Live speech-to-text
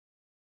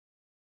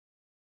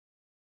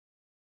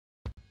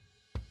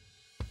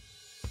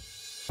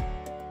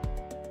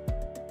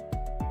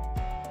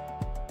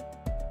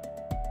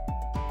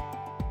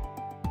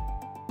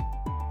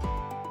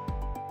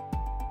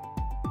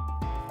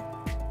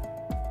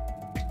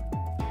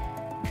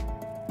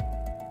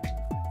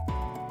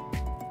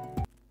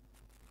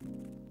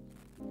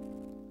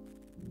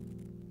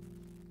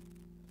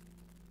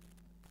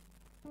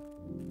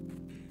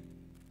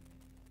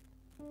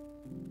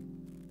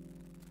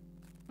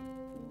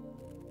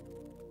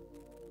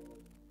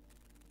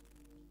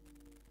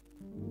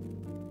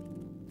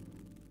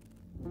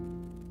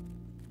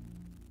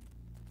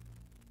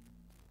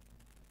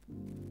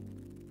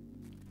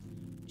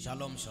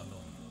Shalom, shalom.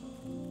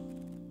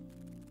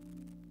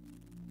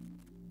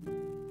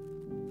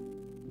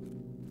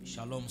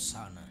 Shalom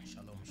sana.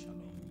 Shalom,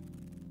 shalom.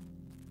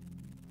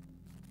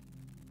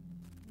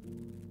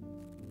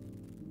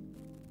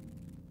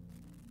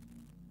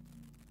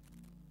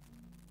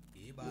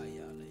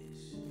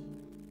 Ibayales.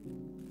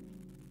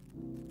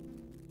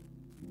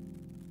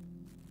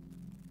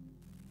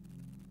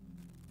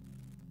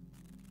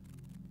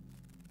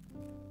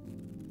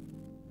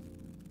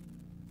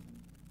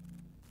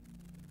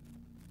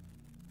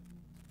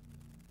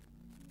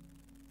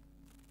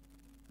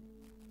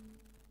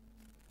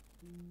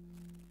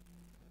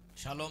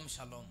 Shalom,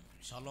 shalom,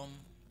 shalom,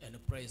 and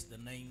praise the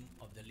name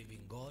of the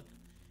living God.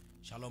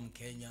 Shalom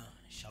Kenya,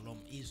 shalom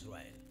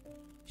Israel,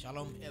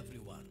 shalom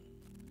everyone,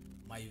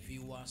 my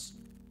viewers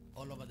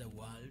all over the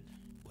world,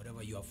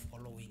 wherever you are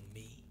following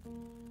me.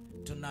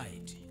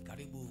 Tonight,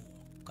 karibu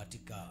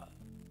katika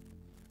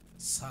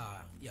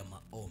saa ya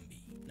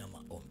maombi na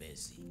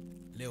maombezi.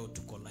 Leo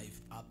tuko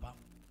live hapa.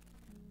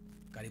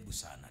 Karibu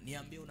sana.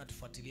 Niambie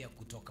unatufuatilia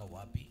kutoka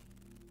wapi?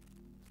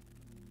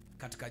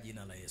 Katika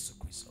jina la Yesu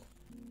Kristo.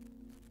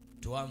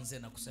 Tuanze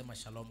na kusema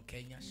shalom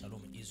Kenya,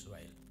 shalom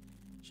Israel,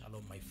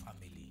 shalom my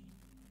family,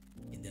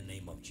 in the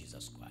name of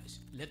Jesus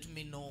Christ. Let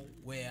me know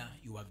where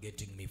you are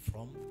getting me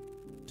from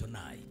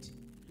tonight.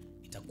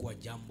 Itakuwa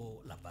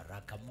jambo la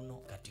baraka mno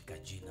katika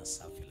jina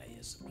safi la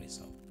Yesu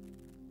Kristo.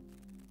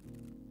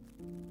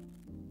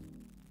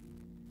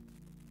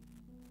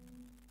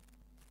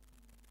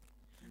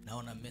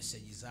 Naona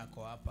message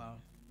zako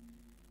hapa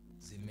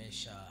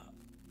zimesha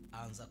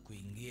anza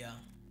kuingia.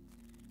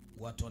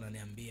 Watu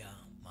wananiambia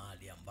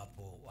mahali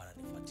ambapo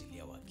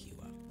wananifuatilia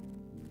wakiwa.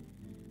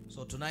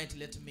 So tonight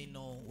let me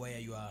know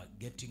where you are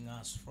getting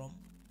us from,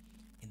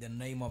 in the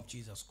name of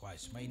Jesus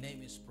Christ. My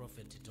name is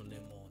Prophet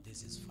Lemo.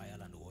 This is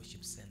Fireland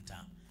Worship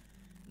Center.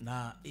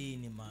 Na hii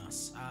ni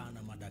masaa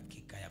na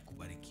madakika ya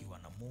kubarikiwa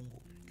na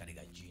Mungu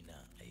katika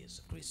jina la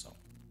Yesu Kristo.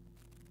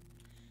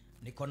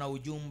 Niko na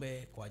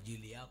ujumbe kwa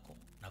ajili yako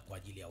na kwa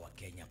ajili ya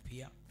Wakenya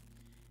pia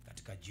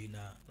katika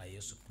jina la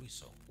Yesu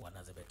Kristo wa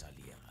Nazareth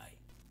aliye hai.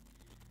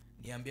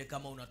 Niambie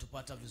kama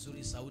unatupata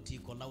vizuri, sauti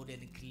iko loud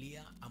and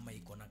clear ama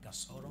iko na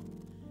kasoro,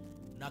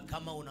 na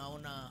kama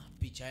unaona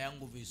picha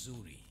yangu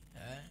vizuri,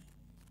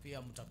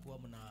 pia mtakuwa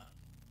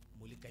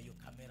mnamulika hiyo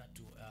kamera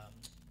tu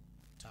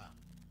taa,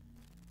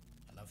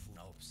 alafu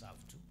na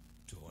observe tu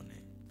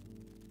tuone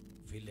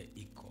vile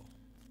iko.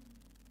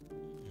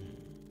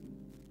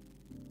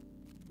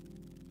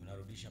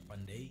 Tunarudisha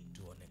pande hii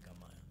tuone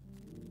kama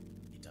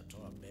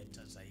itatoa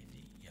beta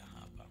zaidi ya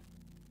hapa.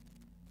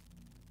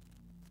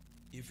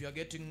 If you are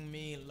getting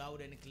me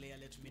loud and clear,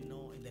 let me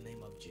know in the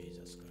name of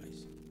Jesus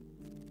Christ.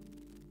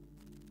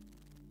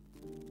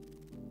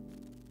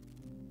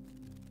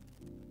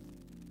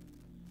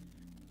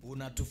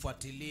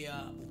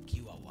 Unatufuatilia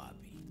ukiwa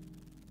wapi?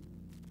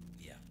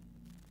 Yeah.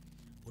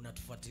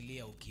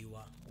 Unatufuatilia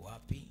ukiwa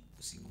wapi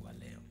usiku wa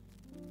leo?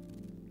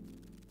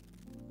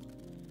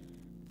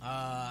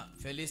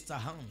 Felista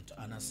Hunt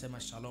anasema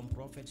shalom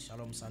prophet,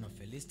 shalom sana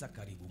Felista,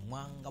 karibu.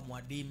 Mwanga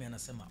Mwadime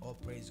anasema oh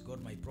praise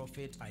God my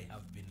prophet, I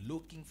have been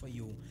looking for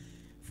you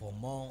for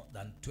more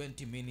than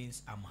 20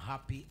 minutes, I'm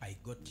happy I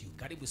got you.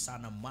 Karibu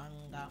sana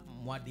Mwanga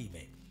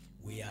Mwadime,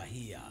 we are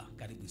here.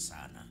 Karibu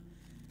sana.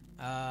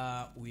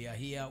 We are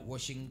here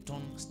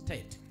Washington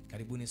State.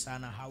 Karibuni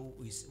sana. How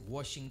is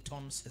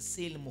Washington?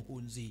 Cecile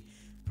Muhunzi,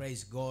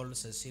 praise God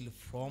Cecile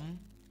from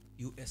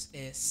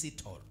USA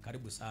Seattle.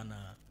 Karibu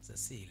sana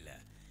Cecile,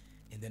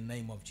 in the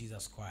name of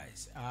Jesus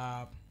Christ.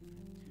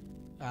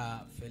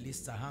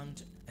 Felista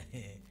Hunt,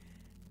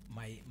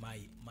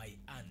 my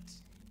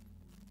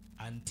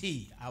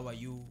auntie, how are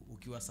you?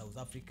 Ukiwa South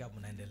Africa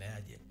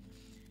mnaendeleaje?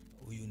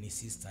 Huyu ni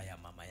sister ya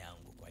mama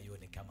yangu, kwa hiyo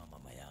ni kama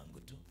mama yangu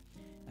tu,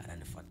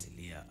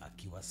 ananifuatilia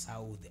akiwa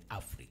South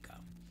Africa.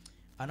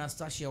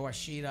 Anastasia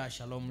Washira,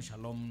 shalom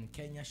shalom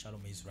Kenya,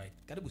 shalom Israel.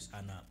 Karibu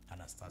sana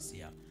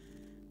Anastasia.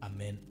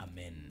 Amen,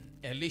 amen.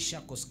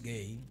 Elisha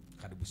Kosgei,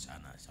 karibu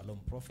sana. Shalom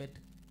prophet,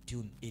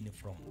 tune in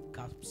from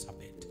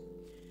Kapsabet.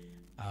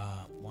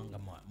 Mwanga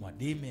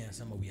Mwadime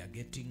anasema we are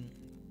getting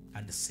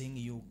and seeing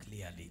you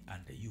clearly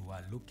and you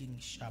are looking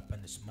sharp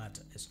and smart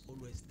as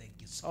always.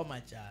 Thank you so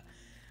much.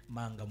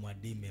 Mwanga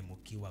Mwadime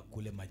mkiwa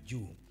kule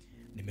majuu,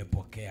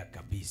 nimepokea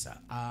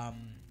kabisa.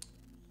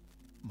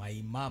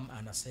 My mom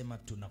anasema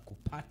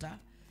tunakupata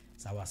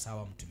sawa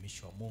sawa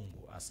mtumishi wa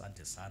Mungu.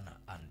 Asante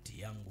sana auntie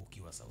yangu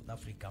ukiwa South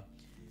Africa.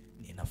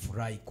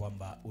 Ninafurahi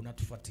kwamba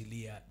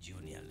unatufuatilia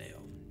jioni ya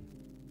leo.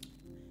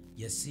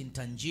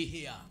 Yesinta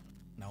Njihia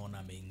naona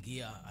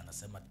ameingia,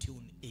 anasema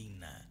tune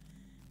in.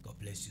 God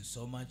bless you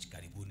so much.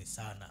 Karibuni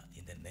sana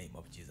in the name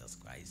of Jesus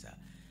Christ.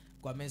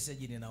 Kwa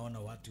message ninaona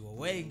watu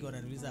wengi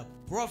wananiuliza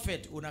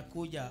prophet,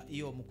 unakuja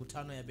hiyo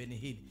mkutano ya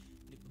Benihini?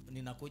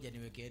 Ninakuja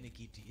niwekeeni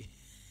kiti.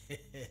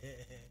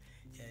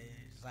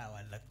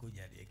 Sawa,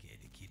 nakuja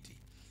niwekeeni kiti.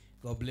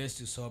 God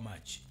bless you so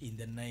much in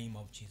the name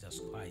of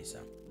Jesus Christ.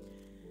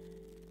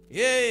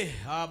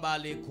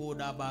 Habali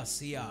kuda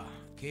basia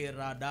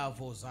kera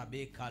davo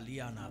zabeka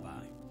liana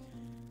bai.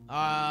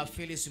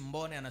 Phyllis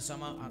Mbone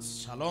anasema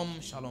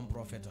shalom, shalom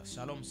prophet.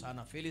 Shalom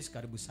sana Phyllis,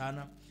 karibu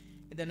sana.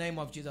 In the name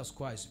of Jesus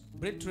Christ.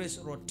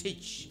 Beatrice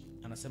Rotich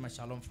anasema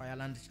shalom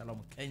Fireland,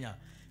 shalom Kenya.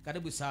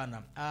 Karibu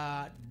sana.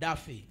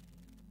 Daffy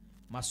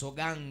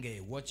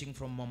Masogange watching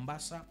from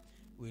Mombasa.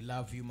 We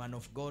love you, man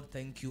of God.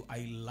 Thank you.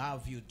 I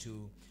love you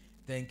too.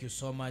 Thank you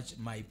so much,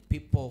 my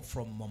people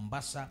from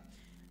Mombasa.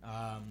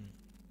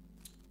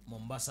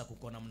 Mombasa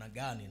kuko namna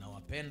gani?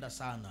 Nawapenda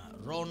sana.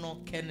 Rono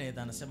Kenneth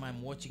anasema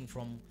I'm watching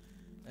from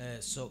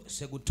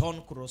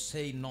Seguton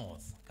Kurosei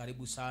North.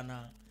 Karibu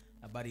sana.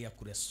 Habari ya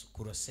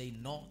Kurosei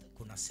North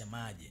kuna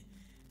semaje?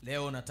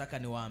 Leo nataka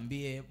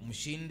niwaambie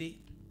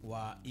mshindi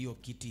wa hiyo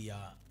kiti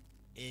ya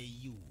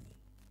AU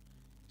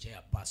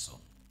chairperson.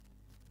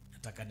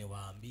 Nataka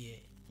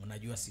niwaambie,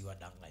 mnajua si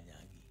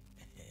wadanganyagi.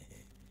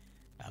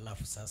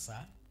 Alafu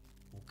sasa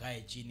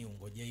ukae chini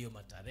ungoje hiyo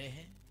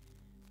matarehe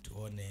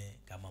tuone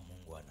kama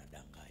Mungu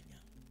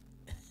anadanganya.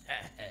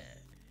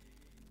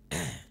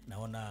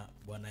 Naona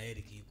Bwana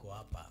Eric yuko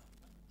hapa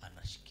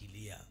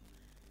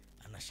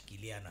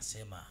anashikilia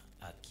anasema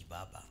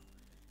akibaba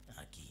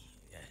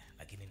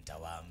lakini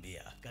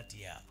nitawaambia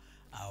kati ya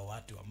hao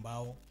watu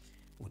ambao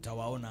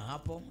utawaona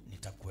hapo,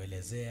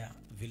 nitakuelezea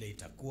vile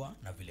itakuwa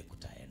na vile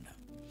kutaenda.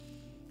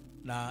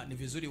 Na ni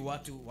vizuri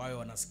watu wawe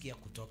wanasikia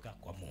kutoka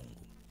kwa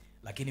Mungu.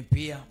 Lakini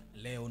pia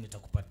leo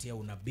nitakupatia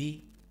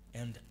unabii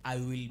and I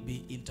will be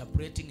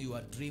interpreting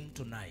your dream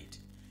tonight.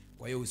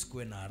 Kwa hiyo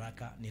usikue na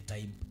haraka,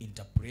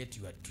 interpret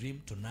your dream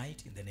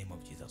tonight in the name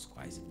of Jesus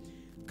Christ.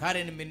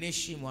 Karen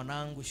Minishi,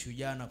 mwanangu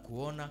shujaa na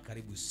kuona,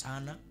 karibu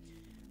sana.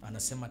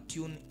 Anasema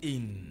tune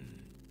in.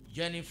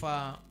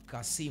 Jennifer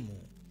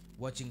Kasimu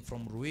watching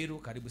from Ruiru,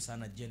 karibu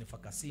sana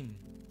Jennifer Kasimu.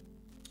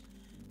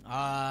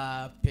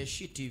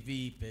 Peshi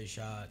TV,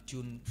 Pesha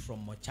tune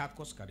from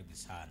Machakos, karibu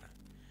sana.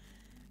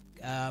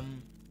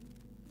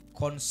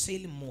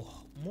 Conceal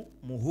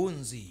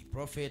Muhunzi,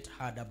 prophet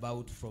heard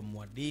about from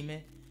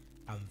Wadime.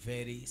 I'm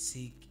very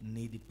sick,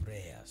 need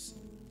prayers.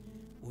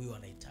 Huyu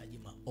anahitaji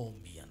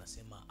maombi,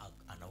 anasema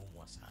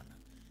anaumwa sana.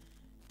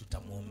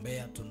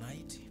 Tutamuombea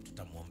tonight,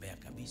 tutamuombea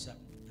kabisa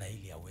na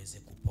ili aweze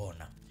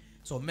kupona.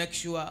 So make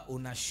sure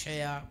una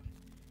share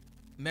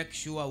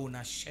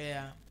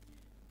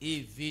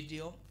hii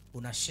video,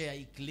 una share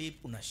hii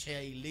clip, una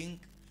share hii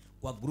link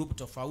kwa group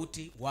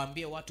tofauti.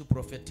 Waambie watu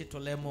Prophet Tito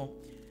Lemo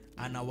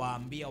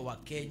anawaambia wa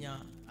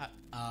Kenya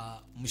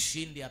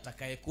mshindi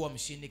atakayekuwa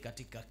mshindi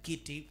katika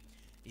kiti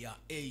ya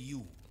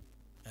AU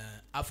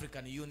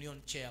African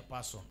Union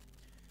chairperson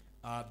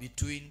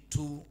between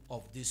two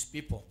of these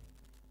people.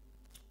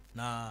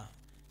 Na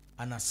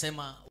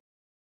anasema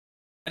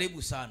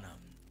karibu sana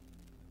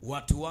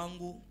watu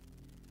wangu,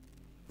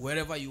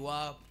 wherever you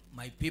are,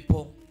 my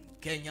people,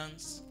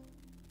 Kenyans,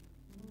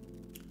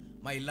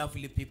 my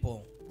lovely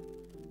people.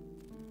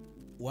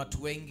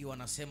 Watu wengi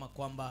wanasema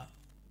kwamba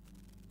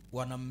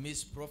wana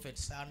miss prophet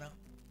sana,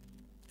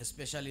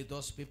 especially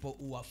those people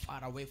who are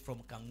far away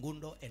from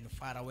Kangundo and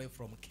far away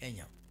from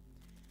Kenya.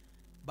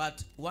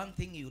 But one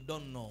thing you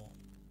don't know,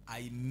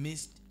 I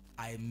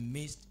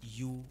missed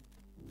you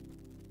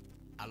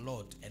a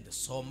lot and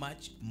so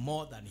much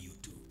more than you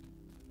do.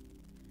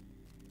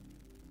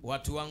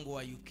 Watu wangu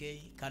wa UK,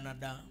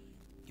 Canada,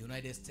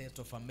 United States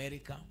of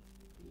America,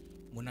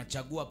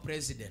 mnachagua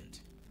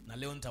president, na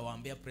leo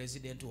nitawaambia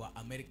president wa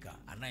America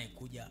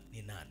anayekuja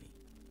ni nani.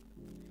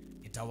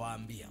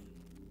 Nitawaambia.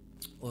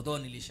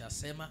 Although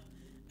nilishasema,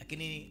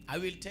 lakini I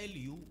will tell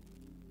you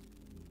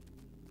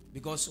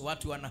because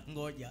watu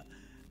wanangoja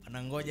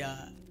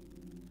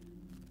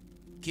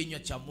kinywa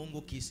cha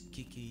Mungu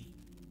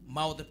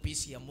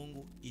mouthpiece ya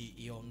Mungu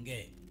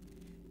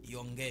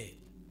iongee.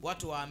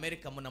 Watu wa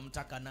Amerika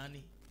mnamtaka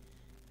nani?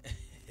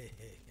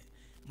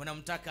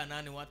 Mnamtaka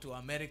nani watu wa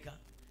Amerika?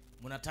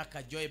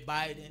 Mnataka Joe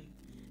Biden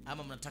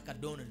ama mnataka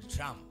Donald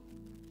Trump?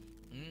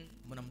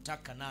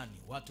 Mnamtaka nani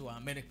watu wa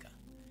Amerika?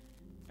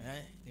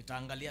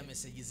 Nitaangalia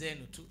message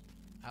zenu tu.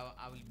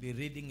 I will be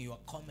reading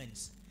your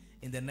comments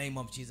in the name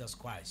of Jesus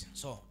Christ.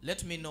 So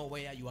let me know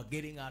where you are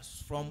getting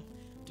us from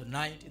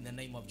tonight in the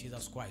name of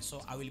Jesus Christ.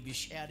 So I will be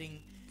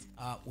sharing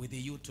with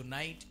you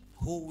tonight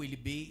who will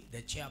be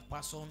the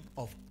chairperson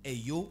of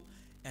AU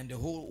and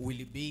who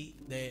will be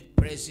the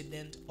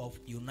president of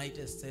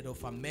United States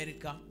of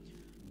America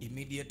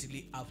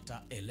immediately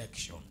after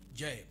election.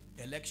 Je,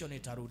 election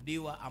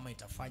itarudiwa ama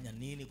itafanya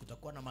nini?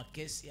 Kutakuwa na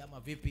makesi ama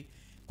vipi?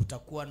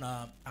 Kutakuwa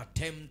na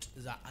attempt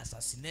za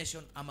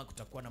assassination ama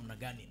kutakuwa namna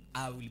gani?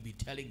 I will be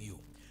telling you.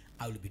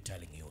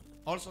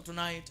 Also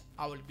tonight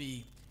I will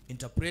be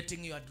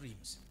interpreting your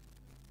dreams,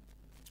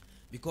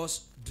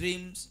 because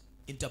dreams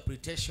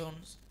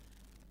interpretations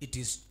it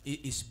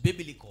is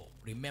biblical.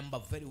 Remember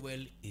very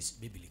well, is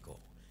biblical.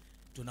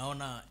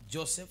 Tunaona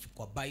Joseph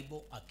kwa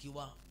Bible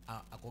akiwa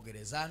ako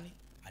gerezani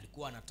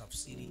alikuwa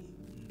anatafsiri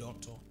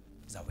ndoto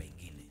za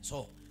wengine.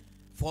 So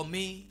for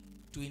me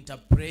to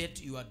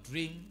interpret your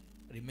dream,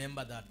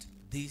 remember that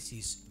this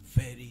is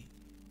very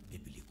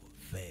biblical,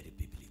 very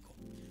biblical.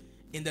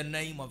 In the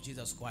name of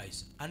Jesus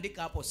Christ.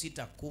 Andika hapo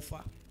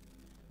sitakufa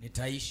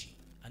nitaishi.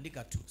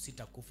 Andika tu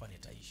sitakufa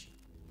nitaishi.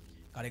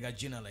 katika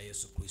jina la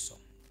Yesu Kristo.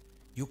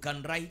 You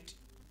can write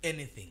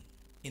anything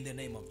in the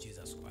name of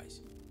Jesus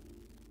Christ.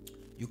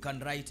 You can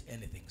write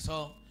anything.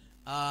 So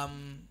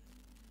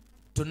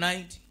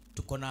tonight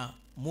tuko na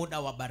muda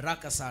wa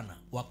baraka sana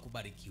wa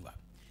kubarikiwa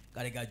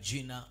katika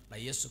jina la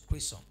Yesu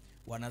Kristo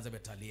wa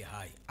Nazareth aliye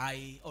hai.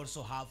 I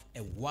also have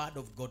a word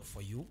of God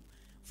for you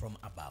from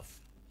above.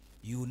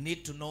 You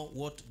need to know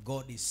what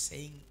God is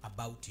saying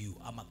about you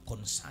ama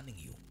concerning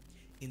you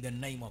in the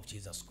name of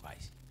Jesus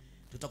Christ.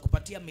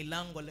 Tutakupatia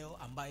milango leo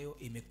ambayo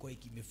imekuwa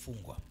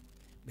ikimefungwa.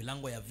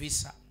 Milango ya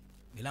visa,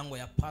 milango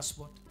ya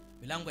passport,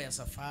 milango ya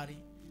safari.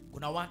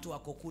 Kuna watu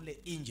wako kule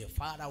nje,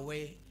 far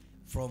away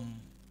from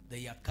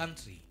their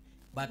country,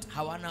 but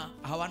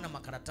hawana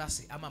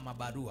makaratasi ama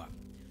mabarua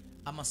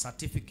ama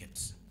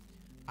certificates.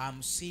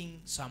 I'm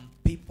seeing some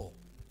people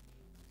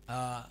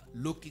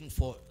looking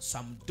for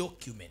some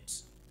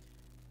documents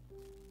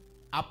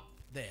up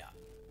there.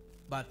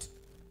 But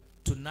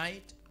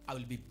tonight I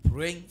will be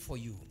praying for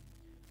you.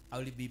 I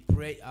will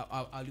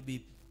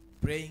be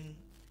praying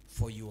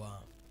for your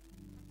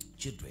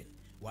children.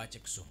 Wache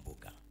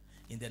kusumbuka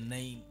in the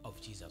name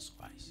of Jesus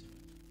Christ.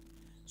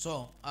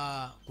 So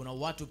kuna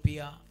watu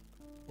pia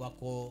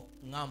wako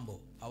ngambo,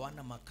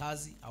 hawana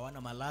makazi,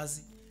 hawana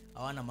malazi,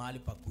 hawana mahali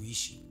pa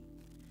kuishi.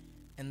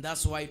 And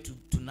that's why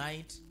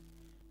tonight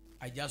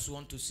I just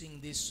want to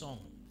sing this song.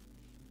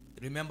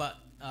 Remember,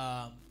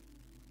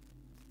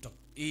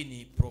 hii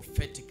ni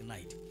prophetic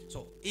night.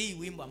 So hii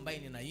wimbo ambayo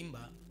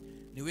ninaimba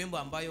ni wimbo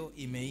ambayo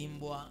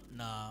imeimbwa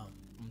na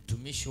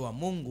mtumishi wa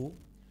Mungu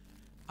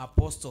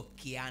Apostle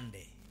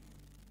Kiande.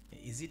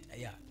 Is it?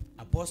 Yeah,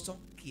 Apostle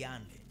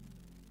Kiande.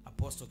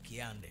 Apostle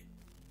Kiande.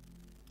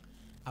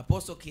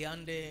 Apostle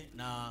Kiande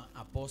na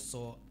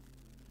Apostle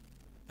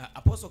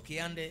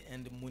Kiande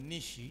and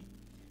Munishi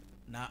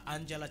na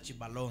Angela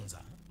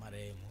Chibalonza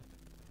marehemu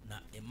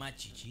na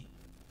Emachichi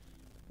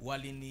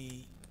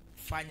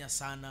walinifanya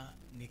sana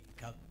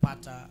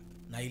nikapata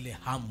na ile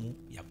hamu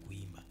ya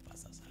kuimba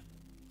sasa.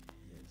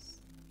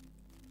 Yes.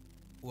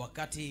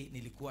 Wakati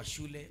nilikuwa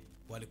shule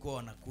walikuwa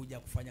wanakuja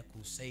kufanya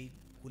crusade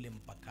kule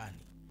mpakani,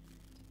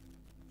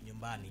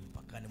 nyumbani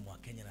mpakani mwa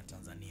Kenya na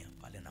Tanzania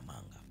pale na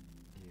Manga.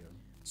 Yeah.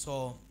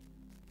 So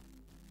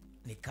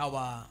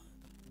nikawa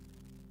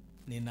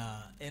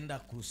ninaenda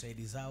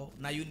crusade zao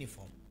na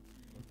uniform.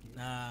 Okay.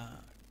 Na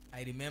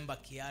I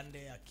remember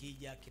Kiande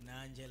akija,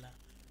 kina Angela,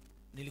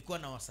 nilikuwa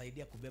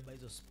nawasaidia kubeba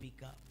hizo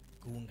speaker,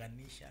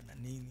 kuunganisha na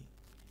nini.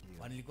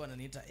 Yeah. Nilikuwa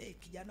wananiita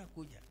kijana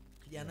kuja,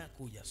 kijana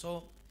kuja.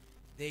 So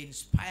they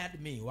inspired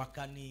me,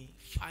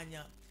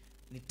 wakanifanya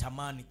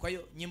nitamani. Kwa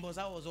hiyo nyimbo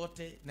zao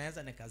zote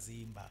naweza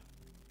nikaziimba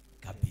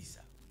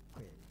kabisa.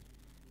 Okay.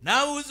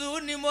 Na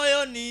huzuni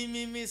moyoni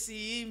mimi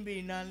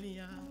siimbi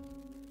nalia,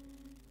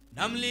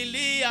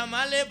 namlilia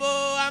malebo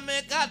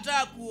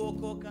amekata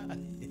kuokoka.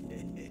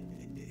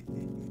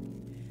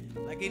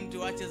 Lakini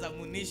tuache za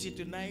Munishi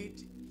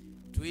tonight,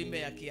 tuimbe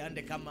ya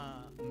Kiande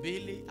kama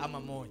 2 ama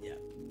 1.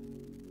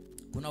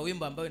 Kuna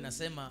wimbo ambao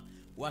inasema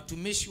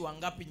watumishi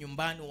wangapi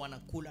nyumbani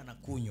wanakula na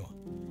kunywa,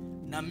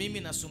 na mimi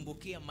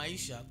nasumbukia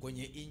maisha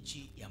kwenye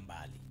nchi ya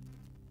mbali.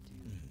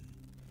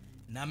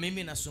 Na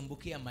mimi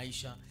nasumbukia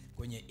maisha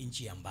kwenye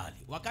nchi ya mbali.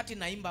 Wakati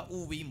naimba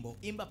huu wimbo,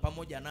 imba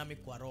pamoja nami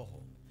kwa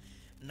roho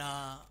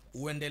na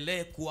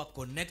uendelee kuwa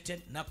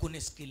connected na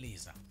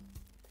kunisikiliza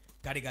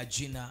katika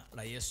jina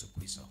la Yesu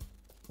Kristo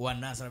wa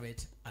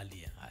Nazareth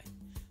aliye hai.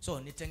 So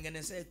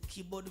nitengeneze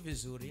keyboard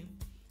vizuri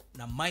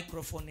na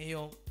microphone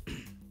hiyo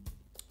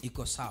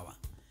iko sawa.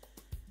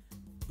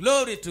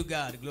 Glory to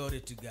God,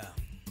 glory to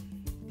God,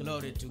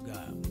 glory to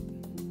God.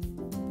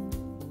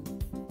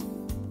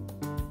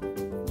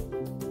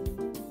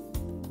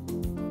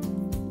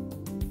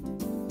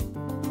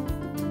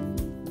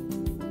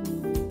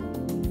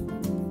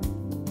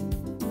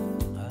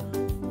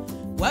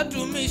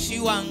 Watumishi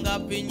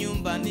wangapi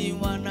nyumbani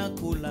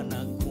wanakula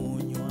na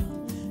kunywa,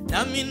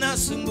 nami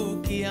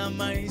nasumbukia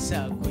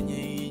maisha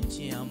kwenye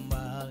nchi ya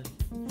mbali.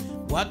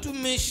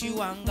 Watumishi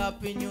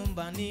wangapi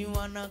nyumbani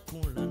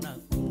wanakula na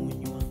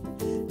kunywa,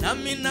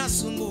 nami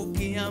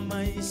nasumbukia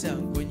maisha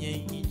kwenye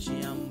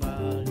nchi ya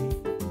mbali.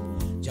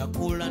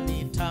 Chakula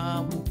ni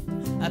tabu,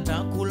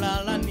 hata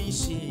kulala ni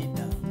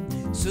shida.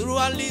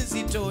 Suruali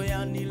zito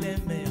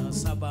yanilemea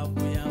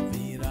sababu ya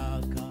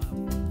viraka.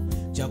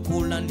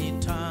 Chakula ni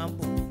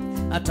tabu,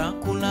 hata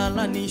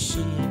kulala ni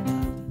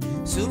shida.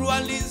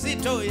 Suruali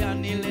zito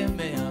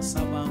yanilemea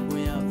sababu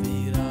ya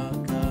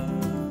viraka.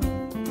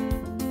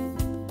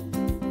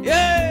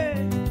 Yeah!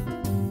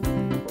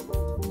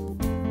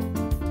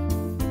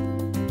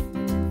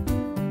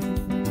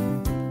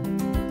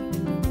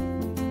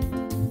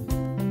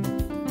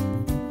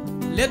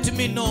 Let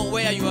me know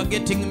where you are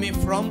getting me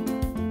from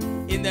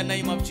in the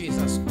name of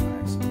Jesus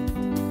Christ.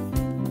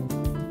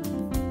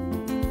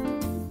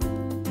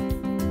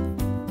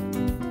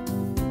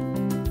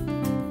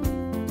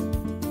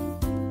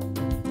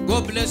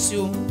 God bless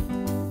you,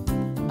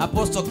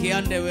 Apostle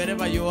Kiande,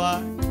 wherever you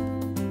are.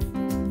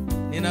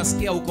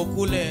 Ninasikia uko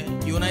kule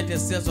United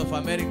States of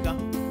America.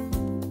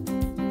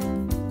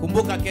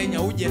 Kumbuka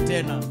Kenya uje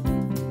tena.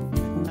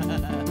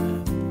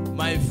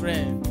 my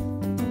friend.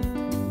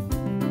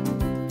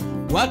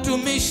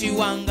 Watumishi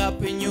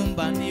wangapi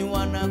nyumbani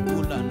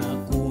wanakula na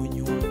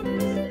kunywa,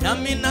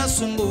 nami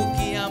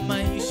nasumbukia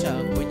maisha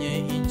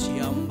kwenye nchi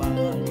ya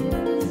mbali.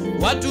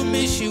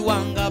 Watumishi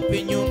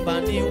wangapi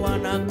nyumbani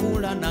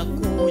wanakula na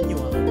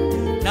kunywa,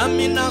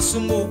 nami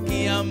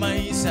nasumbukia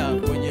maisha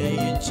kwenye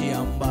nchi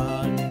ya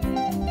mbali.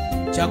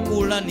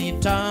 Chakula ni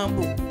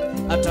tabu,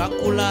 hata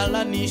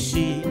kulala ni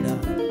shida.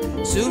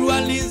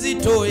 Suruali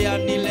nzito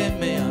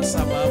yanilemea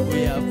sababu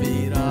ya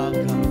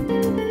viraka.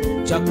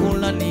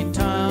 Chakula ni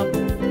tabu,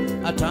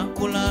 hata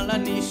kulala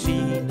ni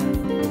shida.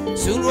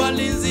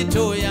 Suruali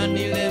nzito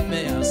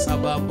yanilemea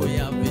sababu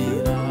ya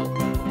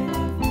viraka.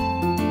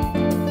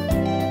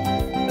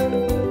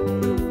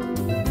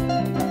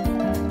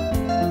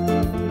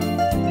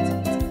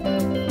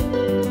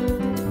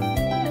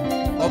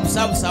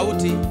 Observe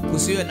sauti,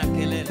 kusiwe na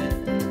kelele.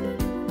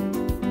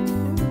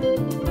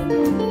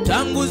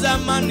 Tangu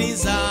zamani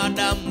za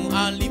Adamu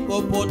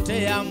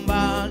alipopotea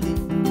mbali,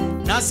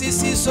 na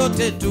sisi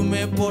sote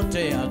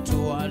tumepotea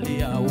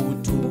tuwalia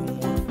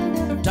utumwa.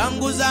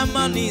 Tangu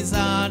zamani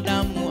za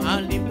Adamu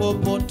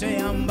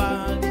alipopotea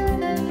mbali,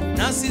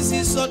 na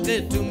sisi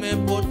sote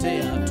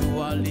tumepotea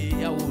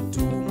tuwalia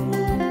utumwa.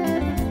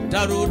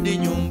 Tarudi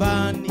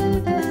nyumbani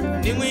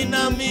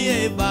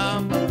nimwinamie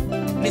Baba,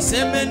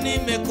 niseme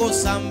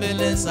nimekosa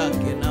mbele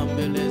zake na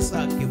mbele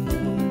zake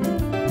Mungu.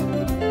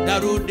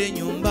 Tarudi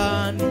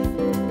nyumbani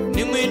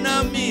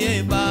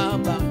nimwinamie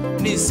Baba,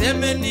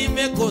 niseme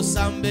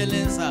nimekosa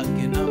mbele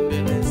zake na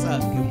mbele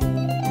zake Mungu.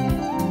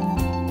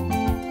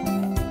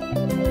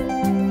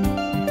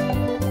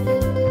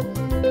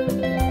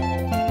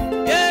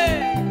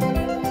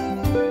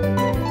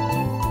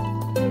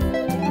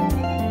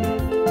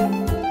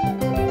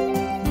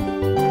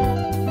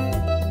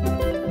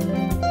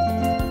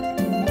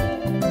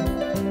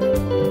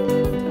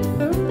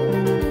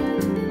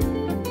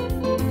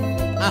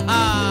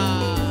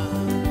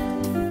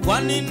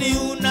 Kwa nini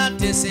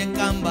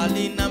unateseka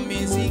mbali na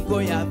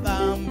mizigo ya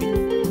dhambi,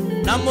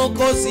 na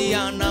Mwokozi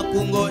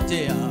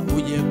anakungojea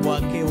uje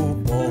kwake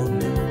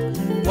upone?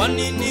 Kwa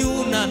nini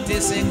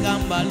unateseka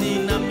mbali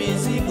na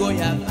mizigo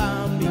ya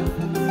dhambi,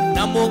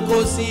 na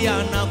Mwokozi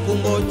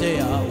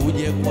anakungojea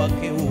uje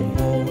kwake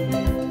upone?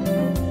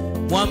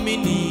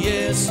 Mwamini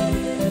Yesu,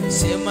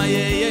 sema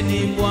yeye ni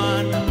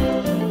Bwana,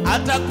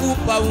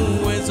 atakupa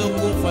uwezo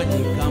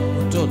kufanyika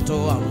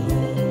mtoto wa Mungu.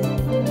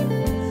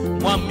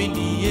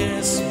 Mwamini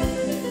Yesu,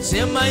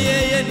 sema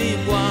yeye ni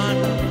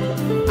Bwana,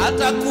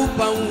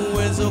 atakupa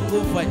uwezo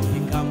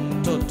kufanyika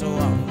mtoto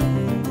wa Mungu.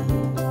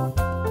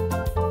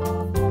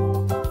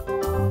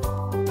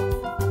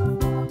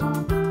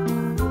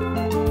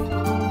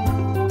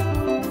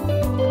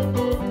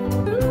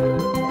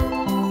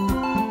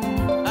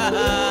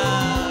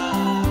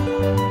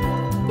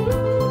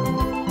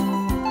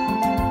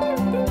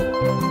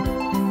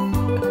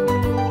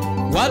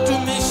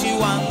 Watumishi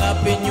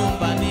wangapi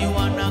nyumbani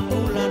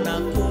wanakula na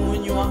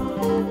kunywa,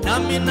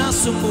 nami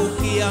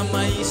nasumbukia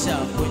maisha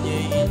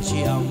kwenye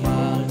nchi ya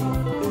mbali.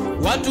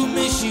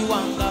 Watumishi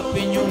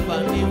wangapi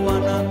nyumbani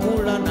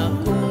wanakula na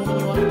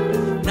kunywa,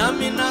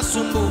 nami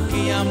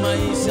nasumbukia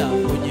maisha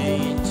kwenye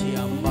nchi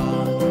ya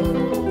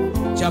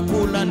mbali.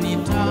 Chakula ni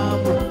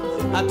tabu,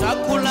 hata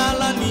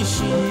kulala ni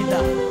shida.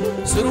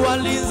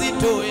 Suruali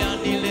nzito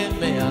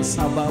yanilemea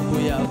sababu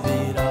ya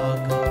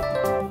viraka.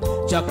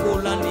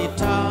 Chakula ni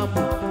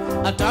tabu,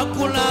 hata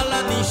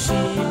kulala ni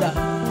shida.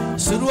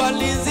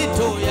 Suruali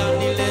nzito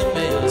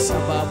yanilemea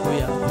sababu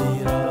ya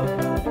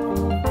viraka.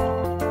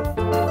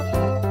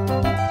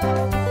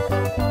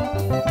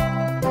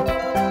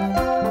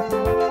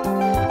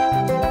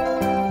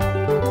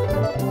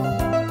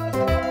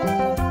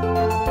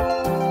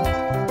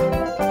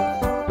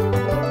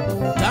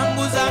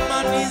 Tangu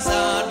zamani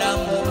za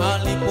Adamu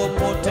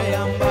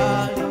alipopotea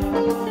mbali,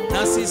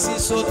 na sisi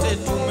sote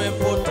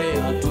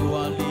tumepotea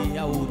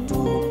tuwalia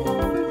utumwa.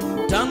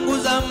 Tangu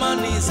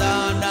zamani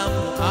za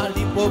Adamu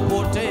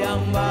alipopotea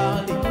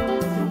mbali,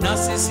 na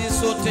sisi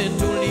sote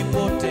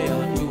tulipotea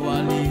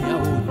tuwalia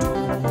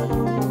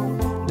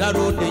utumwa.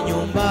 Tarudi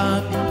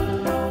nyumbani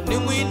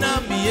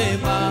nimwinamie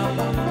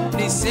Baba,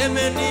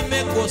 niseme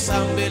nimekosa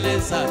mbele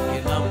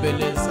zake na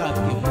mbele zake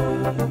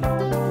Mungu.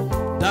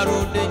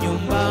 Tarudi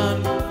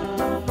nyumbani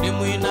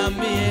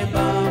nimwinamie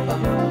Baba,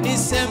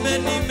 niseme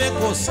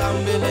nimekosa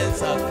mbele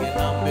zake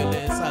na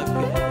mbele zake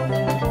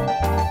Mungu.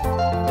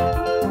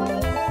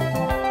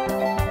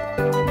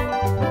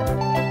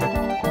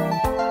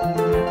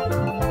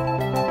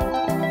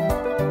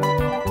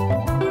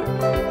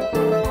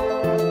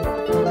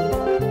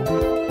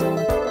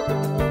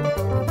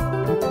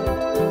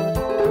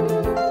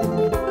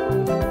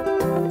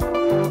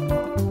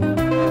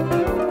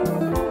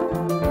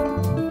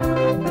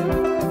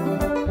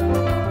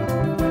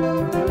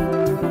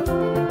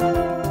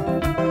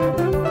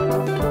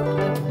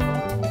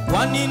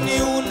 Kwa nini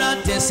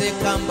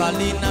unateseka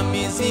mbali na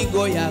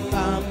mizigo ya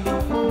dhambi,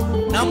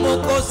 na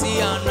Mwokozi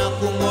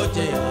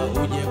anakungojea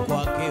uje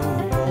kwake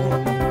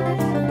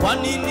upone? Kwa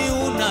nini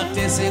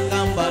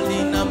unateseka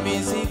mbali na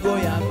mizigo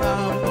ya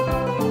dhambi,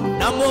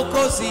 na Mwokozi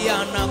machozi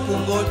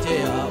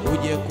yanakungojea,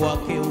 uje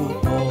kwake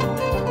upo.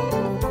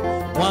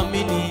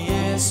 Mwamini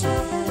Yesu,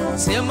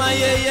 sema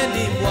yeye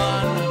ni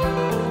Bwana,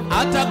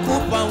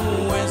 atakupa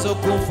uwezo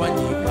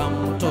kufanyika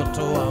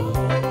mtoto wa Mungu.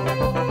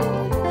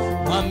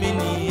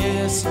 Mwamini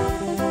Yesu,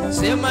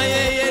 sema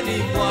yeye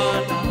ni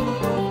Bwana,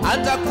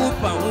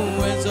 atakupa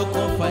uwezo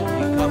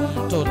kufanyika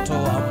mtoto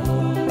wa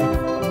Mungu.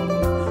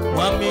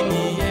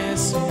 Mwamini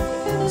Yesu,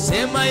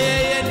 sema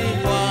yeye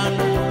ni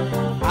Bwana,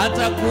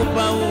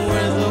 atakupa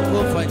uwezo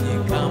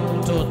kufanyika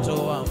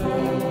mtoto wa Mungu.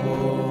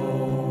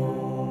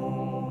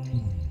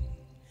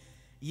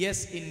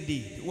 Yes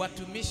indeed.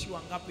 Watumishi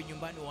wangapi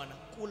nyumbani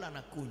wanakula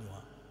na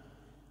kunywa,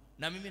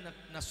 na mimi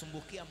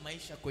nasumbukia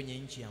maisha kwenye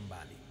nchi ya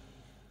mbali.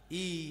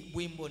 Hii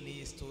wimbo ni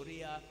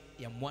historia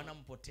ya mwana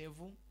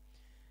mpotevu.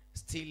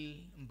 Still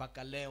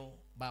mpaka leo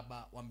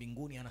Baba wa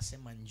mbinguni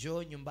anasema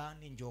njoo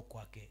nyumbani, njoo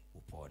kwake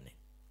upone.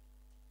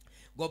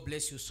 God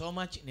bless you so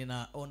much.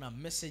 Ninaona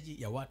message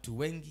ya watu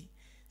wengi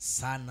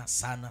sana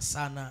sana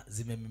sana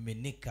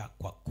zimemiminika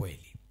kwa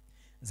kweli.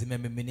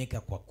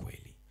 Zimemiminika kwa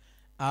kweli.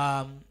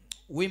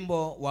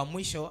 Wimbo wa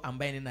mwisho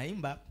ambaye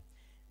ninaimba,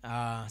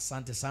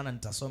 asante sana,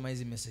 nitasoma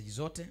hizi message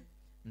zote,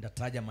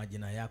 nitataja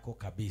majina yako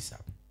kabisa.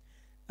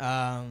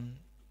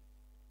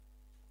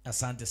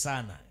 Asante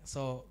sana.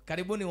 So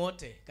karibuni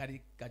wote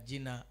katika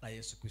jina la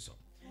Yesu Kristo.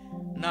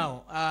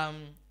 Now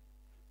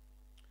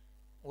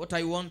what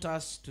I want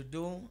us to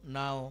do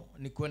now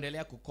ni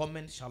kuendelea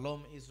kucomment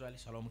Shalom Israel,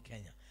 Shalom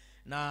Kenya.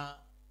 Na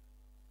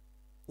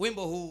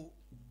wimbo huu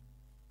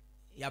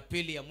ya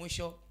pili ya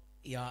mwisho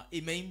ya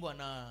imeimbwa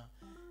na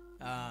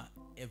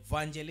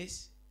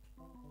Evangelist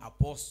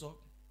Apostle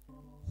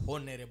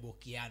Honorable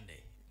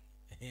Kiande.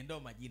 Ndio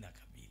majina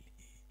kamili.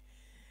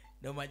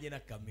 Ndio majina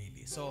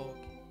kamili. So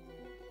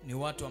ni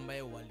watu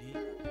ambaye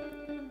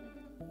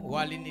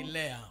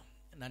walinilea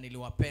na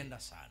niliwapenda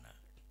sana.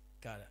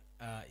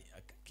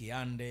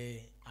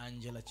 Kiande,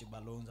 Angela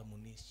Chibalonza,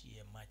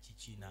 Munishi, Machi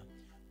China,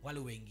 wale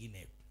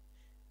wengine.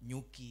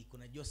 Nyuki,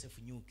 kuna Joseph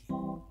Nyuki.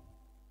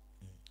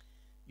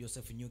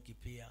 Joseph Nyuki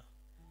pia.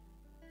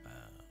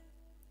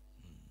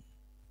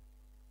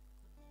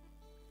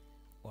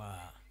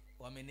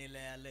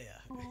 Wamenilea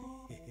lea.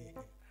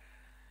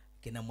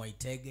 Kina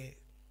Mwaitege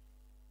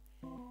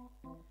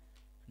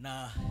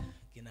na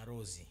kina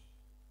Rozi.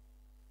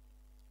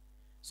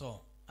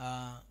 So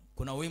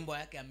kuna wimbo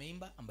yake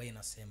ameimba ambaye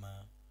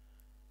inasema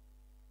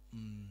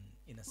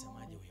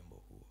inasemaje wimbo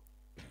huu?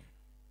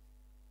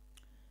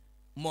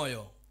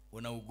 Moyo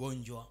una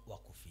ugonjwa wa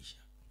kufisha.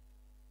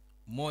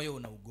 Moyo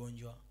una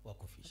ugonjwa wa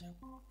kufisha.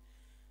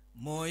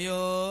 Moyo,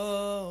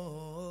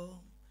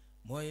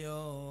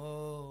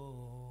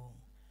 moyo,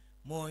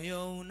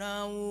 moyo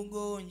una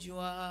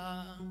ugonjwa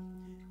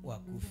wa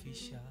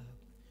kufisha.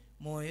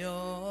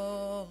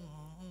 Moyo,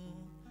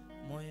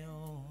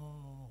 moyo,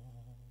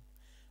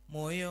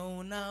 moyo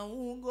una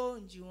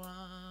ugonjwa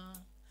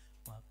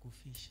wa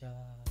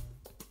kufisha.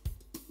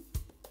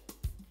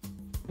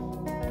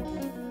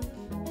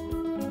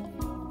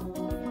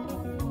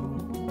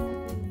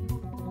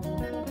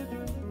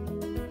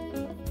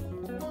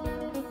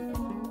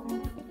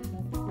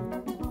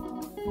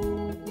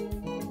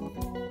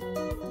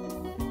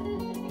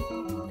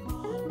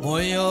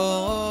 Moyo,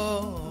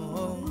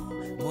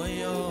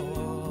 moyo,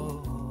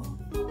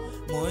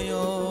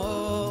 moyo,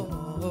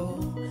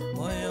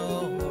 moyo,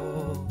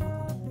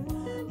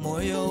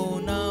 moyo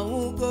una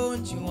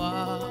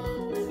ugonjwa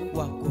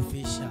wa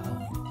kufisha.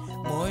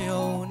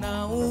 Moyo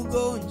una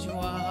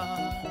ugonjwa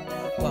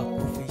wa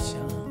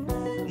kufisha.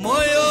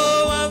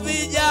 Moyo wa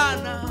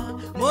vijana,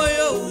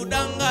 moyo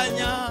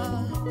udanganya,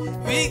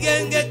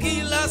 vigenge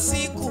kila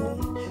siku,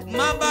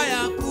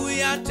 mabaya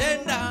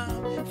kuyatenda,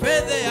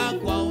 fedhea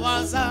kwa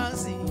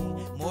wazazi,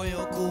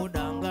 moyo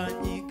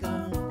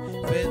kudanganyika,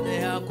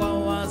 fedhea kwa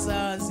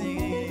wazazi,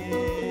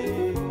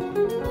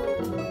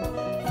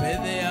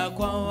 fedhea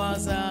kwa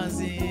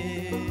wazazi.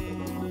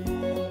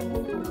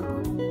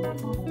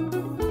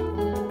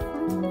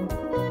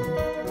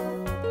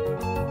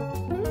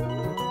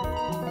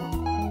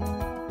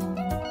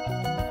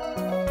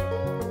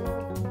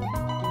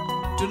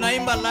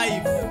 Tunaimba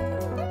live.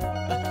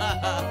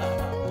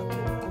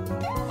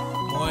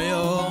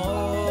 Moyo,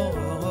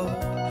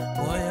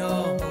 moyo,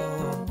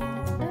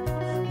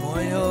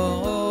 moyo,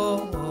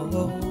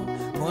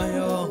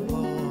 moyo,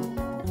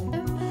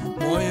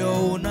 moyo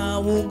una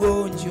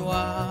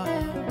ugonjwa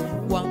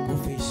wa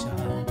kufisha.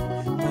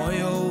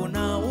 Moyo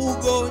una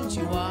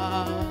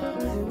ugonjwa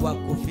wa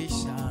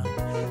kufisha.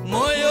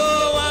 Moyo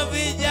wa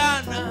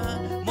vijana,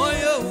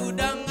 moyo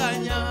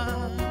udanganya,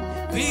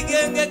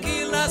 vigenge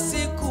kila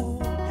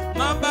siku,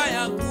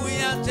 mabaya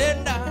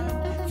kuyatenda,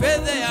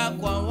 fedhea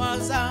kwa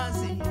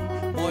wazazi,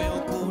 moyo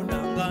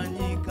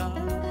kudanganyika,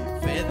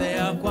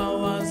 fedhea kwa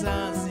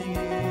wazazi,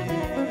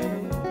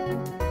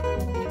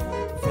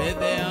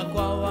 fedhea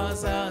kwa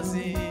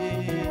wazazi.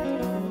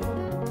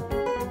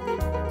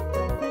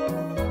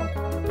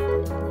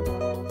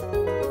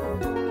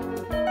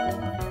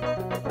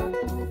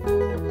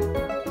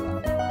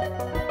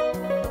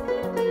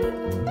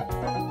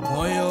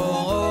 Moyo,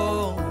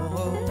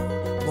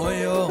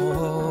 moyo,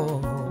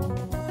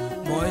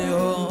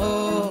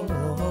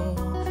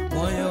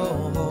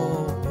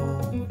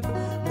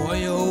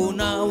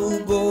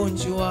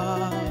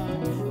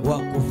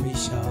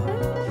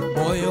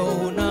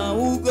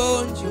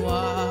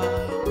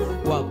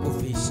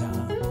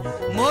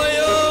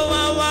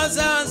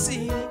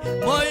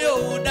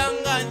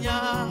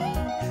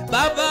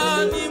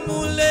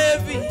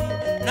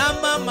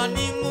 na mama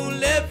ni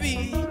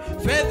mulevi,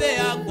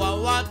 fedhea kwa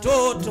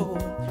watoto,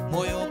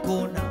 moyo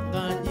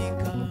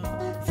kunanganyika,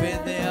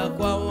 fedhea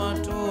kwa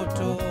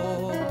watoto,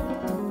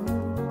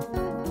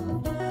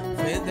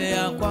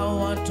 fedhea kwa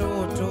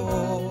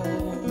watoto.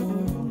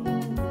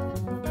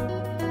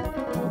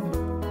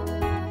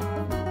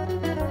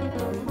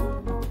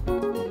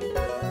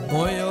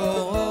 Moyo,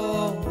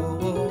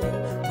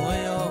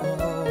 moyo,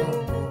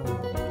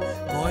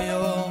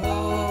 moyo,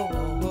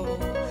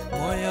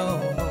 moyo,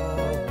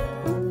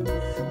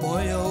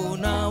 moyo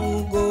una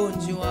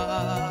ugonjwa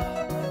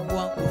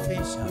wa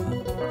kufisha,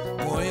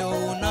 moyo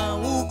una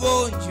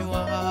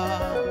ugonjwa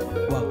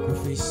wa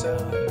kufisha,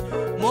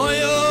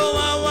 moyo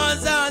wa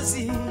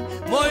wazazi,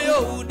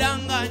 moyo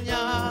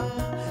udanganya,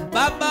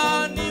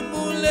 baba ni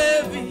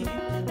mulevi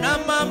na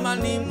mama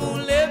ni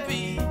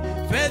mulevi,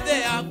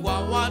 fedhea kwa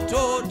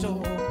watoto,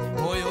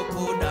 moyo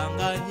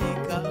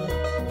kudanganyika,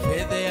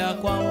 fedhea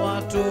kwa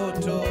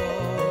watoto,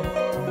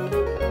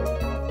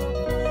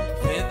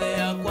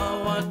 fedhea kwa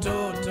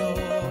watoto.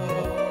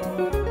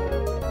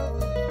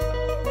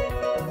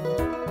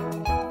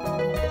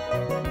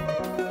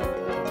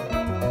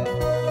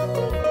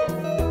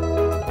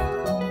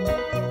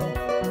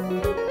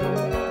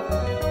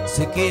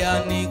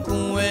 Sikia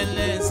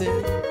nikueleze,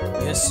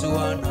 Yesu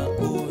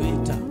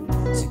anakuita.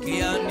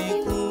 Sikia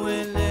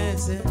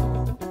nikueleze,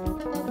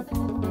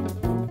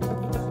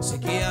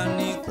 sikia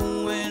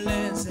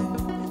nikueleze,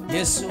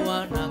 Yesu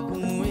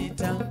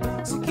anakuita.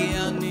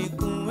 Sikia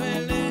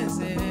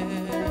nikueleze,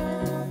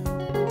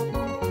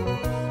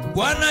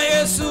 Bwana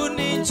Yesu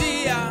ni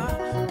njia,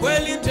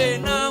 kweli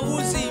tena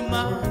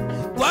uzima.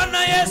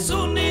 Bwana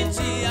Yesu ni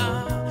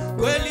njia,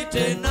 kweli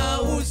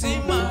tena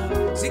uzima.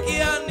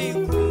 Sikia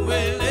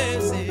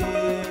nikueleze,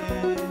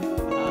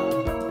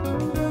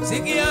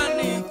 sikia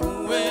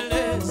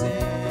nikueleze,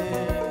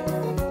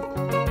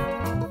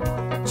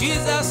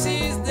 Jesus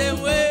is the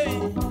way,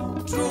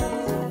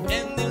 truth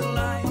and the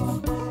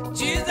life.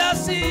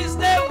 Jesus is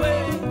the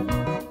way,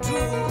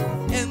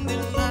 truth and the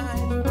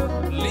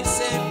life.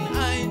 Listen,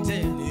 I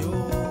tell you.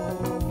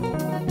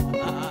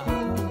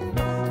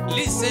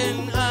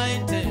 Listen,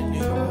 I tell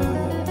you.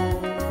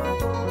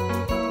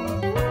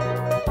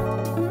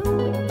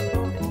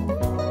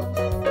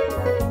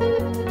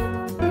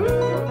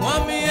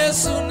 Mwami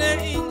Yesu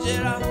ne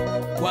injera,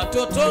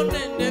 watoto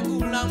nende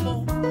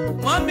kulamo.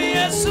 Mwami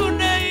Yesu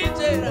ne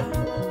injera,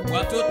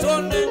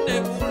 watoto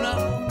nende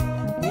kulamo.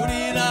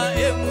 Urira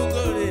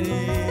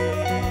emugorere,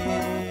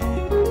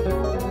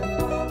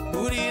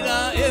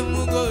 urira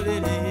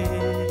emugorere.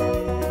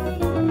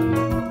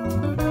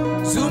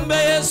 Zumbe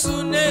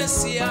Yesu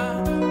nesia,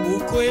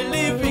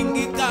 ukweli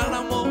vingi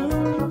kalamo.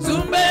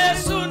 Zumbe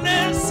Yesu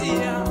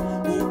nesia,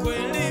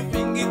 ukweli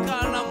vingi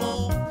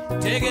kalamo.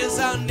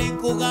 Tegeza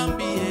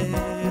nikugambie,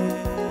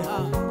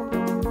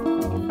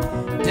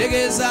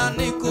 tegeza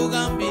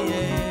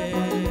nikugambie.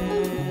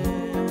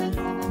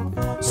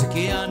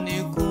 Sikia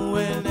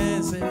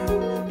nikueleze,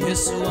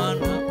 Yesu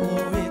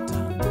anakuita.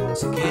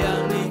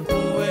 Sikia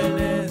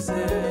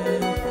nikueleze,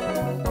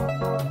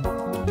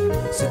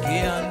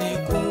 sikia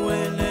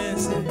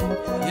nikueleze,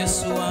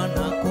 Yesu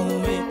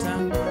anakuita.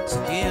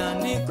 Sikia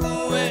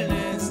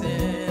nikueleze,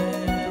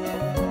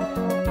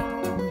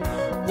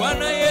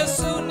 Bwana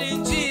Yesu ni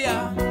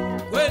njia,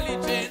 kweli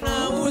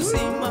tena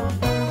uzima.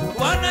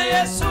 Bwana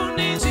Yesu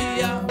ni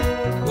njia,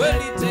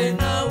 kweli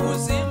tena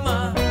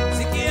uzima.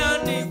 Sikia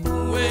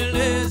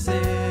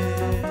nikueleze,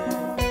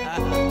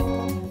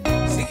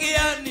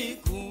 sikia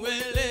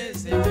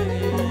nikueleze,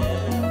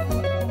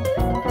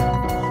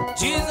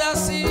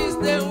 Jesus is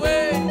the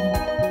way,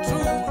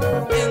 truth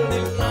and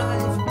the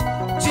life.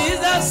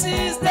 Jesus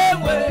is the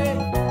way,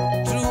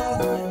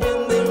 truth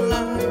and the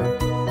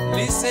life.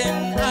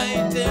 Listen,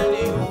 I tell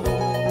you.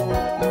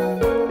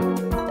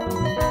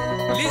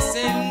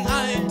 Listen,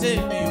 I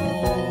tell you.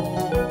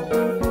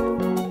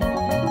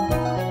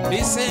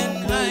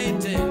 Listen, I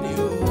tell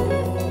you.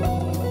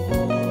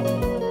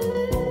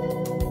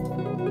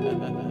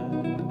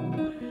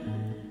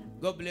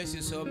 God bless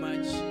you so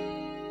much.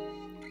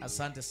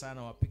 Asante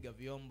sana wapiga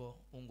vyombo.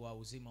 Mungu wa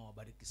uzima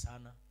wabariki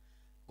sana.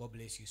 God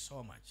bless you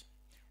so much.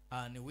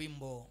 Ni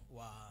wimbo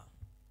wa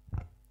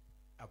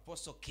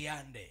Apostle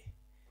Kiande.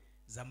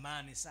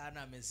 Zamani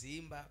sana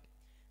ameziimba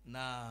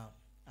na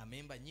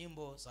ameimba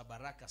nyimbo za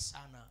baraka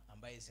sana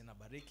ambaye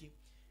zinabariki.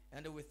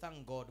 And we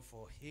thank God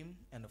for him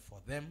and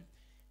for them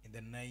in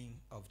the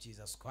name of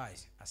Jesus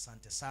Christ.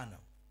 Asante sana.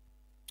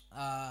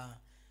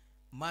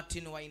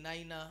 Martin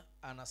Wainaina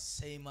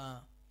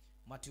anasema,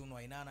 Martin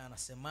Wainaina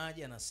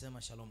anasemaje?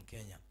 Anasema Shalom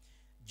Kenya.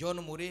 John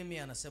Murimi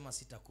anasema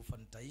sitakufa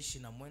nitaishi.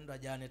 Na Mwenda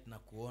Janet na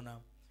kuona.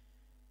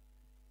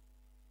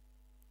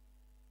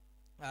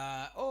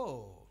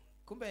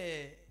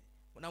 Kumbe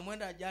na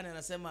Mwenda Janet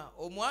anasema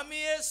omwami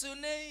Yesu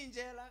ne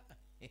injela.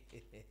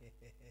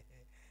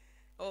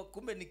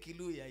 Kumbe ni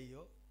Kiluya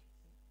hiyo.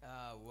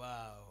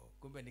 Wow,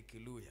 kumbe ni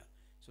Kiluya.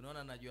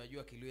 Tunaona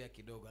najua Kiluya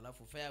kidogo.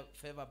 Alafu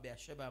Favor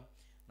Beersheba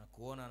na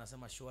kuona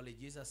anasema surely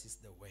Jesus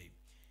is the way.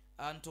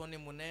 Anthony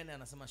Munene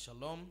anasema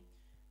shalom.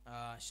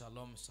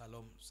 Shalom,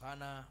 shalom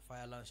sana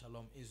Fireland,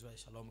 shalom Israel,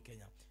 shalom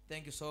Kenya.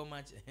 Thank you so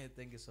much.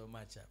 Thank you so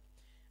much.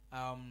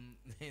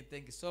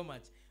 Thank you so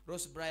much.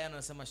 Rose Brian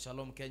anasema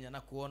shalom Kenya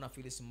na kuona.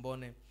 Phyllis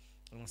Mbone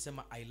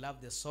anasema I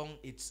love the song,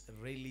 it's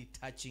really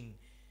touching.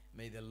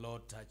 May the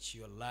Lord touch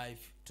your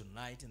life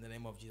tonight in the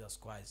name of Jesus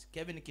Christ.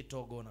 Kevin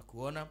Kitogo na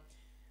kuona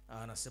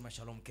anasema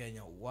shalom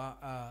Kenya.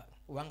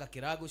 Wanga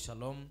Kiragu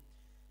shalom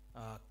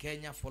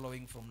Kenya,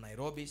 following from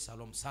Nairobi,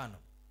 shalom sana.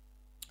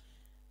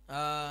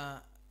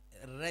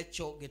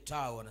 Recho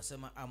Getao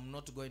anasema I'm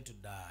not going to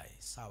die.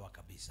 Sawa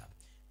kabisa.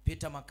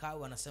 Peter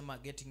Makau anasema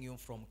getting you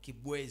from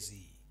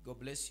Kibwezi. God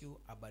bless you.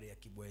 Habari ya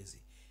Kibwezi.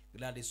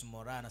 Gladys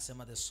Mora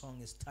anasema the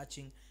song is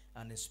touching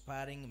and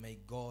inspiring. May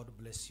God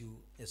bless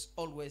you as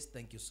always.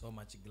 Thank you so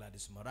much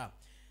Gladys Mora.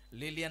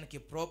 Lilian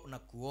Kiprop na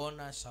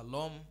kuona,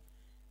 shalom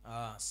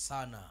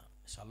sana.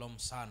 Shalom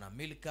sana.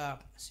 Milka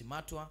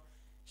Simatwa,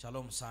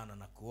 shalom sana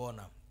na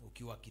kuona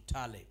ukiwa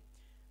Kitale.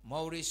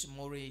 Maurice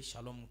Mori,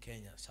 shalom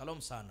Kenya,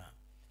 shalom sana.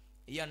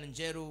 Ian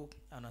Njeru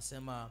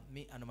anasema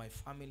me and my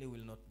family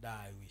will not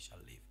die, we shall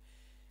live.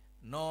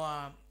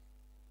 Noah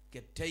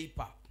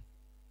Keteipa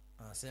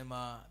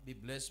anasema be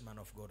blessed man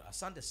of God.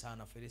 Asante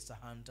sana Felista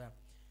Hunter.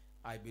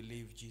 I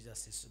believe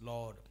Jesus is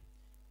Lord.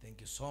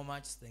 Thank you so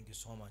much. Thank you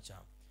so much.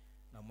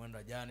 Na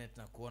Mwenda Janet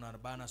na kuona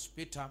Arbana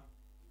Spita,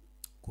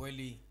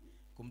 kweli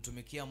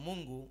kumtumikia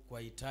Mungu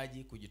kwa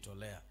hitaji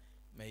kujitolea.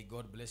 May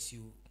God bless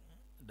you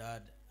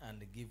dad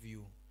and give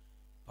you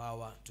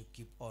power to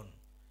keep on.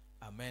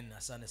 Amen.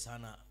 Asante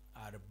sana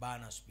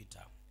Arbana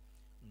Spita.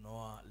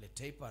 Noah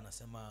Leteipa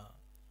anasema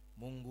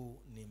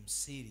Mungu ni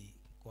msiri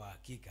kwa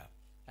hakika.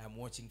 I am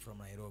watching from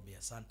Nairobi.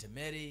 Asante.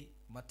 Mary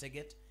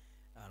Mateget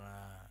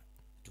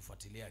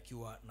tufuatilia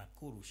akiwa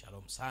Nakuru,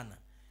 shalom sana.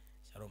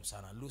 Shalom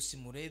sana. Lucy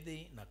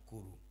Muredhi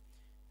Nakuru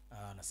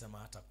anasema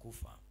hata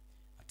kufa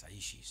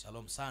ataishi,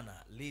 shalom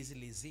sana.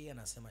 Lizzy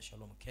anasema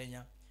shalom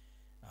Kenya.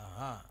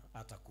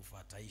 Hata kufa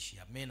ataishi,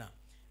 amena.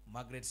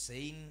 Margaret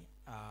Sein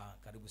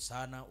karibu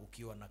sana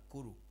ukiwa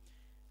Nakuru.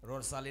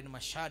 Rosalyn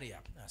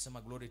Masharia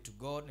anasema glory to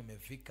God,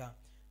 nimefika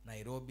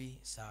Nairobi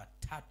saa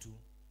 3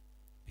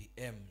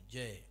 PM.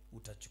 Je,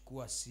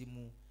 utachukua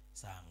simu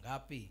saa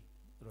ngapi?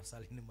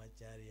 Rosalyn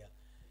Masharia,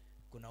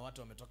 kuna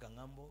watu wametoka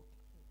ngambo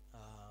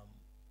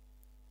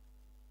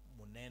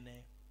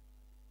Munene,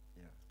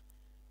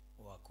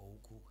 wako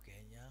huku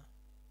Kenya.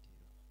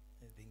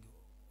 I think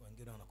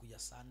wengine wanakuja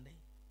Sunday.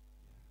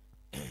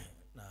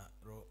 Na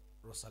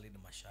Rosalyn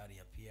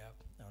Masharia pia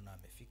naona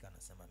amefika,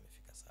 anasema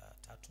amefika saa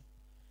 3.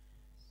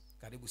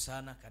 Karibu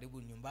sana,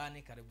 karibu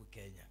nyumbani, karibu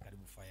Kenya,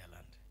 karibu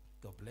Fireland.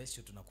 God bless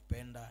you,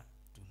 tunakupenda,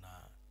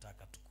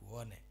 tunataka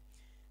tukuone.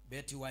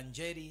 Betty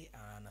Wanjeri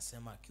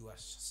anasema akiwa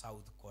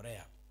South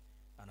Korea,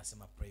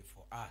 anasema pray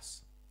for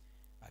us,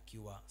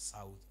 akiwa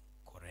South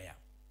Korea.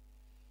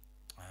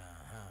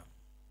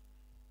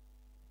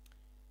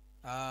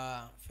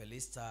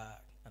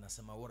 Felista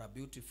anasema what a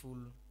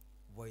beautiful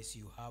voice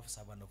you have,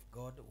 servant of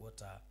God.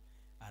 What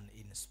an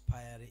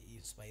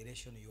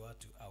inspiration you are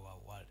to our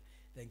world.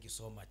 Thank you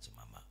so much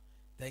mama.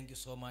 Thank you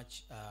so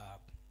much.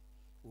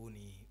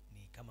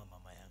 Ni kama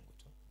mama yangu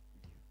tu,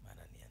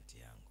 maana ni auntie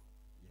yangu.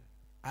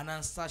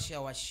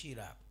 Anastasia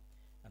Washira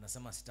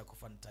anasema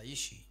sitakufa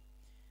nitaishi,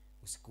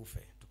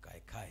 usikufe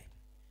tukae.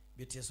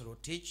 BTS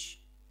Rotich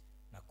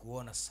na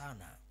kuona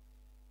sana,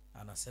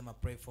 anasema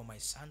pray for my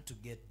son to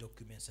get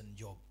documents and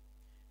job.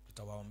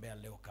 Tutawaombea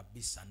leo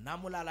kabisa.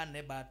 Namulala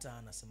Nebata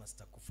anasema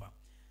sitakufa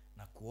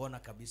na kuona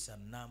kabisa.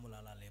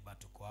 Namulala Nebata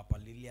tuko hapa.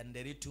 Lilian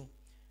Nderitu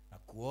na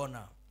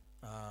kuona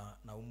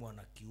naumwa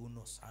na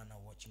kiuno sana,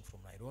 watching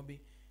from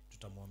Nairobi.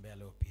 Tutamuombea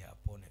leo pia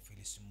apone.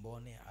 Phyllis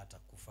Mbone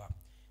atakufa.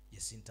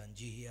 Jacinta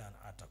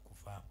Njihia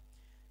atakufa.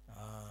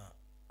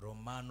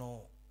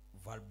 Romano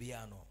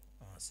Valbiano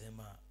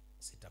anasema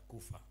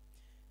sitakufa.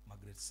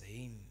 Margaret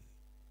Sein,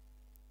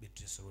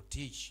 Beatrice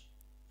Rotich,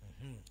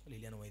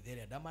 Lilian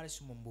Waithera,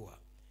 Damaris Mumbua,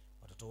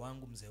 watoto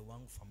wangu, mzee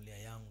wangu, familia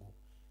yangu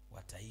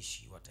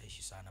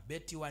wataishi sana.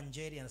 Betty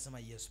Wanjeri anasema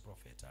yes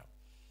prophet.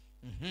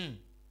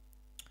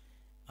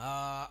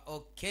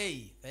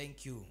 Okay,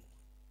 thank you.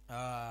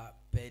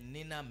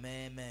 Penina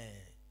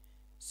Meme,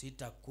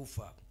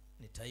 sitakufa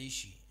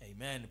nitaishi,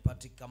 amen.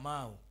 Patrick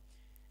Kamau,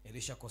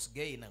 Elisha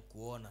Kosgei na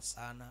kuona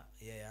sana,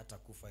 yeye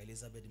hatakufa.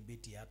 Elizabeth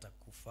Mbiti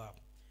hatakufa.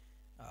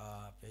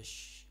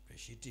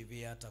 Peshi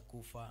TV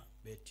hatakufa.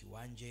 Betty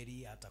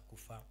Wanjeri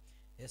hatakufa.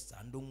 Esther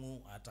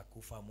Andungu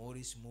hatakufa.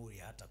 Morris Muri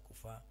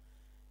hatakufa.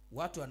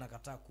 Watu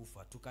wanakataa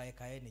kufa.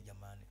 Tukaekaeni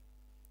jamani,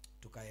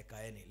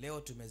 tukaekaeni.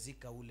 Leo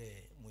tumezika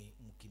ule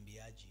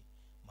mkimbiaji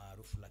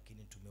maarufu,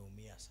 lakini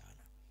tumeumia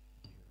sana.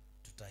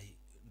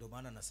 Ndio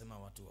maana nasema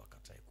watu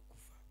wakatae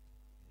kukufa.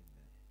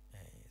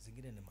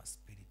 Zingine ni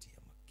maspiriti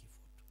ya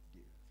makifo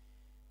tu.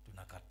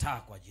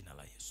 Tunakataa kwa jina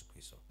la Yesu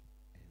Kristo.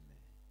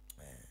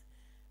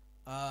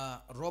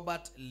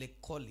 Robert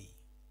Lekoli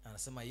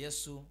anasema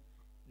Yesu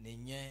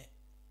ninye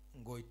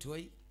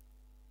ngoitoi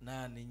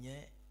na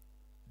ninye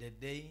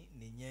dedei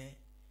ninye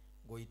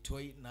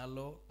ngoitoi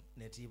nalo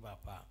netiba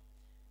pa.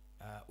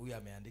 Huyu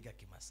ameandika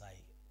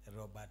Kimasai,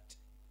 Robert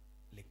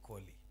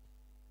Lekoli.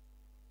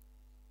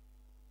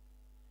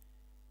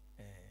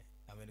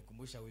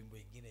 Amenikumbusha wimbo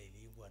ingine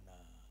iliimbwa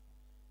na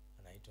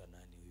anaitwa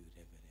nani huyu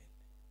Reverend?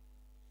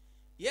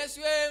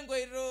 Yesu wengo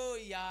iro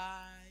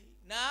ya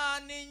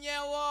nani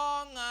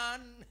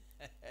nyewongan.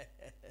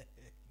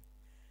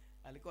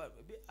 Alikuwa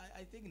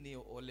I think ni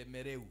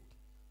Olemereu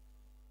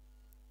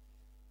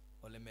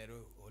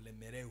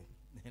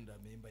ndio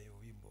ameimba hiyo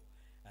wimbo,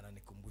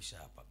 ananikumbusha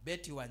hapa.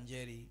 Betty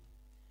Wanjeri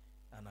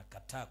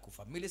anakataa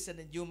kufa.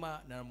 Millicent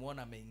Juma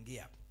namuona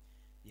ameingia,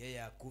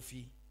 yeye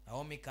akufi.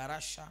 Naomi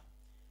Karasha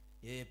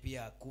yeye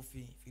pia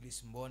akufi.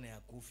 Phyllis Mbone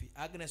akufi.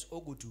 Agnes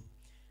Ogutu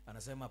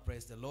anasema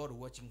praise the Lord,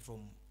 watching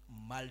from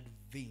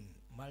Maldives.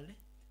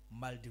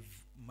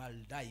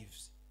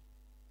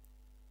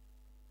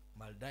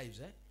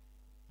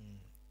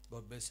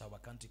 God bless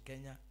our country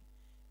Kenya.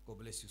 God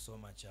bless you so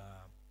much.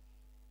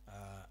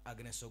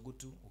 Agnes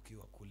Ogutu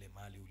ukiwa kule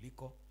mahali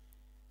uliko.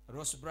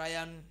 Ross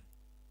Brian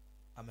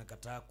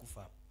amekataa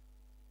kufa.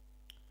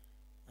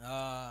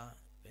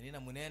 Penina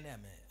Munene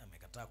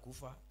amekataa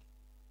kufa,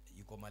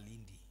 yuko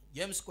Malindi.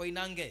 James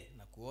Koinange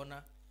na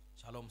kuona,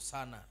 shalom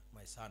sana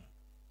my son,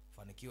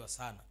 fanikiwa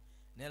sana.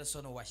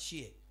 Nelson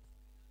Washie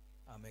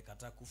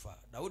amekataa kufa.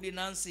 Daudi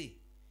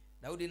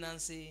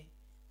Nancy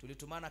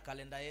tulitumana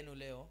kalenda yenu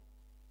leo.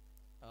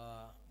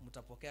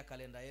 Mtapokea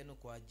kalenda yenu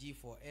kwa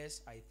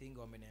G4S. I think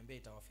wameniambia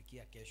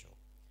itawafikia kesho,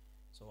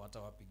 so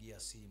watawapigia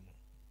simu.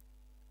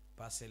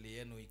 Parcel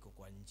yenu iko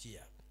kwa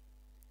njia.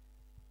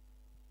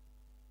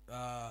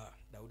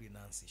 Daudi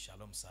Nancy,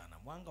 shalom sana.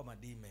 Mwanga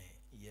Madime,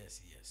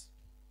 yes.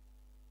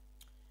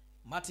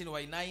 Martin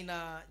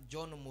Wainaina,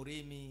 John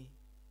Murimi,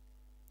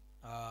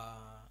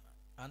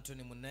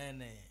 Anthony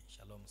Munene,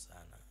 shalom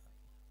sana.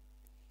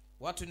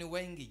 Watu ni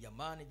wengi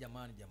jamani.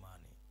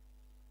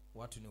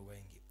 Watu ni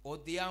wengi.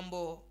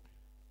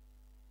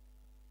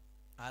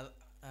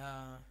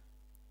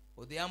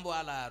 Odhiambo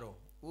Alaro.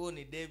 Huo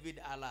ni David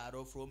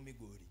Alaro from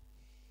Migori.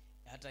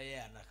 Hata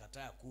yeye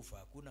anakataa kufa.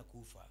 Hakuna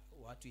kufa.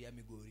 Watu ya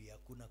Migori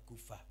hakuna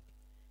kufa.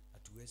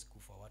 Hatuwezi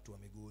kufa watu wa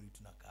Migori,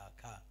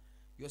 tunakaa.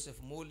 Joseph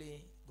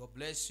Muli, God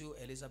bless you.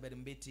 Elizabeth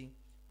Mbiti,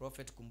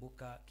 Prophet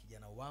kumbuka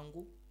kijana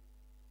wangu.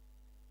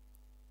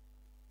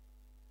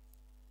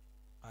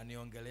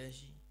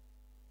 Aniongeleshi.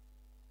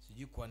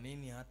 Sijui kwa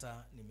nini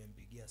hata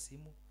nimempigia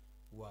simu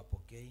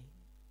huapokei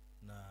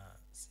na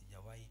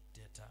sijawahi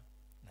teta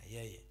na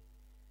yeye.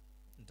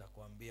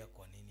 Nitakwambia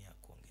kwa nini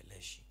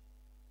akuongeleshi.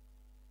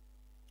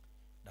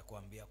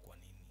 Nitakwambia kwa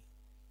nini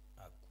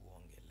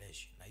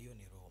akuongeleshi. Na hiyo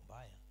ni roho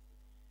mbaya.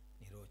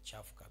 Ni roho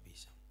chafu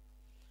kabisa.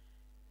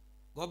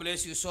 God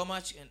bless you so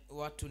much.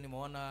 Watu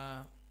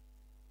nimeona,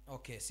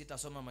 okay,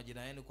 sitasoma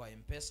majina yenu kwa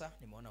M-Pesa.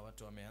 Nimeona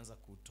watu wameanza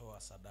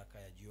kutoa sadaka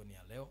ya jioni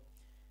ya leo.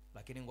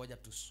 Lakini ngoja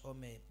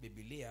tusome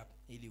Biblia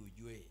ili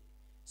ujue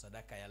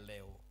sadaka ya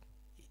leo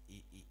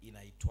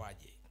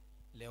inaitwaje.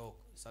 Leo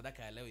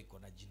sadaka ya leo iko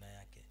na jina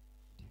yake,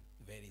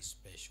 very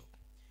special.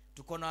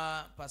 Tuko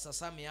na Pastor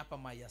Sami hapa,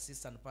 my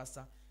assistant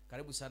pastor.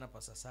 Karibu sana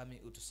Pastor Sami,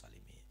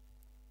 utusalimie.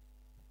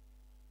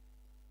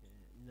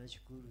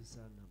 Nashukuru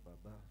sana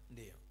baba.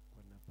 Ndio.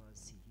 Kwa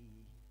nafasi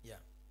hii.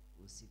 Yeah.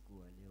 Usiku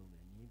wa leo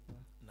umenipa.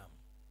 Naam.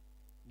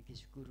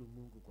 Nikishukuru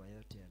Mungu kwa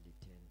yote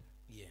alitenda.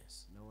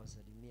 Yes. Na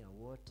wasalimia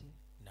wote.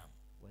 Naam.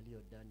 Walio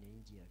ndani ya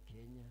nchi ya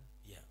Kenya.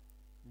 Yeah.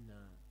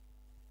 Na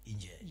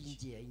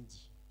nje ya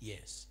nchi.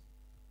 Yes.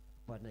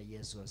 Bwana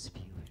Yesu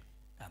asifiwe.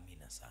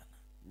 Amina sana.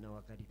 Na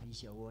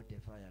wakaribisha wote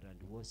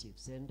Fireland Worship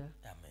Center.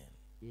 Amen.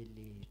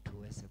 Ili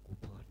tuweze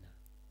kupona.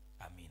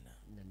 Amina.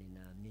 Na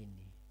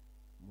ninaamini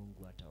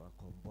Mungu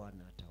atawakomboa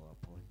na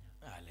atawaponya.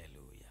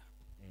 Hallelujah.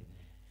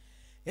 Amen.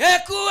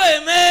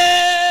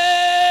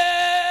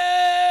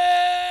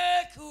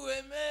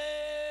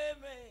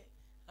 Kuememe.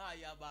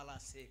 Ayabala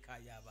seka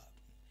yaba.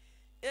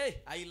 Hey,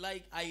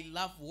 I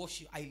love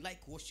worship. I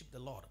like worship the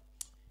Lord.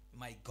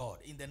 My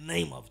God, in the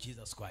name of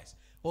Jesus Christ.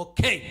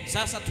 Okay,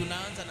 sasa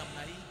tunaanza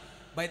namna hii.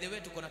 By the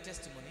way, tuko na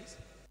testimonies.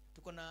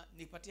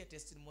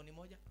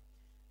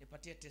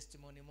 Nipatie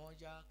testimony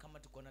moja. Kama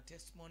tuko na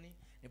testimony,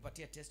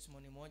 nipatie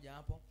testimony moja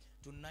hapo.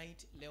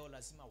 Tonight, leo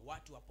lazima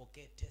watu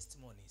wapokee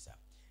testimonies.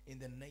 In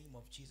the name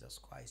of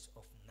Jesus Christ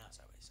of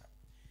Nazareth.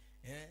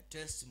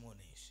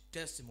 Testimonies.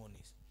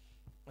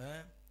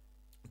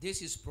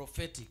 This is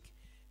prophetic.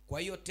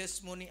 Kwa hiyo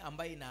testimony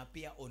ambayo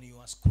inaapia on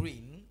your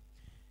screen,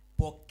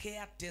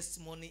 pokea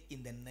testimony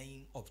in the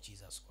name of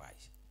Jesus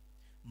Christ.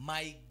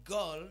 My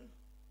girl,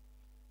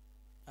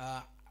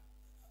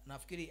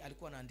 nafikiri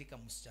alikuwa anaandika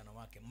msichana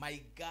wake. My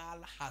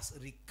girl has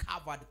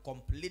recovered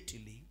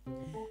completely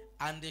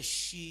and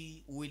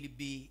she will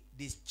be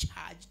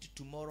discharged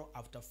tomorrow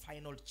after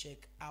final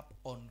check up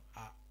on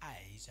her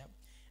eyes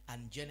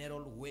and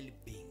general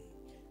well-being.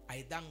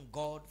 I thank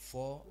God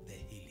for the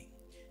healing.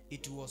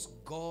 It was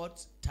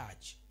God's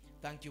touch.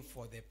 Thank you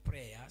for the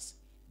prayers.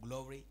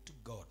 Glory to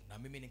God. Na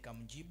mimi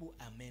nikamjibu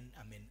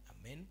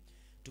amen.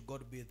 To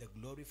God be the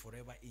glory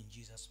forever in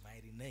Jesus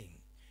mighty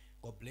name.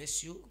 God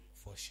bless you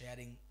for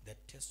sharing the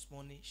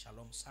testimony.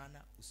 Shalom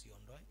sana,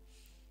 usiondoe.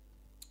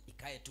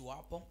 Ikae tu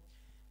hapo.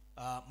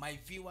 My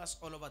viewers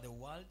all over the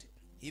world,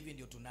 hivi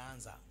ndio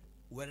tunaanza.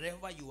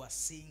 Wherever you are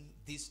seeing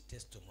this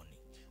testimony.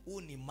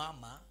 Huyu ni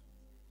mama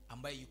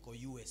ambaye yuko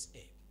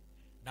USA,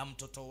 na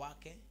mtoto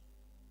wake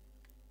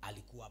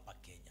alikuwa hapa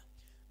Kenya,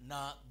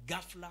 na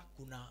ghafla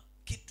kuna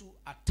kitu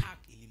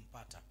attack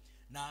ilimpata,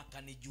 na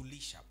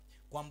akanijulisha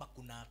kwamba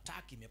kuna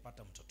attack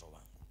imepata mtoto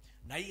wangu,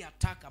 na hii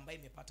attack ambayo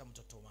imepata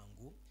mtoto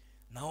wangu,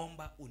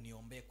 naomba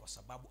uniombee kwa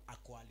sababu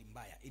ako hali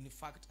mbaya. In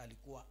fact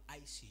alikuwa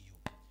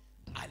ICU,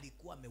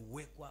 alikuwa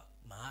amewekwa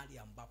mahali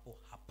ambapo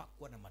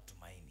hapakuwa na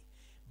matumaini,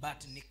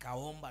 but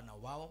nikaomba na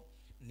wao,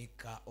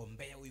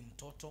 nikaombea huyu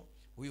mtoto.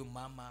 Huyu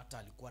mama hata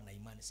alikuwa na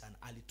imani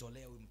sana,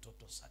 alitolea huyu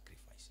mtoto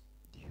sacrifice.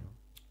 Ndio.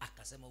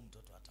 Akasema huyu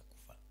mtoto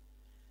atakufa,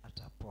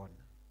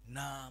 atapona,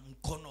 na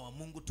mkono wa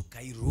Mungu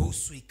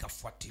tukairuhusu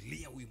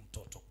ikafuatilia huyu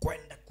mtoto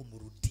kwenda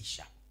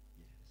kumrudisha.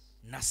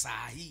 Na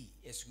saa hii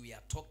as we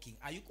are talking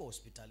hayuko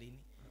hospitalini,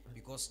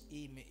 because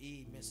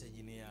hii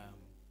message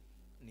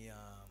ni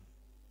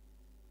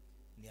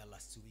ya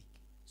last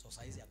week. So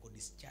saa hizi ako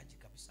discharge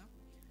kabisa,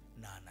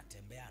 na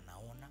anatembea,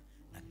 anaona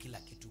na kila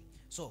kitu.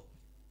 So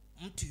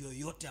mtu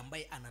yoyote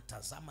ambaye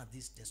anatazama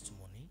this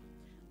testimony,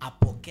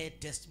 apokee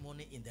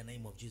testimony in the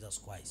name of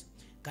Jesus Christ.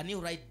 Can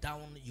you write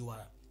down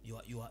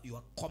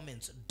your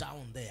comments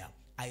down there?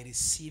 I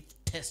receive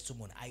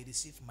testimony. I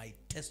receive my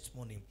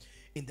testimony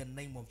in the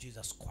name of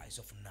Jesus Christ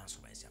of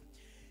Nazareth.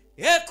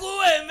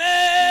 Ekueme,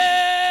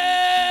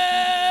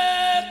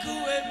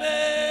 ekueme,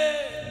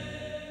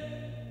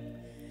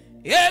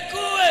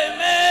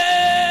 ekueme,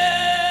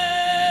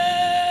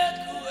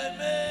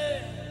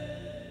 ekueme.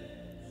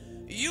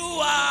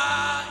 You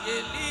are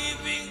a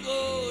living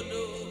God.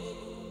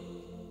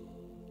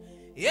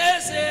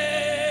 Yes,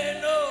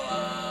 no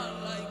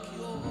one like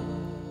you.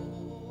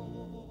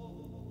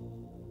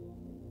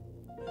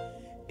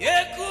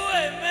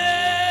 Ekueme,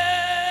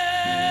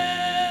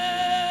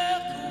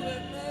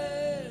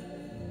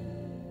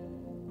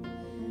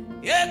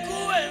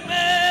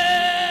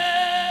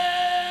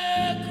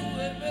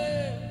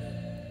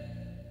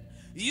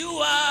 you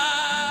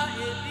are a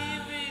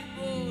living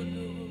God.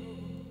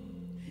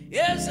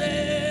 Yes,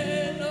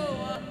 no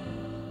one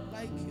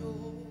like you.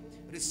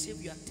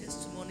 Receive your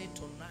testimony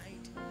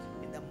tonight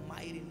in the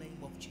mighty name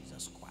of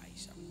Jesus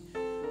Christ.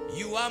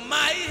 You are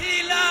my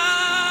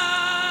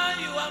healer,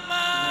 you are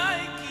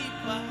my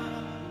keeper,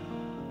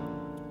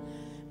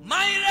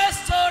 my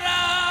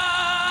restorer,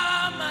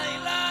 my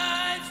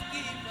life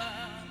giver.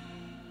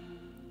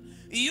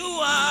 You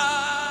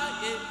are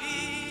a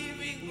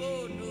living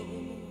God.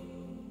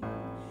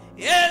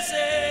 Yes,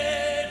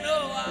 no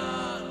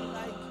one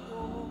like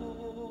you.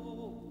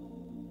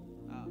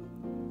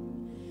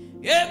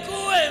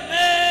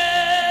 Ekueme,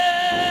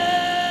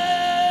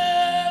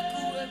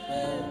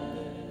 ekueme,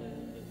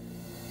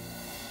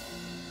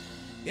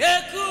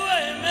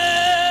 ekueme,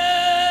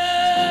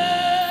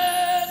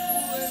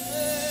 ekueme.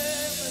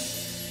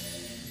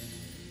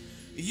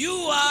 You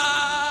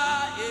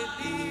are a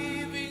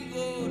living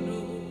God.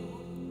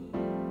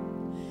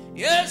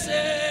 Yes,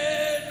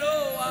 no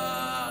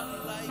one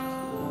like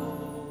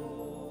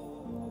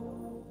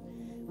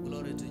you.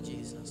 Glory to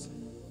Jesus.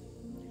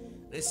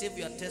 Receive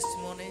your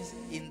testimonies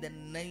in the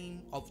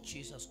name of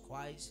Jesus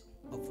Christ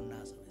of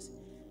Nazareth.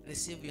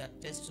 Receive your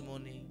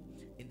testimony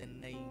in the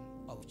name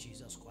of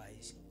Jesus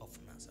Christ of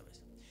Nazareth.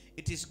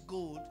 It is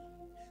good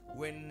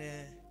when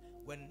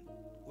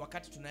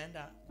wakati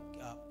tunaenda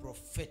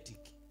prophetic.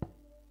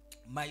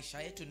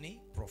 Maisha yetu ni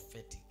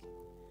prophetic.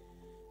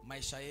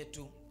 Maisha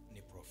yetu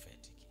ni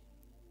prophetic.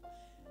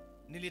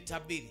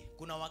 Nilitabiri,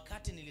 kuna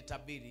wakati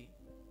nilitabiri,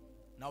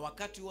 na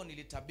wakati huo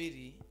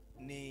nilitabiri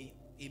ni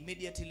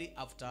immediately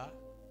after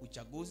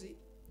uchaguzi.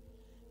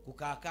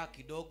 Kukaakaa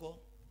kidogo,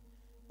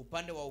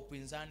 upande wa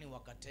upinzani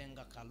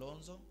wakatenga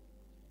Kalonzo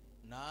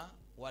na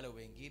wale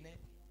wengine,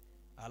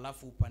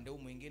 alafu upande huu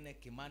mwingine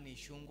Kimani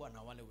Ichung'wah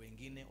na wale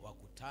wengine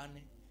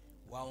wakutane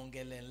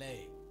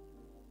waongelele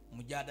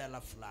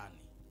mjadala fulani.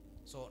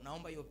 So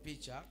naomba hiyo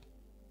picha,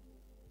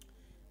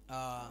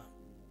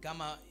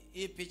 kama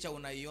hii picha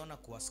unaiona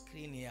kwa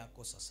screen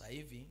yako sasa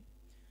hivi.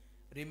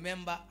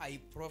 Remember, I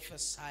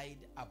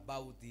prophesied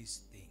about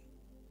this thing.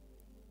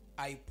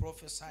 I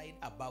prophesied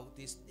about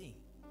this thing.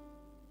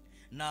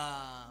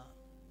 Na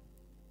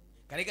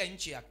katika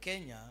nchi ya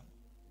Kenya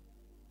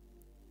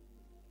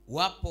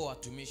wapo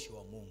watumishi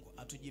wa Mungu.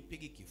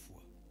 Hatujipigi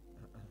kifua.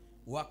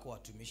 Wako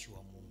watumishi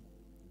wa Mungu.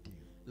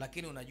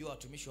 Lakini unajua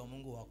watumishi wa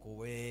Mungu wako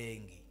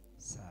wengi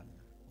sana.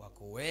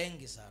 Wako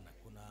wengi sana.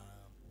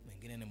 Kuna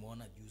mwingine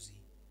nimeona juzi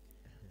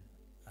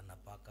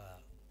anapaka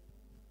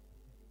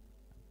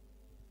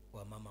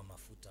wa mama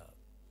mafuta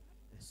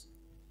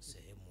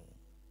sehemu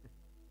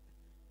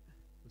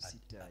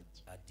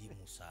usitaji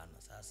adimu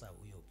sana. Sasa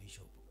huyo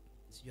bishop,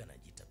 sijui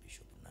anajiita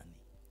bishop nani,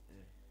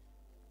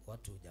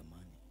 watu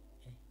jamani,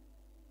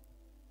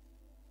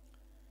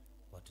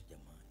 watu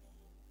jamani,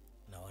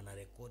 na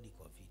wanarekodi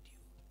kwa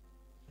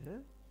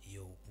video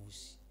hiyo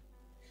upusi.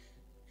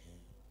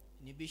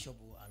 Ni bishop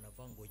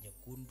anavaa nguo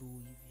nyekundu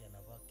hivi,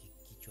 anavaa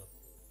kichwa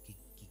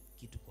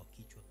kitu kwa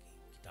kichwa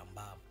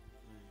kitambaa.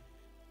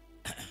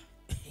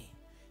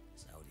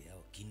 Saudi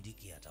yao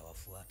Kindiki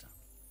atawafuata.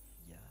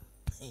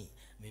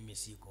 Mimi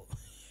siko.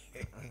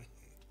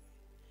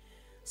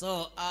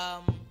 So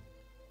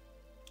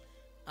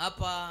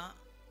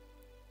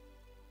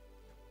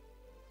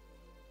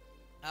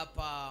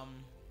hapa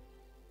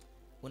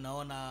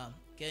unaona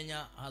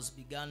Kenya has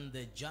begun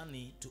the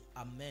journey to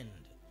amend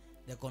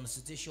the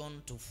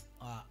constitution to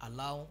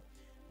allow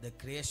the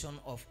creation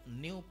of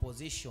new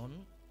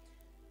position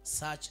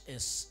such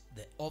as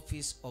the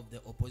office of the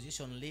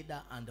opposition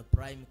leader and the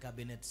prime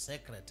cabinet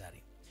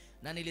secretary.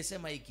 Na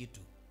nilisema hii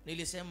kitu,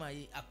 nilisema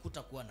hii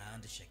hakutakuwa na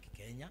handshake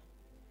Kenya.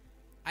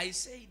 I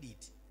said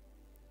it,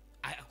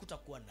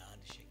 hakutakuwa na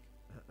handshake.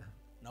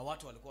 Na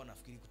watu walikuwa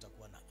wanafikiri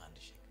kutakuwa na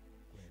handshake.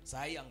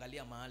 Sasa hii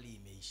angalia mahali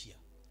imeishia,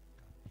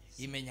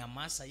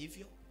 imenyamaza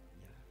hivyo.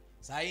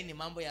 Sasa hii ni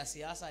mambo ya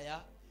siasa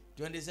ya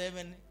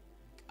 27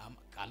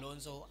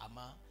 Kalonzo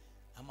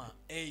ama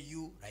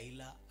AU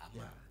Raila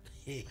ama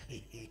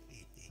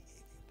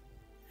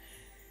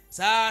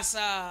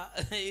Sasa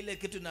ile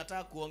kitu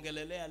nataka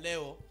kuongelelea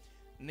leo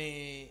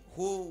ni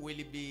who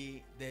will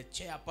be the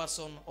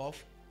chairperson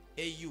of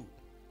AU.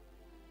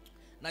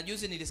 Na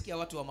juzi nilisikia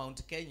watu wa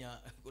Mount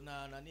Kenya,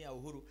 kuna nani ya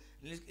Uhuru,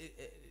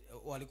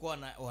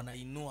 walikuwa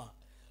wanainua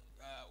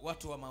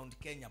watu wa Mount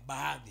Kenya,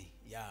 baadhi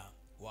ya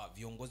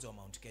viongozi wa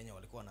Mount Kenya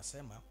walikuwa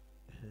wanasema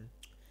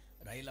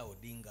Raila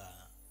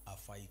Odinga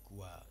afai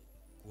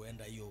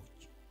kuenda hiyo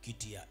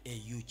kiti ya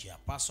AU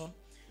chairperson,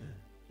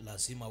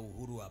 lazima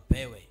Uhuru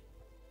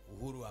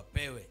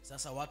apewe.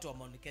 Sasa watu wa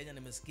Mount Kenya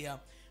nimesikia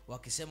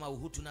wakisema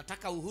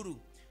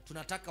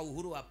tunataka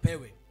Uhuru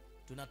apewe.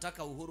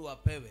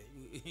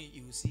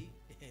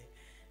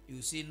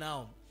 You see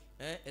now,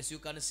 as you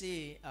can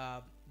see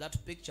that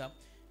picture,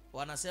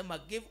 wanasema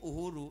give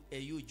Uhuru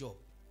AU job,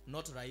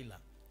 not Raila.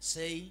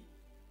 Say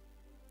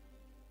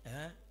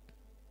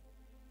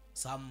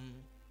some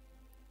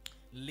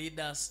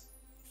leaders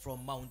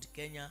from Mount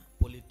Kenya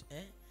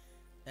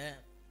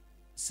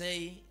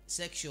say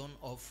section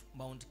of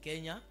Mount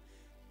Kenya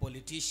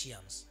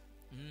politicians,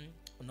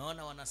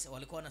 unaona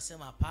walikuwa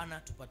wanasema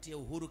hapana, tupatie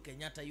Uhuru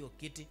Kenyatta hiyo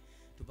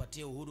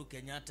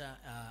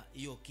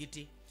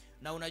kiti.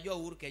 Na unajua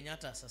Uhuru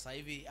Kenyatta sasa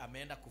hivi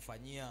ameenda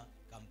kufanyia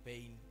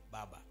campaign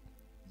baba.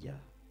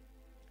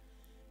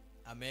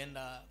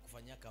 Ameenda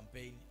kufanyia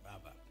campaign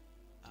baba.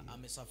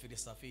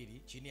 Amesafiri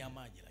chini ya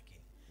maji,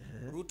 lakini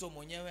Ruto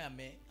mwenyewe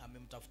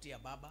amemtafutia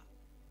baba,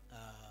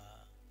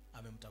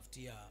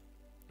 amemtafutia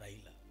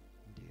Raila.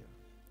 Ndio.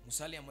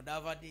 Musalia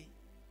Mudavadi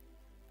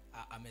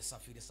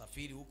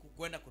amesafiri huku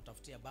kwenda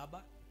kutafutia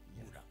baba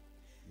kura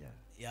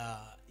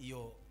ya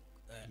hiyo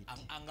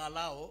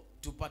angalao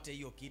tupate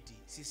hiyo kiti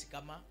sisi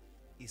kama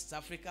East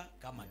Africa,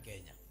 kama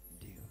Kenya.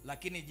 Ndio.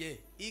 Lakini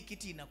je, hii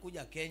kiti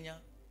inakuja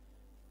Kenya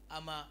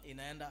ama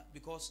inaenda,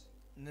 because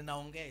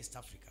ninaongea East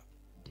Africa.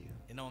 Ndio.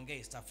 Ninaongea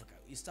East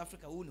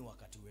Africa, huu ni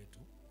wakati wetu.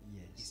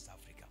 Yes. East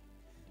Africa.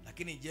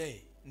 Lakini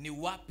je, ni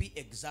wapi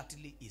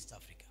exactly East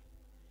Africa?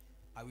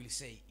 I will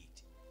say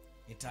it.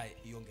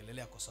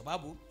 Nitaiongelelea kwa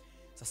sababu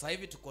sasa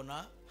hivi tuko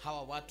na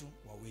hawa watu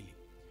wawili.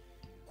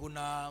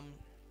 Kuna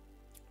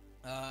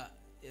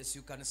as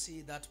you can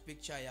see that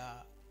picture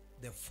ya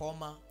the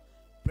former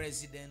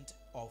president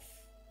of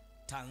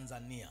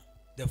Tanzania.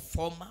 The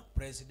former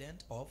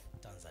president of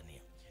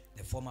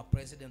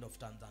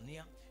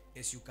Tanzania,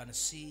 as you can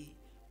see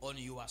on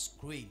your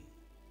screen.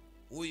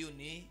 Huyu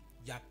ni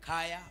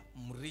Jakaya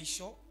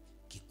Mrisho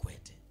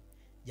Kikwete.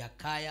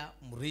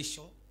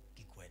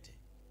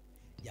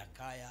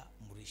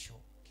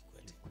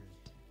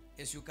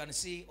 As you can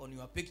see on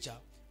your picture,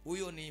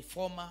 huyo ni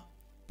former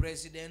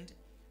president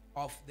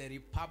of the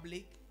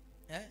Republic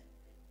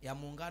ya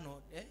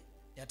muungano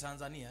ya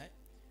Tanzania,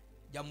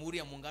 Jamhuri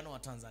ya Muungano wa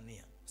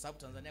Tanzania. Sababu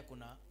Tanzania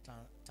kuna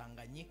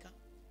Tanganyika.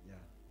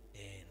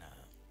 Na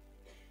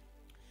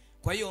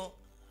kwa hiyo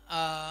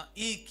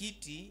hii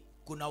kiti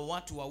kuna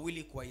watu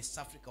wawili kwa East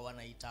Africa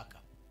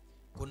wanaitaka.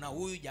 Kuna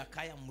huyu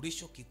Jakaya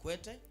Mrisho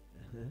Kikwete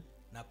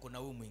na kuna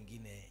huyu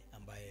mwingine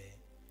ambaye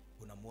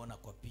unamuona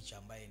kwa picha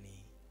ambaye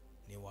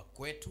ni wa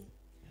kwetu,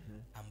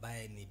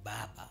 ambaye ni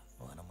baba,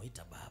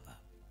 wanamuita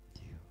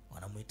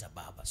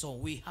baba.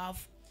 So we have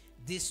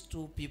these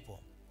two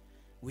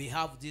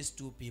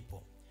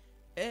people.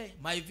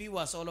 My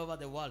viewers all over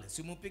the world,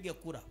 simupige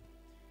kura.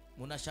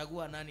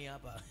 Munachagua nani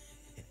hapa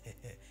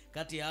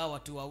kati ya hawa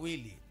watu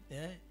wawili?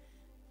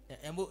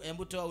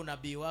 Embu toa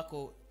unabii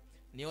wako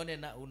nione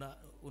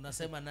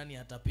unasema nani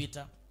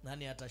atapita,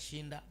 nani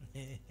atashinda.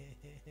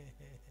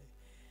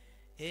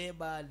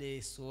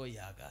 Ebale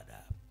soya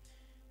gada.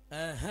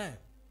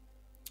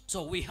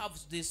 So we have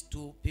these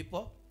two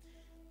people.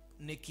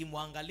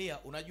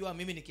 Nikimwangalia, unajua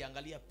mimi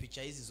nikiangalia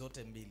picha hizi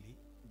zote mbili,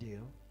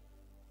 ndio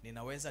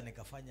ninaweza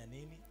nikafanya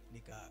nini?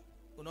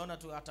 Unaona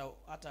tu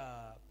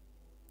hata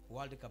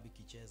World Cup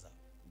ikicheza,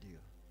 ndio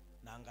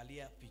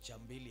naangalia picha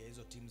mbili ya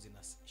hizo timu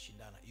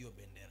zinashindana, hiyo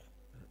bendera.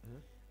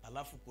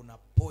 Alafu kuna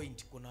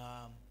point,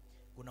 kuna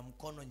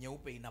mkono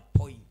nyeupe ina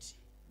point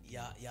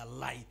ya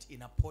light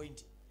ina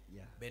point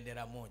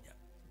bendera moja.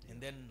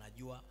 And then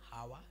najua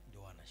hawa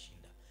ndio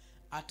wanashinda.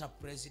 Hata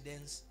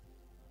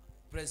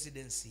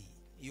presidency,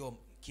 hiyo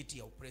kiti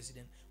ya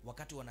president,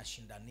 wakati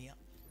wanashindania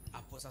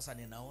hapo, sasa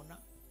ninaona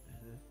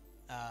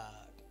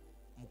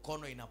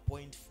mkono ina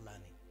point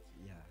fulani.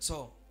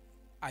 So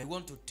I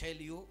want to tell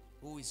you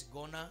who is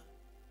gonna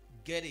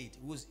get it,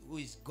 who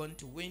is going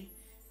to win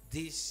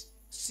this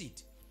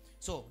seat.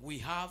 So we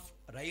have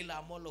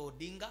Raila Amolo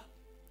Odinga,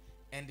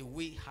 and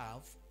we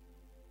have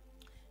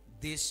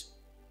this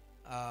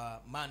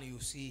man you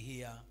see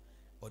here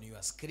on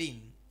your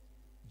screen,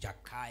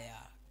 Jakaya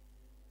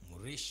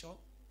Mrisho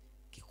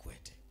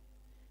Kikwete.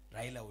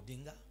 Raila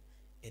Odinga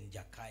and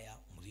Jakaya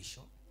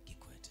Mrisho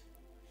Kikwete.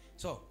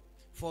 So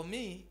for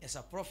me as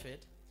a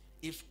prophet,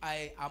 if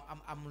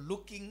I'm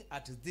looking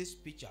at this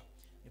picture,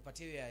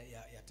 nipatie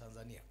ya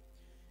Tanzania.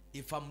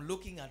 If I'm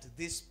looking at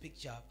this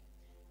picture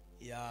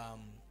ya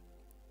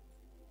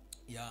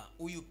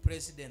huyu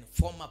president,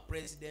 former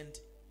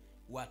president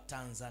wa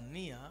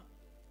Tanzania,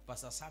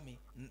 Pastor Sami,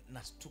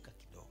 nashtuka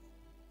kidogo.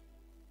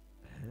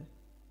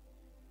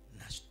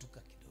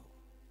 Nashtuka kidogo.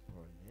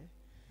 Pole.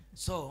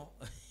 So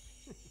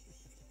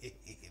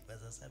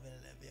Pastor Sami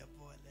ananiambia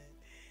pole.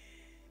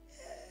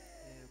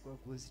 Kwa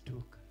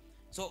kuzituka.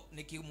 So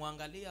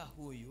nikimwangalia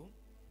huyu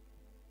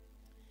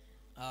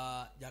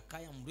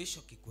Jakaya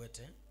Mrisho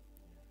Kikwete,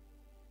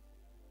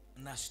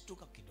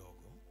 nashtuka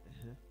kidogo.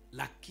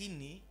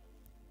 Lakini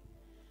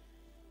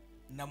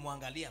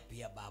namwangalia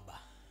pia baba.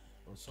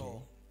 Okay.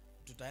 So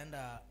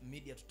tutaenda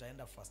media,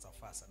 tutaenda faster.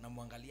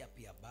 Namwangalia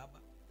pia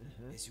baba.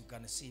 As you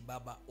can see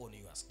baba on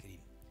your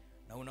screen.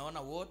 Na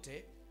unaona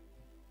wote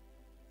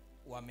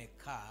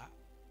wamekaa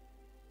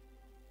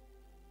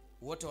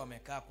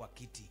kwa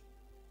kiti.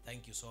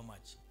 Thank you so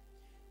much.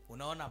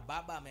 Unaona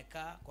baba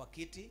amekaa kwa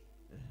kiti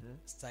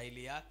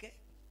style yake,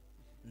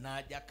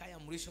 na Jakaya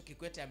Mrisho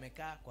Kikwete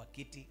amekaa kwa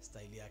kiti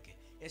style yake.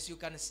 As you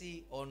can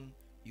see on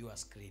your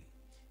screen.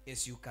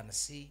 As you can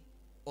see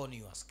on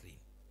your screen.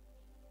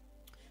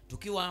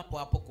 Tukiwa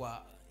hapo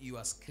kwa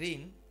your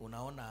screen,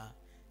 unaona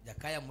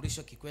Jakaya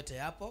Mrisho Kikwete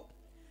hapo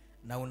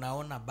na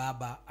unaona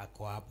baba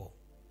ako hapo.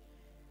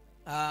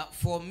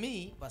 For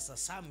me, Pastor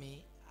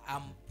Sami,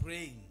 I'm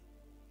praying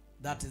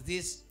that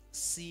this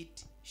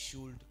seat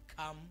should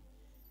come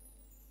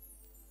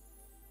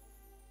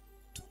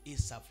to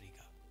East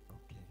Africa.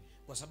 Okay.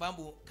 Kwa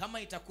sababu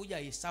kama itakuja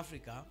East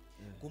Africa,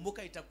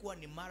 kumbuka itakuwa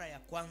ni mara ya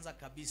kwanza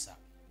kabisa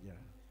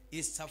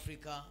East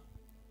Africa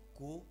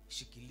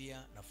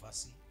kushikilia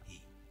nafasi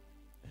hii.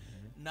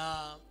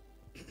 Na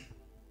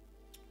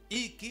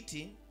hii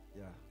kiti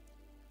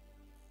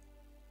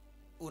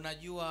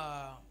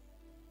unajua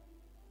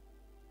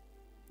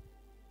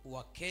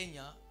wa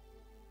Kenya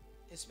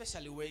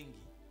especially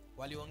wengi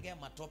waliongea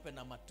matope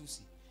na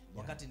matusi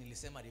wakati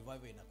nilisema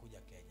revival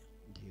inakuja Kenya.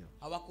 Ndio.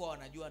 Hawakuwa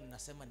wanajua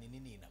ninasema ni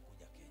nini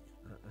inakuja Kenya.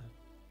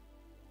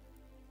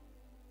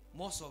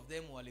 Most of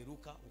them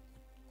waliruka.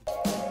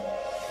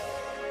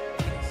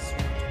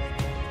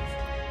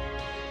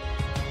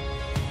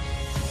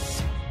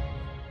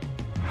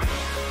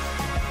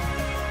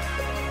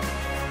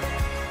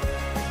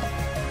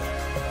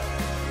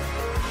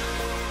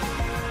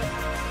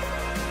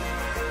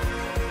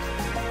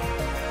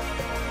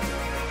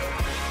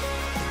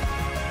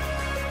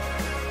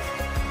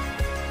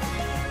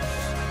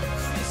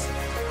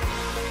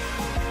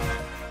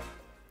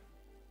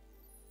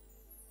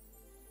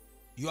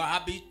 Your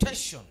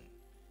habitation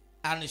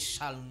and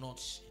shall not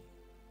sin.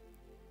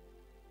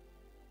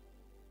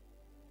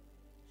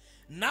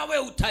 Nawe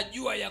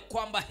utajua ya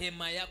kwamba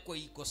hema yako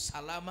iko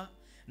salama,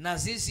 na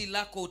zizi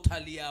lako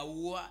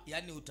utaliaua,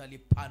 yani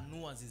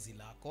utalipanua zizi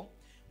lako,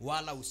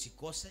 wala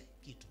usikose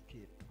kitu.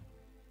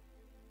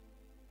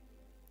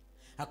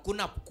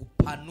 Hakuna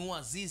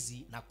kupanua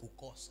zizi na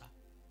kukosa.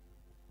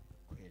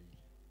 Kweli.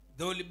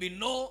 There will be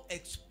no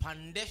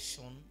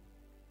expandation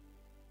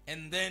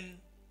and then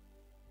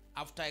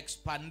after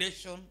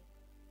expandation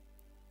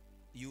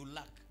you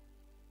lack.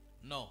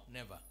 No,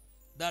 never.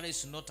 That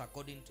is not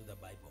according to the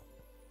Bible.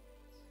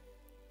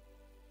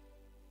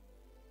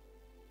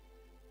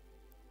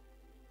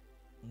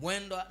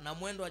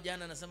 Mwendo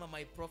jana anasema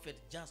my prophet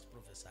just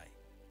prophesy.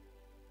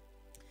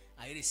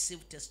 I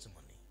received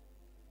testimony.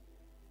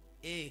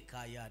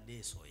 Kaya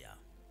desoya.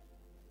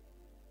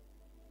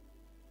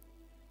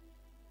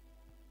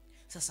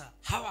 Sasa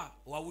hawa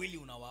wawili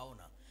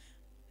unawaona.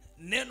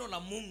 Neno la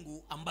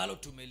Mungu ambalo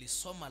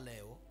tumelisoma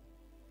leo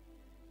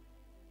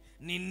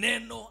ni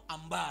neno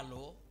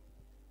ambalo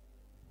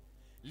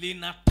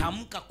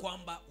linatamka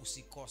kwamba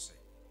usikose.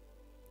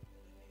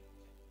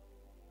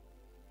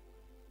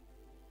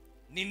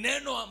 Ni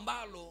neno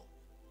ambalo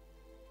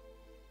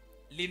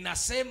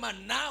linasema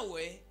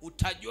nawe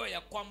utajua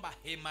ya kwamba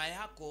hema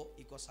yako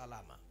iko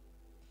salama.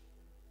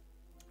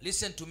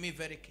 Listen to me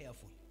very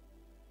carefully.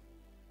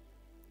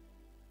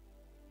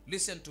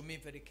 Listen to me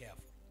very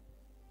carefully.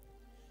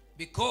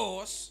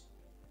 Because,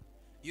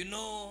 you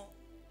know,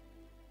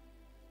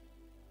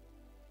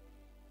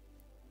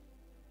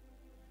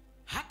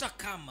 hata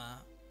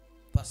kama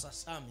Pastor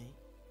Sami,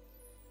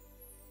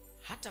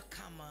 hata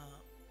kama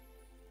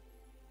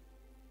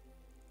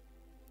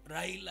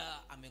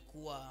Raila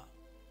amekuwa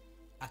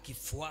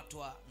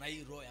akifuatwa na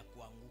hii roho ya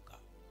kuanguka,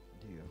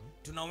 ndio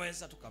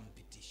tunaweza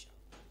tukampitisha.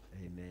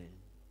 Amen.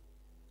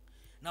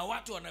 Na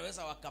watu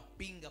wanaweza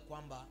wakapinga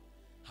kwamba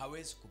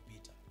hawezi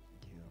kupita.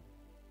 Ndio.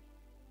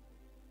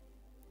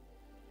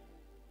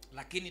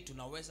 lakini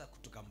tunaweza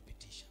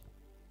tukampitisha.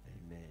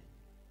 Amen.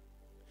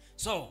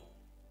 So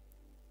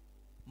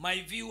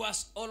my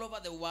viewers all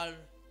over the world,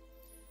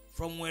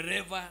 from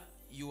wherever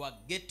you are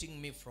getting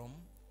me from,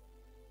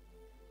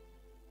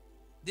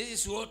 this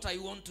is what I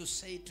want to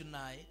say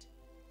tonight.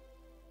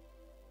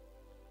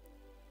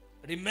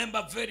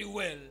 Remember very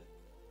well,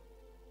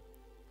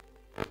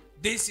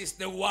 this is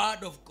the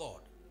word of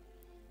God.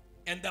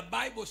 And the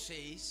Bible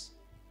says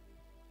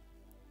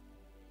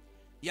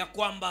ya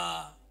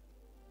kwamba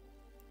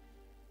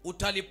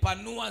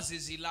utalipanua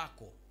zizi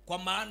lako, kwa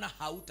maana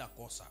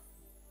hautakosa.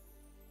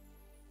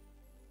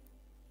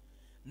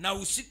 Na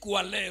usiku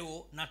wa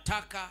leo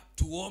nataka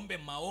tuombe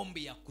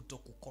maombi ya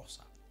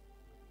kutokukosa.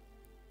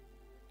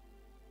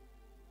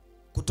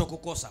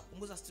 Kutokukosa.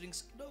 Punguza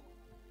strings kidogo.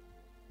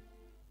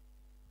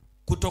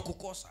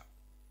 Kutokukosa.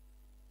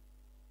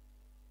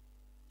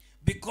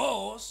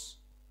 Because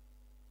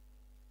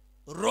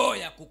roho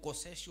ya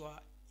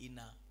kukoseshwa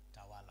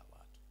inatawala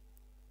watu.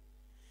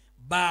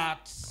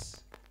 But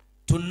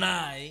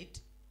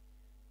tonight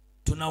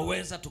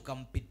tunaweza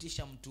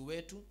tukampitisha mtu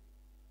wetu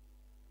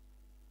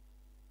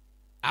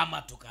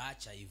ama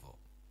tukaacha hivyo.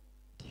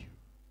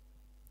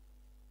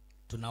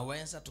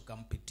 Tunaweza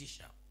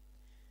tukampitisha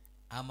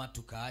ama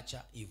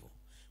tukaacha hivyo.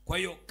 Kwa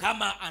hiyo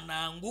kama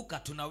anaanguka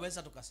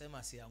tunaweza tukasema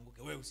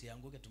asianguke. Wewe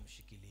usianguke,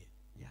 tumshikilie.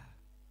 Yeah.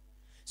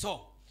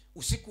 So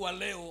usiku wa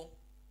leo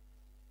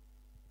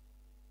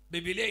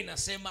Biblia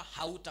inasema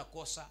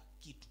hautakosa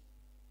kitu.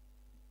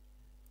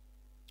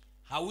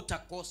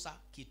 Hautakosa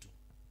kitu.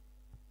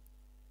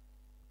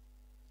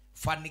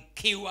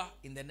 Fanikiwa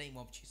in the name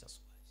of Jesus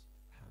Christ.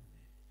 Amen.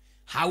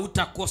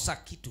 Hautakosa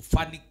kitu.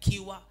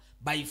 Fanikiwa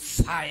by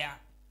fire,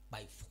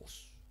 by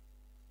force.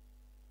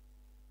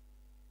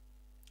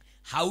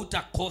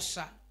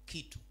 Hautakosa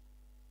kitu.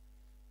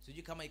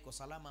 Sijui kama iko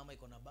salama ama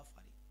iko na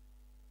buffering.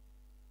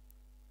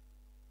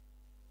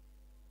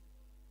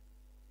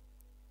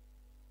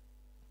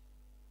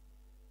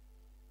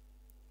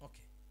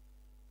 Okay.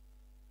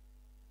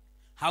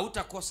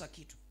 Hautakosa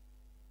kitu.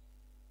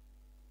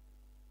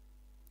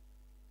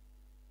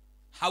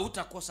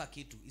 Hautakosa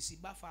kitu.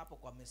 Isibafa hapo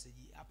kwa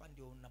message. Hapa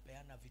ndio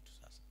unapeana vitu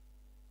sasa.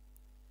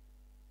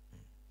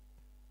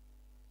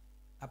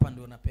 Hapa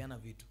ndio unapeana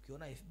vitu.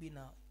 Ukiona FB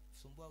na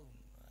sumbua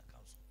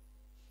cancel.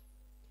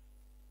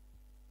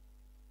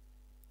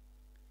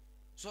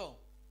 So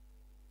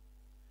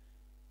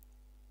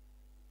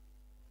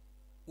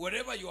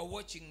wherever you are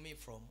watching me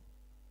from,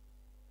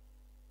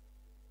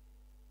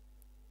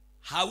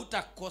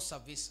 hautakosa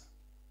visa.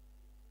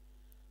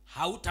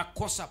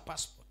 Hautakosa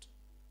passport.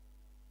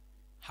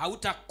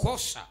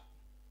 Hautakosa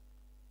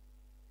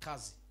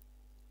kazi.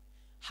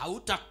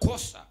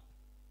 Hautakosa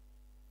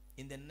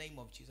in the name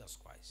of Jesus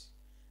Christ.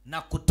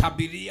 Na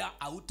kutabiria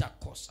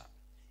hautakosa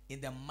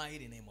in the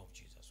mighty name of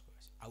Jesus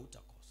Christ.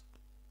 Hautakosa.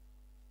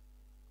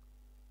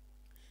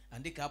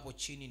 Andika hapo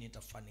chini,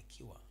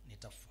 nitafanikiwa,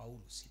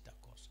 nitafaulu,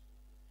 sitakosa.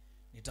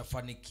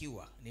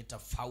 Nitafanikiwa,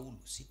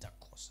 nitafaulu,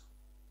 sitakosa.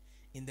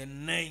 In the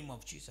name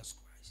of Jesus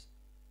Christ.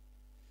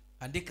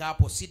 Andika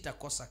hapo,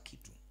 sitakosa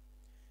kitu.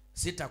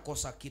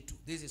 Sitakosa kitu.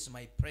 This is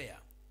my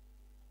prayer.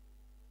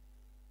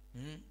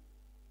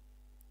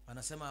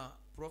 Anasema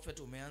prophet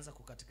umeanza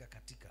kukatika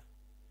katika.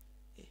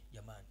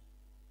 Jamani.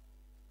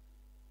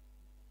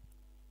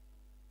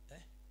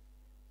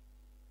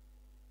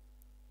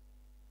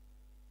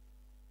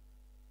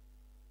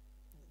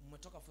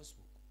 Umetoka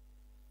Facebook.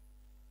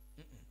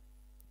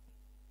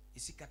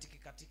 Isikatike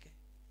katike.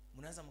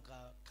 Mnaweza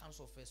mka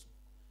cancel Facebook.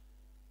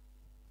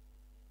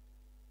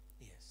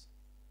 Yes.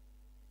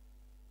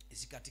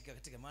 Isikatike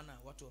katike, maana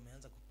watu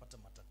wameanza kupata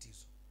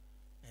matatizo.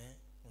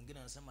 Mwingine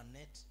anasema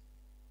net,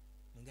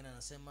 mwingine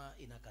anasema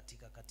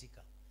inakatika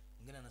katika,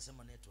 mwingine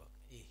anasema network.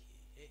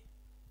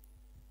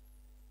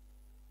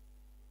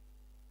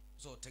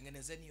 So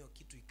tengenezeni hiyo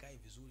kitu ikae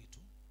vizuri tu.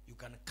 You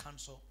can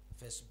cancel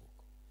Facebook.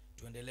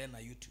 Tuendelee na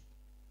YouTube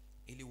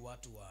ili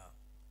watu wa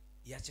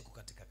iache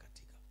kukatika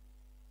katika.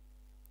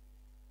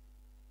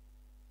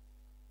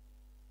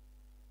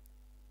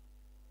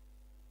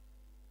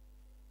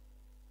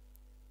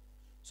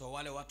 So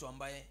wale watu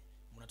ambaye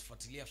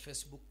mnatufuatilia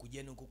Facebook,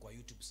 kujeni huku kwa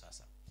YouTube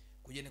sasa.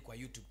 Kujeni kwa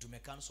YouTube.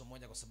 Tumecancel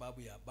moja kwa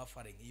sababu ya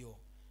buffering hiyo.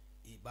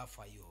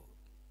 Buffer hiyo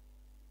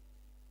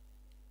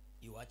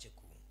iwache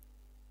ku.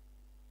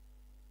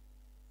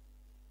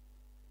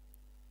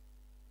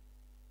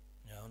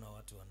 Naona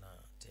watu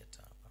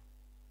wanateta hapa.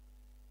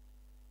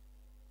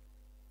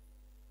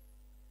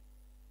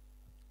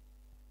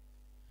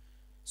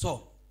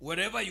 So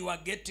wherever you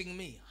are getting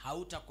me,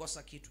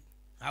 hautakosa kitu.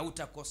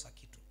 Hautakosa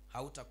kitu.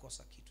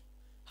 Hautakosa kitu.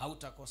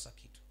 Hautakosa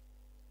kitu.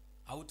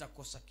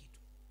 Hautakosa kitu.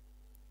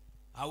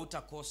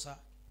 Hautakosa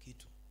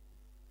kitu.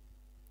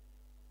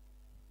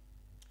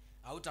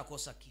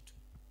 Hautakosa kitu.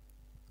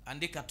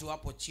 Andika tu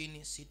hapo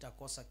chini,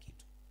 sitakosa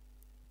kitu.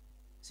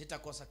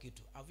 Sitakosa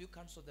kitu. Have you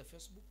cancelled the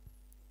Facebook?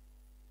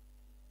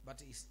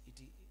 But it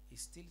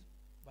is still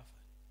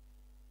buffered.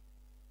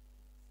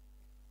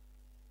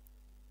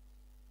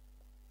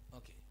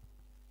 Okay.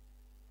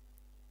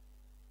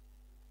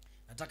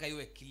 nataka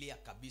iwe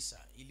clear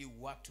kabisa ili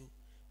watu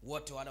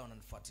wote wale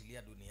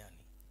wananifuatilia duniani.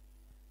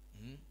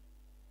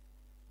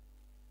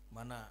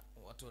 Maana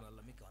watu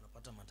wanalalamika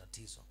wanapata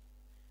matatizo.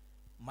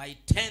 My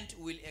tent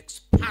will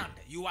expand.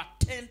 Your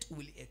tent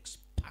will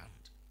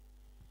expand.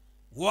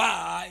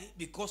 Why?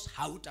 Because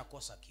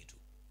hautakosa kitu.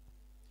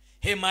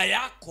 Hema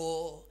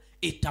yako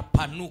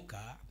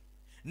itapanuka.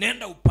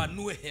 Nenda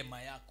upanue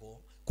hema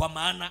yako, kwa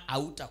maana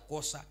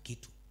hautakosa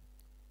kitu.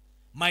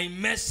 My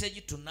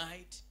message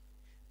tonight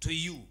to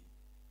you,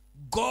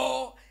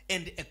 go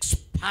and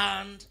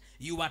expand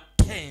your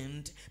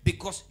tent,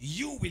 because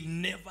you will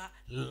never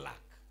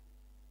lack.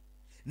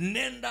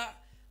 Nenda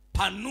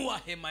panua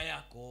hema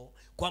yako,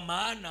 kwa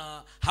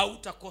maana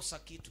hautakosa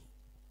kitu.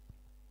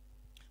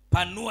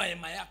 Panua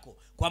hema yako,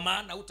 kwa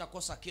maana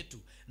hautakosa kitu.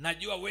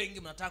 Najua wengi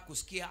mnataka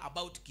kusikia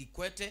about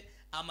Kikwete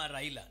ama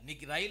Raila.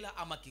 Ni Raila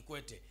ama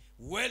Kikwete?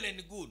 Well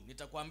and good,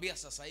 nitakwambia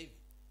sasa hivi.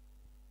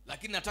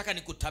 Lakini nataka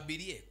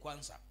nikutabirie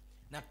kwanza.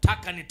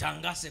 Nataka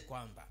nitangaze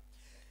kwamba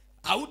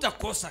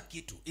hautakosa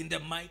kitu in the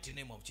mighty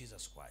name of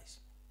Jesus Christ.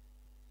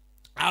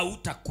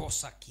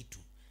 Hautakosa kitu.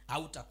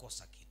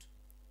 Hautakosa kitu.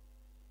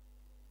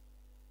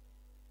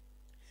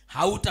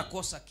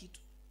 Hautakosa kitu.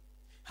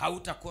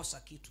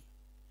 Hautakosa kitu.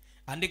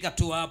 Andika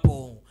tu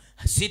hapo,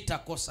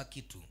 sitakosa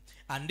kitu.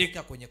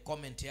 Andika kwenye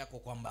comment yako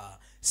kwamba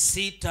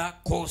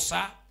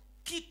sitakosa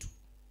kitu.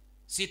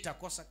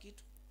 Sitakosa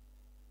kitu.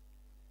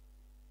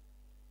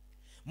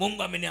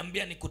 Mungu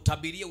ameniambia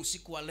nikutabirie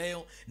usiku wa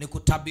leo,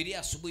 nikutabirie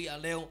asubuhi ya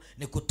leo,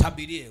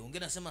 nikutabirie.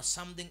 Ungena sema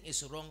something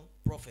is wrong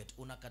prophet,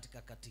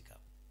 unakatika katika.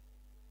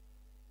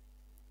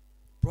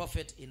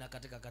 Prophet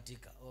inakatika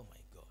katika. Oh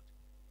my God.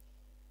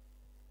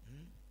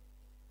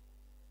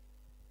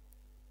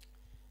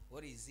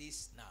 What is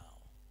this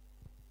now?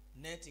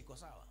 Net iko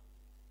sawa?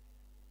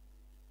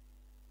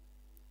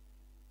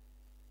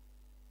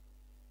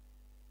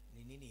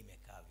 Ni nini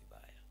imekaa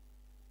vibaya?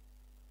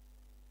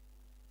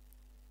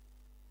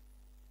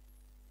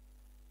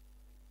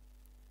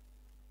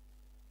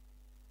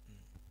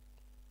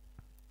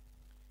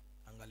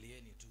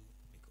 Angalieni tu,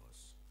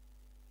 because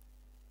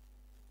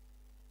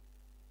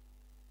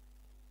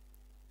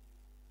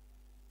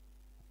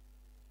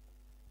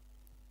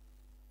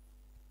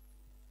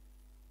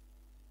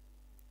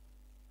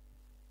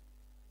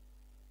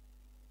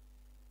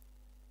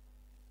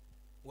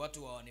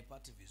watu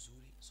hawanipati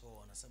vizuri, so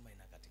wanasema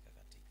inakatika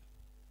katika.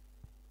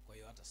 Kwa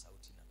hiyo hata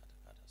sauti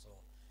inakatakata,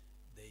 so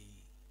they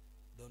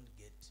don't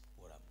get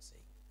what I'm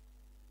saying.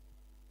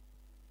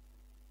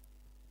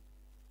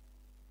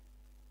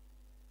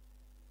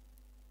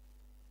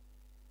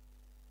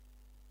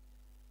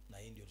 Na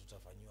hii ndio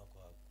tutafanywa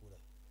kwa kura.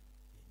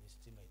 Ni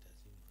stima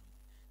itazima.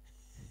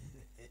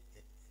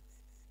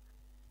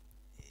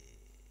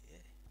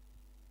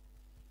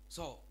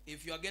 So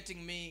if you are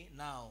getting me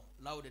now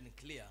loud and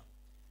clear,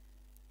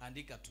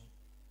 andika tu.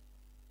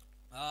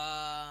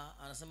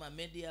 Anasema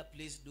media,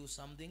 please do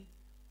something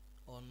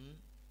on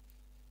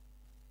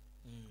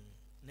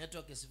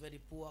network is very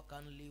poor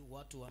currently.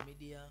 Watu wa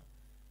media,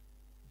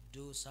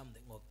 do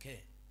something. Okay.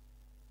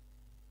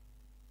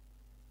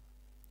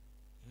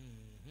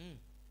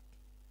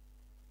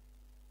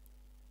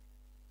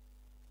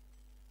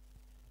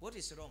 What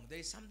is wrong? There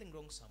is something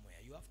wrong somewhere.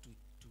 You have to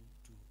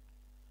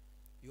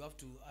you have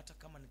to, hata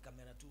kama ni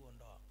kamera tu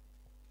ondoa,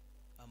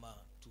 ama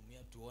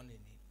tumia tuone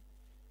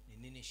ni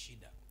nini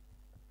shida.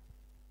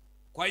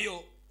 Kwa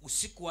hiyo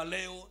usiku wa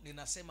leo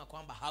ninasema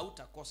kwamba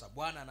hautakosa.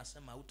 Bwana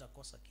anasema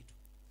hautakosa kitu.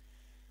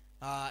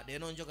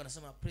 Deno Njoka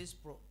anasema please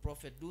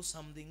prophet do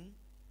something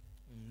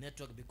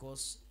network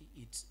because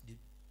it's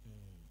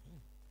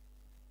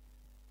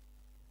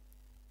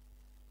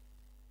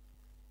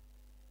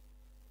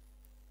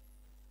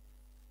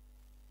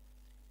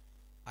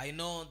I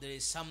know there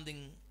is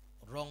something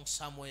wrong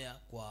somewhere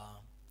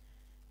kwa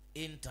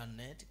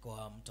internet,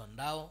 kwa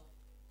mtandao.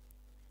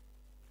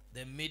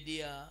 The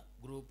media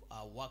group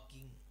are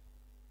working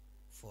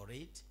for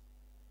it.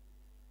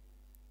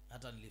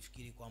 Hata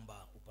nilifikiri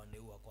kwamba upande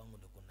huu kwangu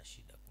ndio kuna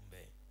shida,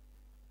 kumbe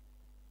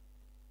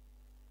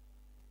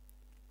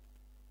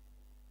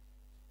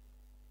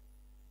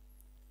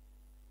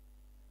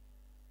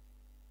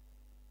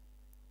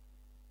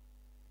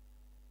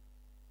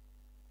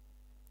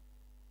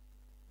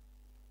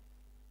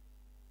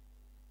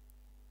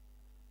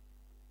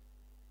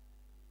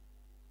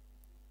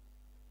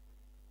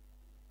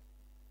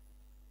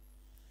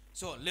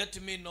so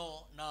let me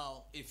know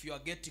now if you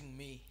are getting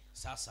me.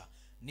 Sasa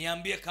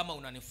niambie kama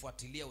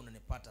unanifuatilia,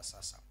 unanipata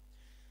sasa.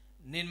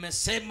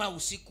 Nimesema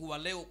usiku wa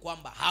leo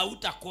kwamba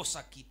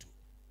hautakosa kitu.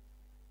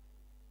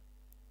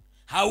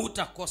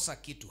 Hautakosa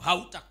kitu.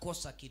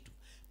 Hautakosa kitu.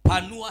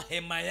 Panua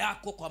hema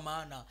yako, kwa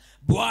maana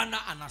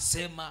Bwana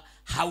anasema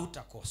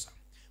hautakosa.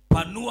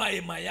 Panua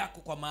hema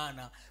yako, kwa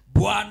maana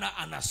Bwana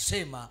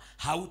anasema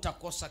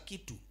hautakosa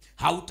kitu.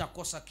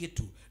 Hautakosa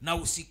kitu, na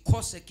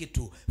usikose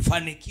kitu.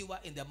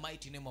 Fanikiwa in the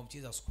mighty name of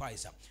Jesus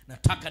Christ.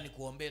 Nataka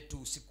nikuombee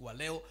tu usiku wa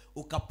leo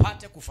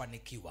ukapate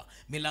kufanikiwa,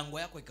 milango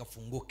yako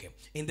ikafunguke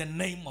in the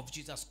name of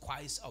Jesus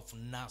Christ of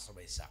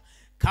Nazareth.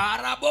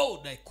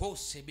 Karabo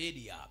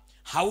daikosebedia.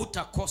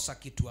 Hautakosa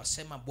kitu,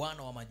 asema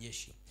Bwana wa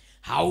majeshi.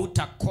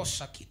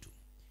 Hautakosa kitu.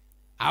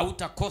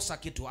 Hautakosa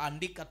kitu.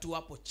 Andika tu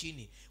hapo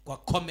chini kwa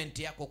comment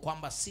yako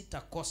kwamba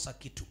sitakosa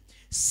kitu.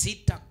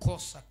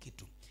 Sitakosa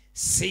kitu.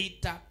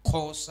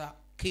 Sitakosa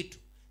kitu.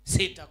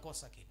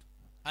 Sitakosa kitu.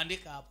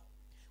 Andika hapo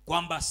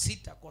kwamba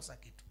sitakosa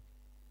kitu.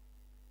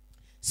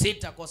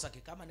 Sitakosa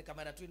kitu. Kama ni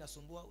kamera tu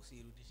inasumbua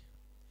usiirudishe.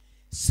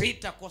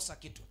 Sitakosa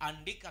kitu.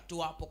 Andika tu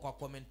hapo kwa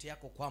comment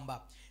yako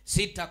kwamba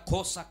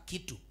sitakosa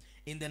kitu.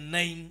 In the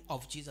name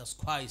of Jesus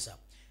Christ.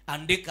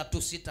 Andika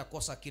tu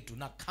sitakosa kitu.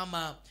 Na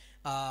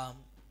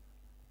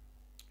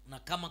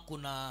kama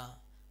kuna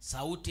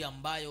sauti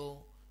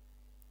ambayo,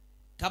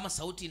 kama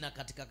sauti ina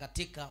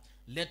katika,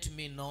 let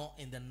me know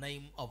in the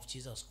name of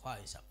Jesus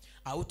Christ.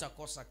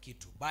 Hautakosa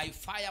kitu. By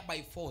fire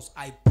by force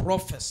I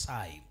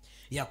prophesy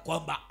ya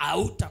kwamba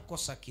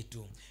hautakosa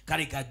kitu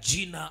katika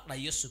jina la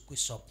Yesu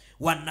Kristo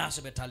wa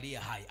Nazareti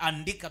hai.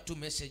 Andika tu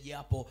message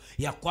hapo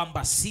ya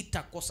kwamba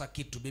sitakosa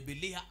kitu.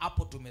 Biblia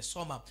hapo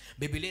tumesoma,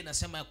 Biblia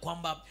inasema ya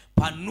kwamba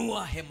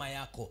panua hema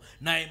yako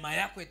na hema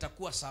yako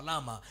itakuwa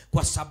salama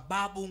kwa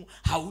sababu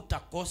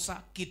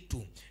hautakosa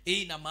kitu.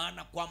 Hii ina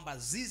maana kwamba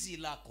zizi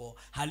lako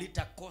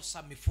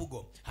halitakosa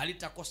mifugo,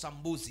 halitakosa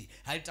mbuzi,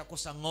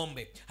 halitakosa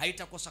ng'ombe,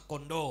 halitakosa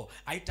kondoo,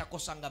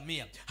 halitakosa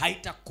ngamia,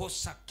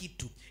 halitakosa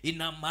kitu.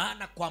 Ina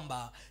maana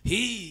kwamba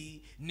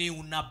hii ni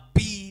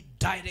unabii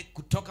direct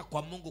kutoka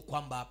kwa Mungu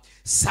kwamba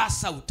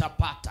sasa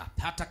utapata.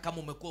 Hata kama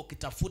umekuwa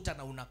ukitafuta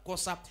na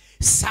unakosa,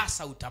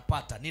 sasa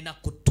utapata.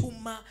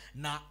 Ninakutuma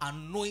na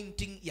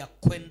anointing ya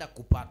kwenda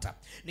kupata.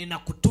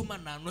 Ninakutuma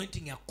na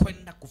anointing ya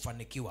kwenda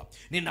kufanikiwa.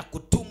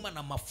 Ninakutuma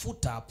na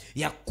mafuta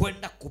ya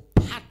kwenda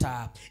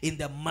kupata in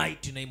the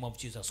mighty name of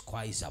Jesus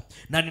Christ.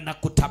 Na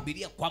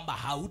ninakutabiria kwamba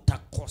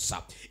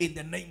hautakosa in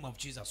the name of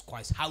Jesus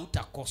Christ.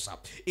 Hautakosa.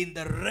 In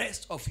the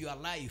rest of your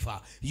life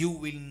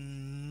you will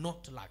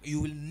not lack.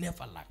 You will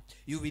never lack.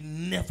 You will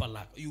never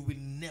lack. You will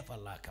never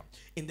lack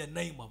in the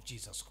name of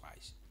Jesus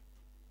Christ.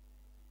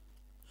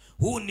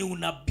 Huu ni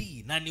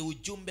unabii na ni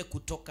ujumbe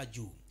kutoka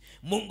juu.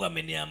 Mungu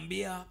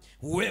ameniambia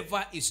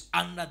whoever is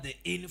under the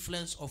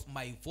influence of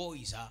my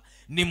voice,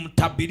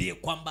 nimtabirie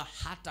kwamba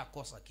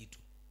hatakosa kitu.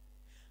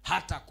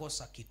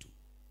 Hatakosa kitu.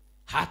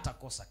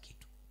 Hatakosa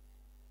kitu.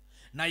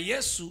 Na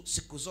Yesu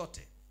siku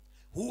zote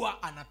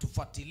huwa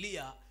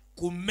anatufuatilia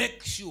ku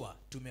make sure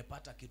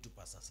tumepata kitu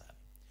pa sasa.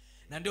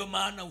 Na ndio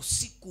maana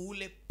usiku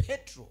ule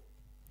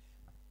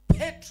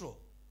Petro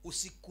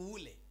usiku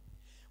ule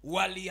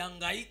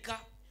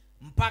walihangaika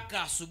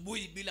mpaka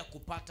asubuhi bila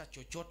kupata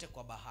chochote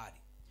kwa bahari.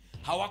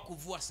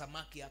 Hawakuvua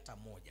samaki hata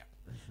moja.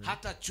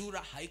 Hata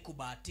chura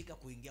haikubahatika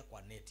kuingia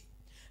kwa neti.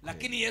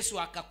 Lakini Yesu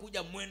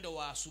akakuja mwendo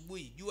wa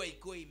asubuhi, jua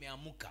ikiwa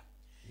imeamuka.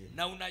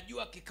 Na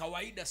unajua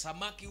kikawaida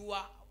samaki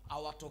huwa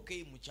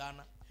hawatokei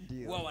mchana.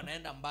 Huwa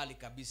wanaenda mbali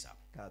kabisa.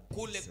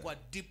 Kule kwa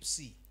deep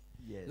sea.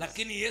 Yes.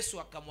 Lakini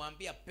Yesu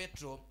akamwambia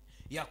Petro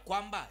ya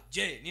kwamba,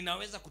 je,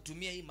 ninaweza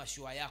kutumia hii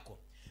mashua yako?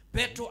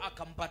 Petro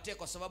akampatia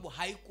kwa sababu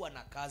haikuwa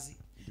na kazi.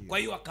 Kwa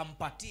hiyo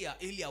akampatia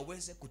ili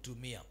aweze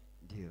kutumia.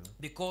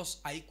 Because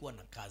haikuwa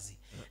na kazi.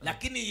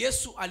 Lakini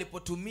Yesu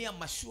alipotumia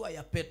mashua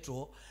ya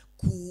Petro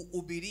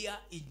kuhubiria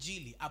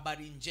injili,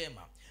 habari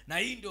njema. Na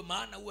hii ndio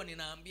maana huwa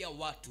ninaambia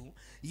watu,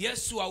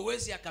 Yesu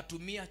hawezi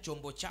akatumia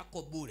chombo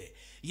chako bure.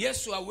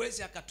 Yesu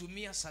hawezi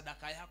akatumia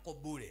sadaka yako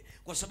bure.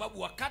 Kwa sababu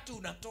wakati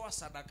unatoa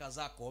sadaka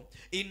zako,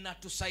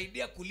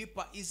 inatusaidia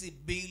kulipa hizi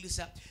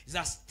bills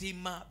za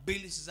stima,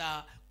 bills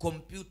za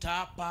kompyuta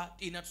hapa,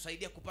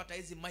 inatusaidia kupata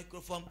hizi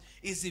microphone,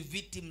 hizi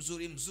viti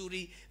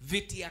mzuri,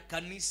 viti ya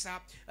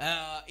kanisa,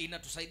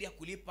 inatusaidia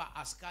kulipa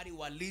askari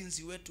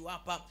walinzi wetu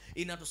hapa,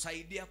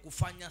 inatusaidia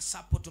kufanya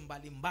support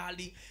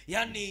mbalimbali.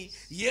 Yani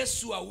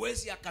Yesu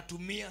hawezi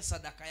akatumia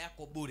sadaka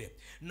yako bure.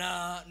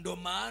 Na ndo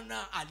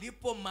maana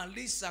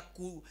alipomaliza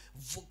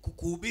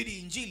kuhubiri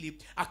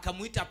injili,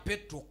 akamuita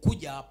Petro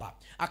kuja hapa.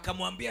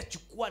 Akamwambia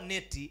chukua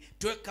neti,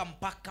 tuweka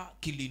mpaka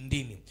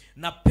kilindini.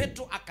 Na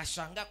Petro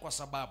akashangaa kwa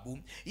sababu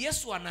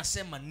Yesu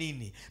anasema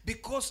nini?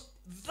 Because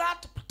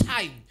that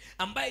time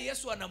ambaye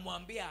Yesu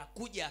anamwambia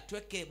kuja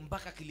tuweke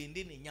mpaka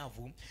kilindini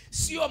nyavu,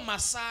 sio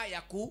masaa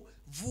ya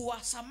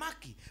kuvua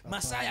samaki.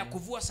 Masaa ya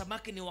kuvua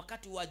samaki ni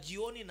wakati wa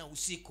jioni na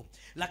usiku.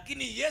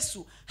 Lakini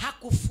Yesu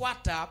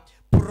hakufuata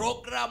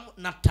program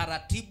na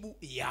taratibu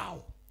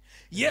yao.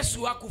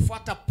 Yesu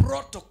hakufuata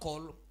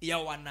protocol ya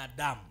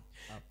wanadamu.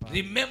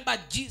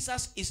 Remember,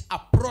 Jesus is a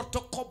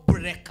protocol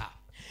breaker.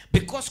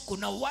 Because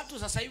kuna watu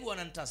sasa hivi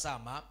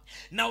wananitazama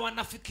na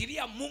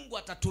wanafikiria Mungu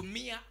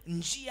atatumia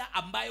njia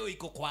ambayo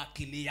iko kwa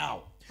akili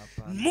yao.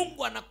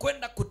 Mungu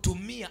anakwenda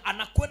kutumia,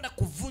 anakwenda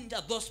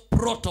kuvunja those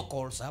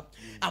protocols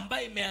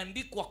ambayo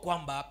imeandikwa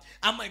kwamba,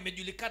 ama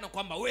imejulikana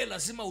kwamba wewe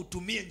lazima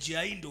utumie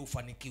njia hii ndio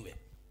ufanikiwe.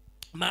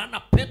 Maana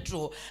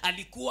Petro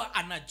alikuwa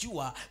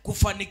anajua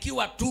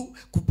kufanikiwa tu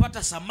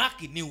kupata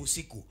samaki ni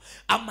usiku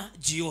ama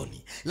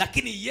jioni.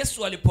 Lakini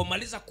Yesu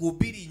alipomaliza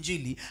kuhubiri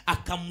injili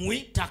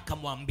akamuita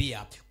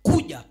akamwambia,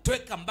 kuja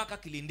tweka mpaka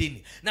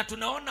kilindini. Na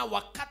tunaona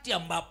wakati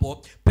ambapo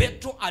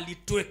Petro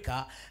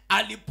alitweka,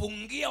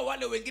 alipungia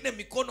wale wengine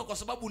mikono kwa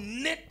sababu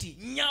neti,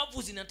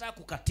 nyavu zinataka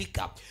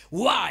kukatika.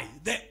 Why?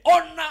 The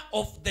owner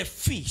of the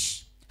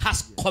fish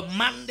has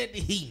commanded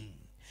him.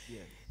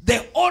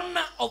 The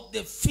owner of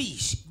the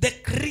fish, the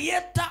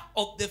creator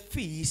of the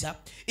fish,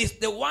 is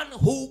the one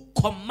who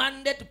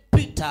commanded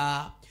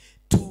Peter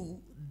to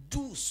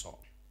do so.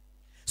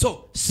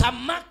 So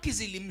samaki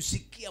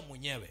zilimsikia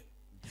mwenyewe.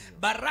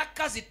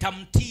 Baraka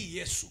zitamtii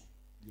Yesu,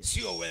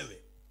 sio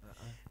wewe.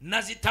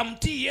 Na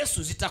zitamtii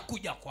Yesu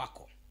zitakuja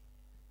kwako.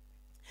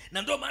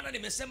 Na ndio maana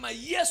nimesema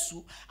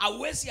Yesu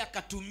hawezi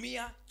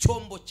akatumia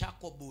chombo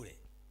chako bure.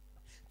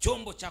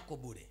 Chombo chako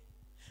bure.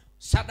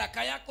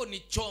 Sadaka yako ni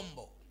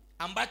chombo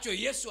ambacho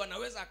Yesu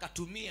anaweza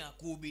akatumia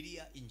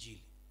kuhubiria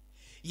injili.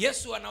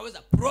 Yesu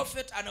anaweza,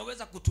 prophet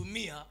anaweza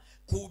kutumia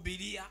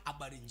kuhubiria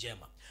habari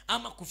njema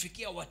ama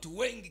kufikia watu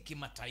wengi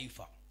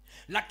kimataifa.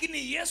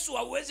 Lakini Yesu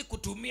hawezi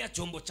kutumia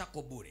chombo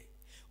chako bure.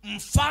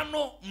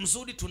 Mfano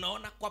mzuri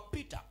tunaona kwa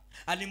Peter.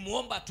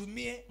 Alimuomba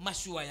atumie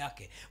mashua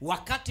yake.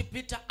 Wakati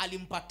Peter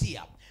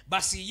alimpatia,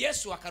 basi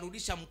Yesu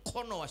akarudisha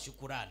mkono wa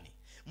shukurani.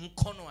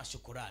 Mkono wa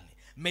shukurani.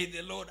 May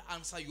the Lord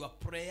answer your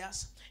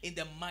prayers in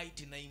the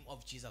mighty name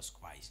of Jesus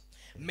Christ.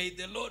 May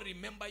the Lord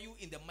remember you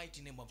in the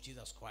mighty name of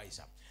Jesus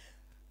Christ.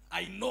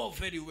 I know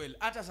very well.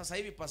 Hata sasa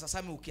hivi Pastor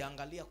Sami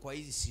ukiangalia kwa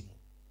hizi simu,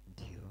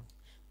 ndio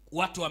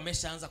watu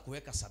wameshaanza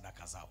kuweka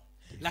sadaka zao.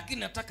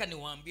 Lakini nataka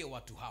niwaambie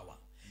watu hawa,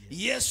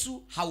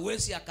 Yesu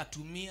hawezi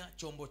akatumia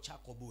chombo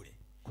chako bure.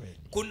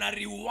 Kuna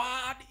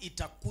reward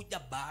itakuja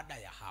baada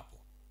ya hapo.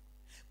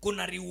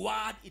 Kuna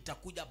reward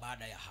itakuja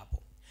baada ya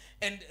hapo.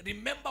 And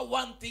remember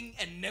one thing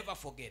and never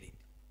forget it.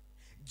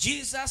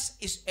 Jesus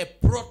is a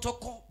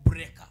protocol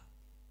breaker.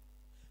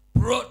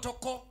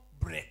 Protocol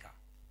breaker.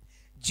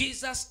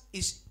 Jesus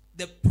is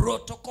the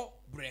protocol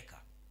breaker.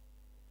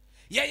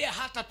 Yeye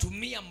hata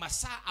tumia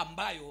masaa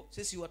ambayo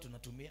sisi watu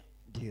tunatumia.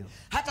 Ndio.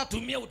 Hata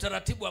tumia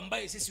utaratibu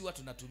ambayo sisi watu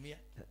tunatumia.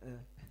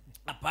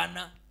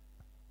 Hapana.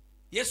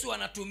 Yesu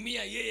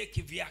anatumia yeye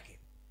kivyake.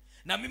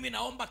 Na mimi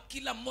naomba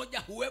kila mmoja,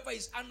 whoever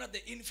is under the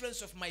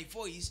influence of my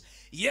voice,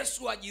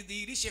 Yesu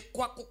ajidhihirishe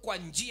kwako kwa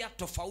njia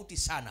tofauti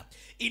sana,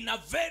 in a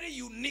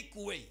very unique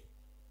way.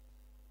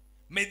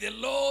 May the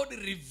Lord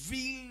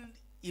reveal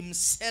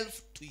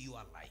himself to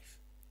your life.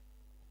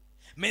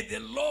 May the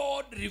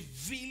Lord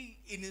reveal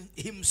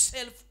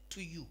himself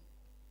to you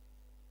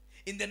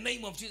in the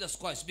name of Jesus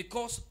Christ,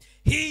 because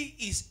he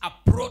is a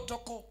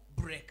protocol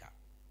breaker.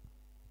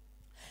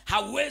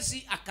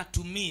 Hawezi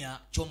akatumia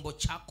chombo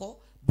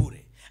chako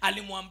bure.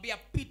 Alimwambia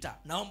Peter,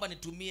 naomba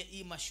nitumie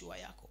hii mashua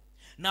yako.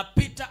 Na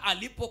Peter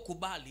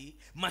alipokubali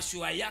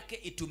mashua yake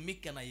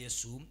itumike na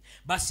Yesu,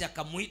 basi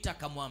akamuita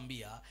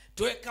akamwambia,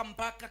 tweka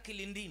mpaka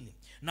kilindini.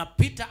 Na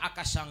Peter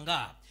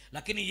akashangaa,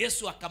 lakini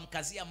Yesu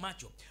akamkazia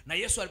macho. Na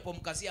Yesu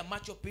alipomkazia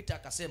macho, Peter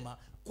akasema,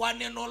 kwa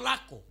neno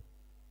lako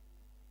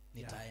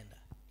nitaenda.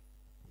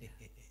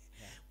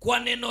 Kwa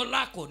neno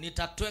lako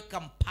nitatweka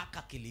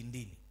mpaka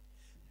kilindini.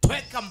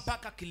 Tweka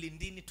mpaka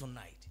kilindini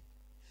tonight.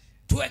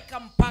 Tweka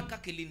mpaka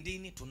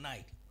kilindini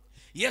tonight.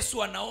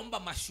 Yesu anaomba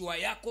mashua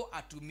yako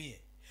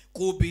atumie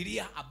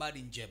kuhubiria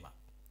habari njema.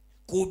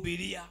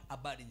 Kuhubiria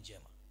habari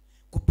njema.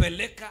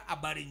 Kupeleka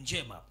habari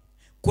njema.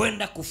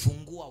 Kwenda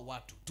kufungua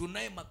watu.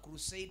 Tunaye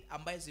makrusade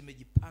ambaye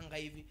zimejipanga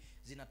hivi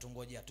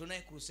zinatungojea.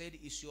 Tunaye crusade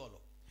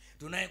Isiolo.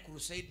 Tunaye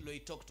crusade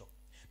Loitoktok.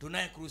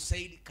 Tunaye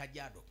crusade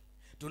Kajiado.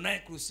 Tunaye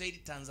crusade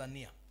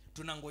Tanzania.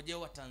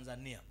 Tunangojewa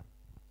Tanzania.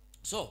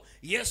 So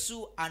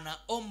Yesu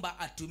anaomba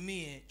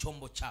atumie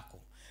chombo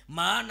chako,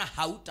 maana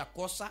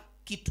hautakosa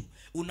kitu.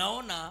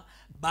 Unaona,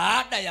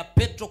 baada ya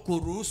Petro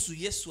kuruhusu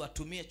Yesu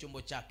atumie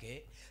chombo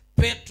chake,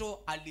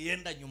 Petro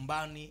alienda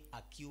nyumbani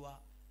akiwa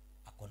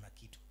akona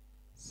kitu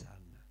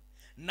sana.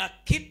 Na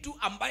kitu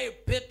ambaye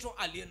Petro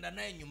alienda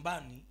naye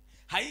nyumbani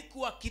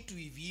haikuwa kitu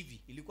hivi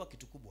hivi, ilikuwa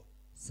kitu kubwa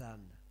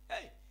sana.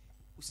 Hey,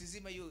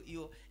 usizima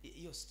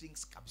hiyo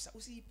strings kabisa,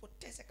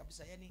 usiipoteze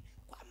kabisa, yani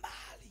kwa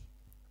mbali.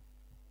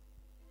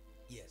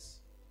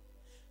 Yes.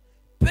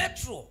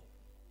 Petro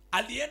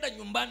alienda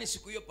nyumbani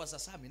siku hiyo Pastor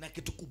Sami na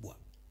kitu kubwa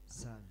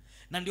sana.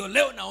 Na ndio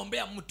leo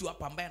naombea mtu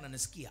hapa ambaye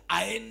ananisikia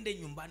aende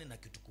nyumbani na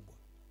kitu kubwa.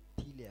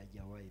 Ile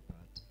hajawahi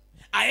pata.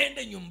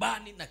 Aende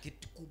nyumbani na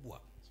kitu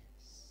kubwa.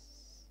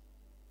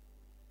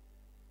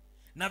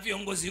 Na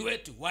viongozi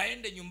wetu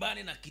waende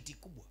nyumbani na kitu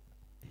kubwa.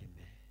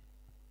 Amen.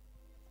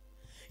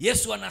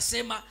 Yesu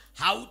anasema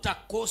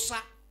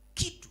hautakosa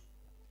kitu.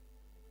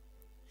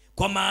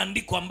 Kwa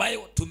maandiko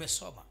ambayo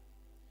tumesoma.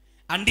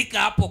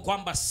 Andika hapo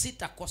kwamba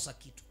sitakosa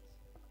kitu.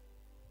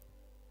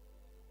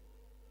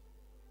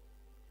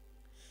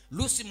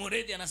 Lucy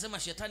Moredi anasema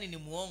shetani ni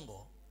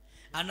muongo.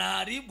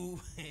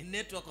 Anaharibu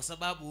network kwa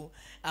sababu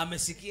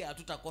amesikia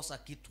hatutakosa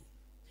kitu.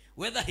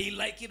 Whether he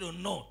like it or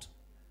not,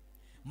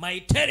 my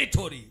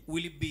territory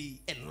will be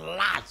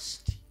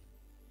enlarged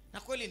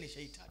Na kweli ni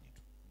shetani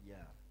tu.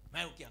 Yeah.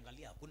 Maana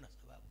ukiangalia hakuna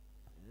sababu.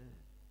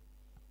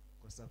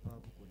 Kwa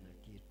sababu kuna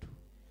kitu.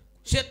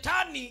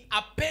 Shetani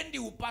apendi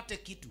upate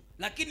kitu,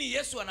 lakini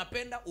Yesu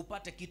anapenda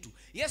upate kitu.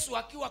 Yesu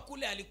akiwa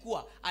kule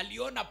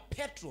aliona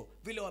Petro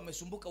vile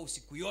wamesumbuka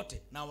usiku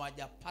yote na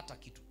hawajapata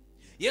kitu.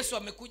 Yesu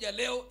amekuja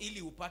leo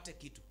ili upate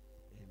kitu.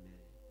 Amen.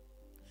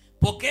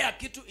 Pokea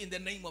kitu in the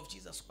name of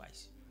Jesus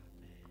Christ.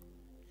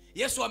 Amen.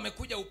 Yesu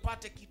amekuja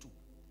upate kitu.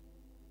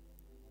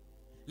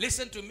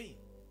 Listen to me.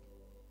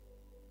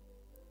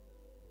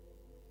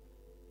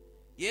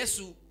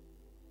 Yesu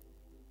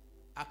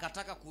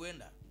akataka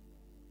kuenda.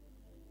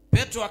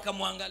 Petro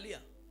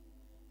akamwangalia,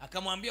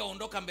 akamwambia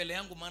ondoka mbele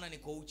yangu maana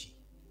niko uchi.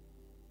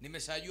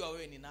 Nimeshajua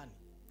wewe ni nani.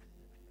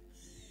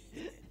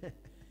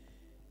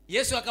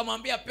 Yesu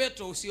akamwambia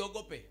Petro,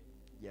 usiogope.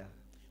 Yeah.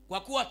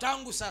 Kwa kuwa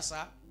tangu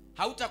sasa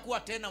hautakuwa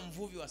tena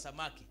mvuvi wa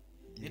samaki.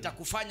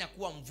 Nitakufanya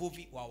kuwa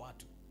mvuvi wa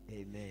watu.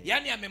 Amen.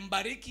 Yani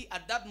amembariki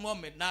at that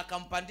moment na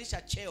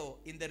akampandisha cheo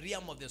in the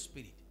realm of the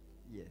spirit.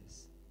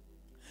 Yes.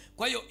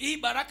 Kwa hiyo hii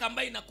baraka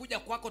ambayo inakuja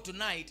kwako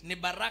tonight ni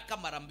baraka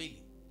mara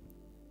mbili.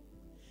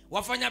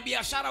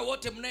 Wafanyabiashara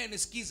wote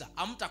mnayenisikiza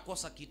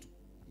hamtakosa kitu.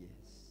 Yes.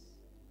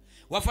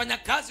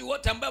 Wafanyakazi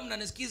wote ambao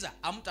mnanisikiza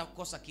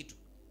hamtakosa kitu.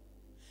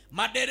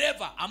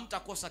 Madereva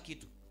hamtakosa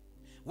kitu.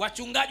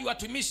 Wachungaji,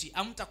 watumishi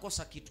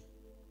hamtakosa kitu.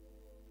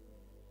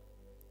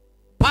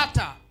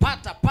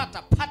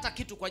 Pata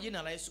kitu kwa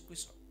jina la Yesu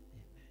Kristo.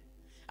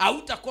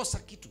 Hautakosa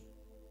kitu.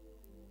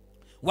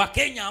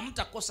 Wakenya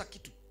hamtakosa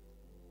kitu.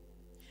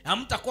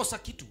 Hamtakosa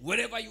kitu.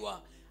 Wherever you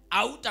are,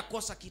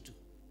 hautakosa kitu.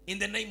 In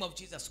the name of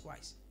Jesus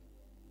Christ.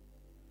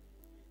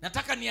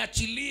 Nataka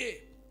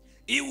niachilie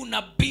hii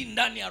unabii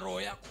ndani ya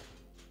roho yako,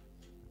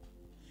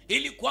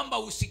 ili kwamba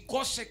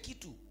usikose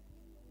kitu.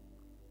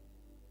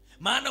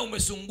 Maana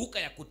umezunguka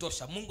ya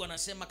kutosha. Mungu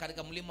anasema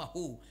katika mlima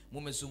huu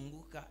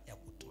mumezunguka ya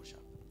kutosha.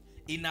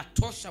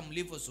 Inatosha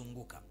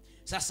mlivyozunguka.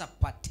 Sasa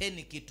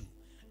pateni kitu.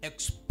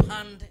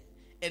 Expand,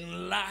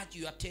 enlarge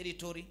your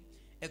territory,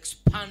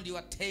 expand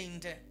your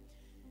tent,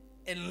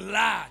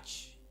 enlarge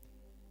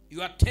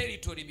your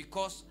territory,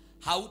 because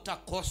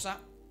hautakosa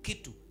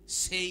kitu,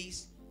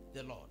 says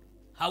the Lord.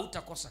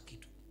 Hautakosa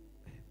kitu.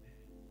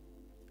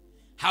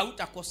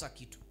 Hautakosa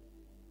kitu.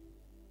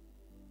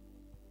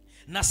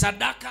 Na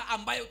sadaka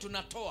ambayo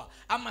tunatoa,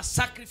 ama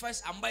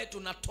sacrifice ambayo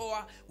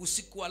tunatoa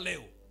usiku wa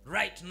leo,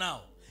 right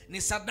now,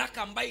 ni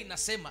sadaka ambayo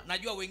inasema,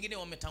 najua wengine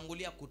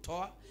wametangulia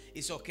kutoa,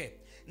 it's okay.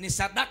 Ni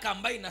sadaka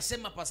ambayo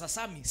inasema Pastor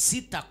Sami,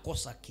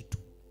 sitakosa kitu.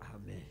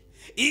 Amen.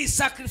 Hii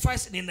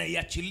sacrifice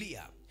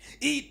ninaiachilia.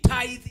 Hii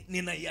tithe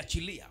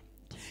ninaiachilia.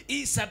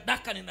 Hii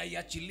sadaka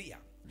ninaiachilia.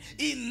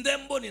 Hii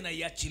ndembo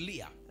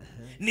ninaiachilia.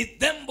 Ni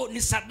ndembo,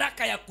 ni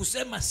sadaka ya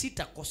kusema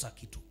sitakosa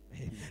kitu.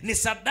 Ni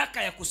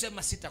sadaka ya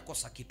kusema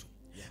sitakosa kitu.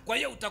 Kwa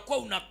hiyo utakuwa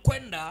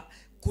unakwenda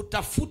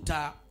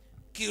kutafuta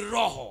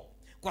kiroho,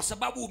 kwa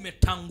sababu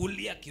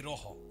umetangulia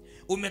kiroho.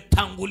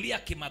 Umetangulia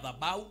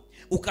kimadhabahu,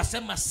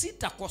 ukasema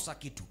sitakosa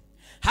kitu.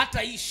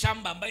 Hata hii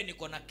shamba ambayo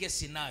niko na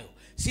kesi nayo,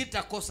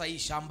 sitakosa hii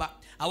shamba,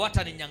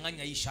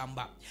 hawataninyang'anya hii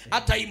shamba.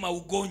 Hata hii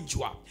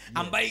maugonjwa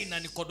ambayo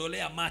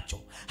inanikodolea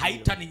macho,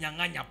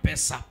 haitaninyang'anya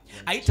pesa,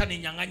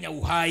 haitaninyang'anya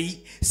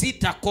uhai.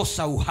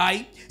 Sitakosa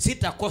uhai,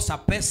 sitakosa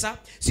pesa,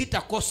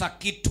 sitakosa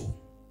kitu.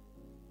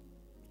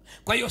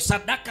 Kwa hiyo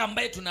sadaka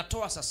ambayo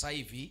tunatoa sasa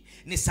hivi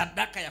ni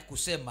sadaka ya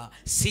kusema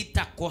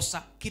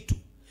sitakosa kitu.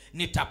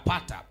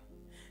 Nitapata.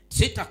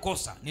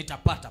 Sitakosa,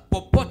 nitapata.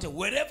 Popote,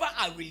 wherever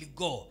I will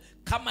go.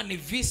 Kama ni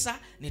visa,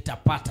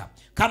 nitapata.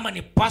 Kama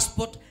ni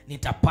passport,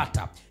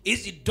 nitapata.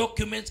 Hizi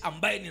documents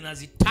ambaye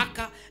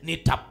ninazitaka,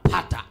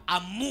 nitapata.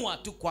 Amua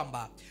tu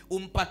kwamba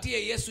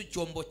umpatie Yesu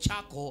chombo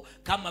chako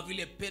kama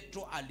vile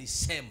Petro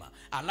alisema.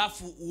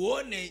 Alafu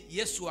uone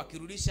Yesu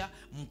akirudisha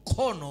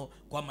mkono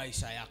kwa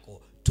maisha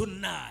yako.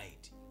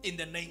 Tonight, in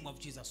the name of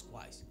Jesus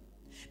Christ,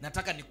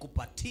 nataka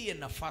nikupatie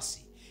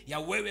nafasi ya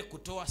wewe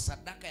kutoa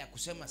sadaka ya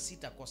kusema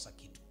sitakosa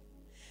kitu.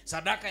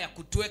 Sadaka ya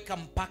kutweka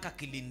mpaka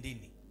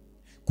kilindini.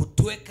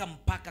 Kutweka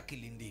mpaka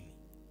kilindini.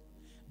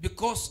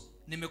 Because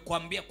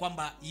nimekuambia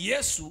kwamba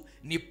Yesu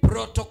ni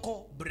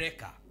protocol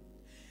breaker.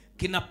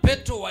 Kina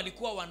Petro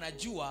walikuwa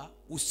wanajua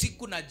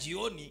usiku na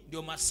jioni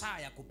ndio masaa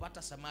ya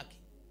kupata samaki.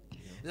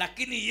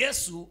 Lakini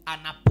Yesu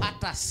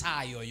anapata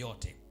saa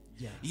yoyote.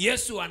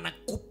 Yesu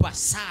anakupa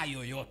saa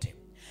yoyote.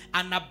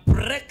 Ana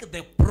break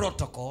the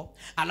protocol,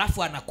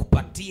 alafu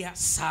anakupatia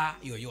saa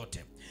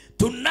yoyote.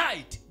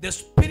 Tonight, the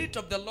Spirit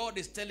of the Lord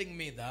is telling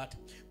me that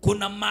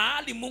kuna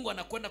mahali Mungu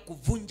anakwenda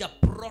kuvunja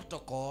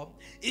protocol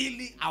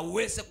ili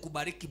aweze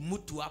kubariki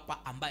mtu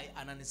hapa ambaye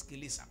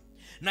ananisikiliza.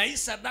 Na hii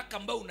sadaka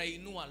ambayo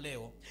unainua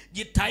leo,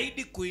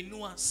 jitahidi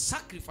kuinua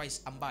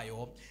sacrifice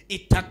ambayo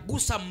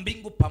itagusa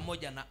mbingu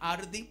pamoja na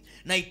ardhi,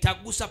 na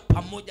itagusa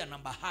pamoja na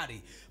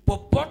bahari.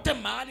 Popote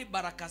mahali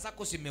baraka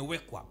zako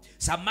zimewekwa,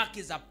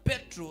 samaki za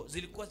Petro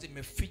zilikuwa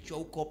zimefichwa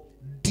huko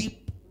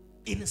deep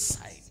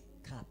inside.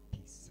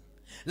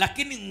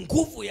 Lakini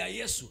nguvu ya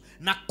Yesu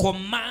na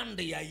command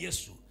ya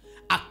Yesu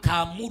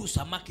akaamuru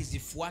samaki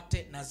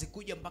zifuate na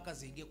zikuja mpaka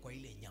ziingie kwa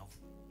ile nyavu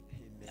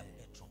ya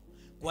Petro.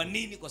 Kwa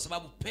nini? Kwa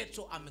sababu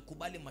Petro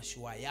amekubali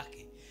mashua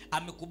yake,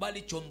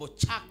 amekubali chombo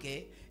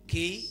chake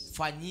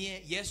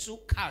kifanyie Yesu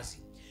kazi.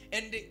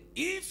 And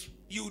if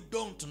you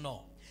don't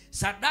know,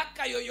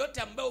 sadaka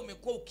yoyote ambayo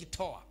umekuwa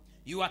ukitoa,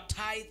 your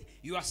tithe,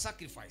 your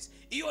sacrifice,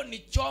 hiyo ni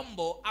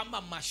chombo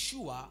ama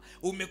mashua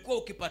umekuwa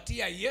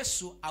ukipatia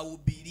Yesu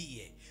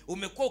ahubirie,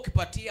 umekuwa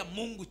ukipatia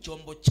Mungu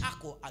chombo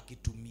chako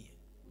akitumie.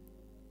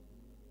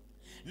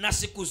 Na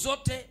siku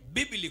zote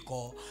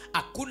bibliko,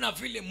 hakuna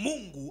vile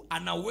Mungu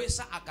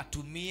anaweza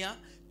akatumia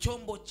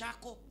chombo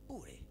chako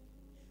bure.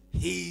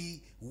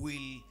 He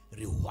will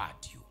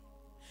reward you.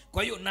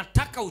 Kwa hiyo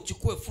nataka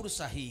uchukue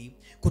fursa hii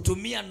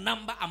kutumia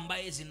namba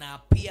ambaye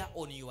zinaapia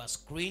on your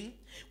screen,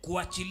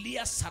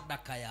 kuachilia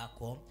sadaka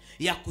yako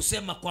ya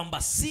kusema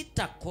kwamba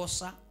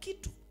sitakosa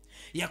kitu,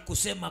 ya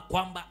kusema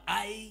kwamba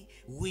I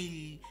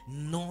will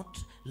not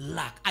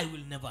lack, I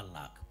will never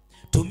lack.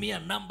 Tumia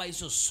namba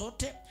hizo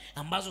zote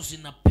ambazo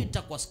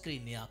zinapita kwa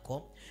screen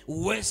yako,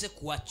 uweze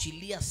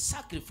kuachilia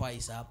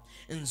sacrifice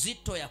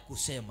nzito ya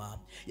kusema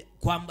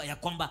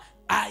kwamba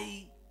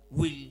I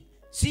will,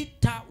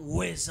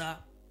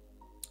 sitaweza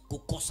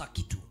kukosa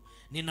kitu.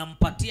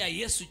 Ninampatia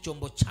Yesu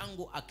chombo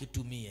changu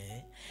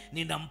akitumie,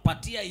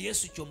 ninampatia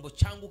Yesu chombo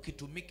changu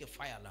kitumike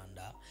Fireland.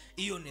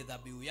 Hiyo ni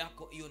dhabihu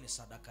yako, hiyo ni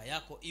sadaka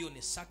yako, hiyo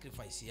ni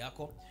sacrifice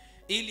yako,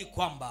 ili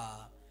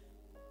kwamba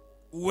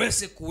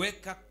uweze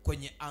kuweka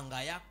kwenye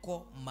anga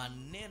yako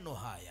maneno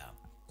haya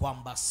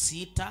kwamba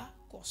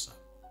sitakosa,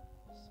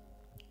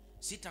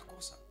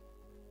 sitakosa,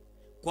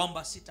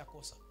 kwamba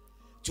sitakosa.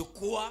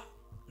 Chukua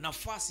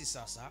nafasi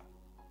sasa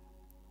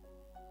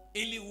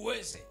ili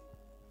uweze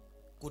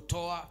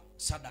kutoa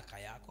sadaka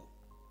yako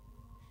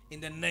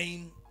in the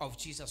name of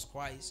Jesus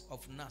Christ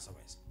of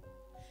Nazareth.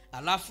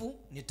 Alafu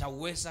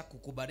nitaweza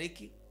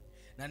kukubariki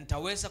na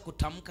nitaweza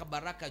kutamka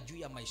baraka juu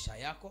ya maisha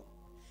yako,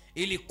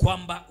 ili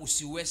kwamba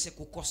usiweze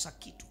kukosa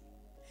kitu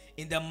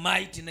in the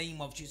mighty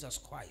name of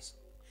Jesus Christ.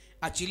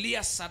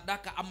 Achilia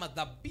sadaka ama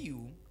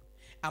dhabihu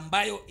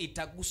ambayo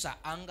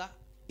itagusa anga,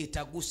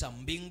 itagusa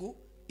mbingu,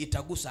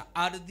 itagusa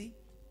ardhi,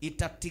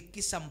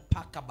 itatikisa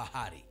mpaka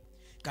bahari,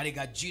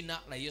 katika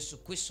jina la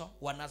Yesu Kristo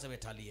wa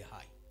Nazareth aliye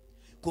hai.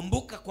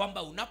 Kumbuka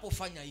kwamba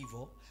unapofanya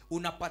hivyo,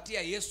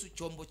 unapatia Yesu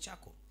chombo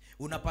chako,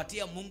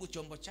 unapatia Mungu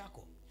chombo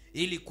chako,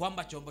 ili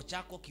kwamba chombo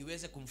chako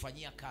kiweze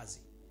kumfanyia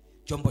kazi,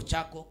 chombo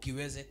chako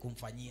kiweze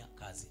kumfanyia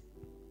kazi.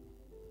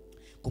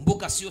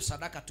 Kumbuka sio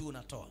sadaka tu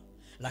unatoa,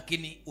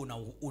 lakini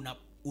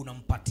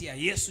unampatia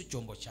Yesu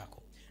chombo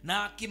chako,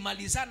 na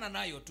akimalizana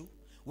nayo tu,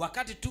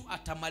 wakati tu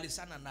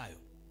atamalizana nayo,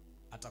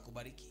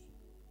 atakubariki,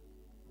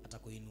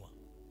 atakuinua,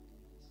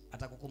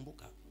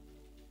 atakukumbuka,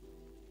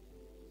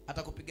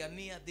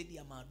 atakupigania dhidi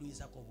ya maadui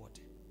zako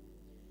wote,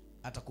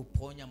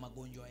 atakuponya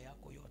magonjwa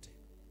yako yote,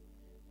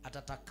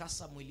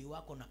 atatakasa mwili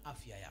wako na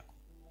afya yako,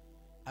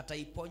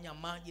 ataiponya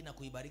maji na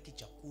kuibariki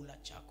chakula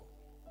chako.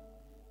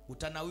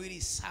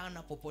 Utanawiri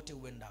sana popote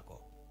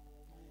uendako,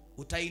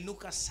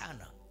 utainuka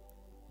sana,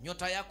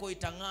 nyota yako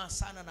itang'aa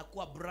sana na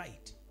kuwa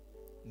bright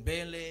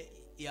mbele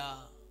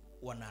ya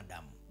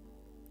wanadamu.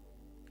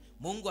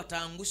 Mungu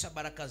ataangusha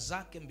baraka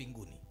zake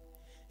mbinguni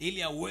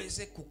ili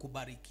aweze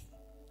kukubariki,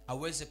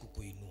 aweze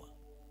kukuinua.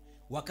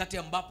 Wakati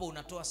ambapo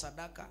unatoa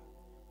sadaka,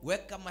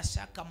 weka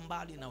mashaka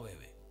mbali na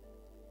wewe,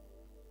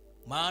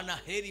 maana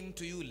heri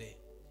mtu yule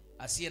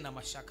asiye na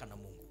mashaka na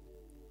Mungu.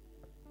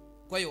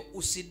 Kwa hiyo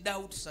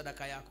usidoubt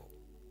sadaka yako.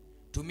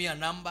 Tumia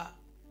namba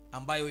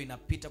ambayo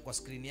inapita kwa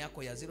screen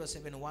yako ya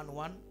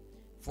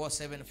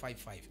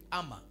 07114755,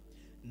 ama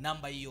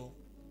namba hiyo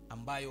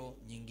ambayo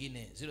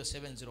nyingine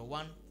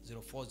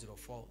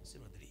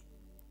 0701040403.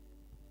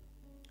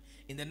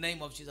 In the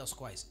name of Jesus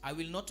Christ, I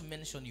will not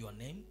mention your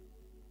name,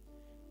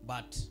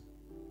 but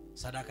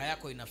sadaka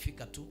yako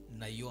inafika tu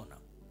ninaiona,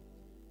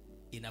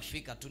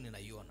 inafika tu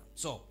ninaiona.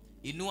 So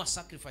inua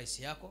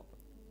sacrifice yako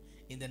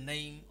in the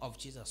name of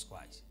Jesus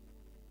Christ.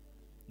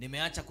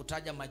 Nimeacha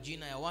kutaja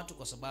majina ya watu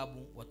kwa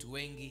sababu watu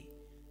wengi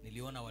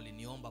niliona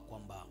waliniomba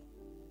kwamba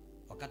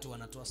wakati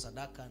wanatoa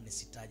sadaka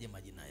nisitaje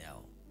majina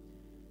yao,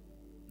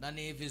 na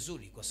ni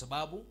vizuri kwa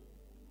sababu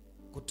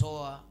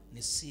kutoa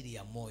ni siri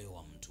ya moyo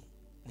wa mtu,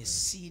 ni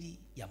siri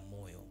ya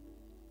moyo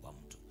wa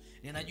mtu.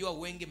 Ninajua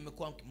wengi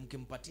mmekuwa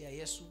mkimpatia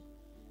Yesu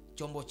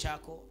chombo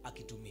chako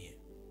akitumie,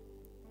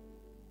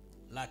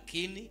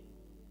 lakini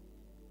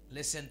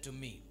listen to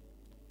me,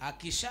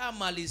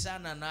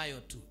 akishamalizana nayo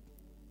tu,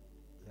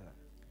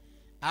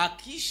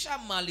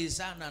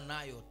 akishamalizana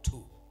nayo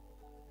tu,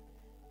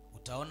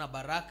 utaona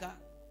baraka,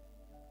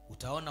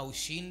 utaona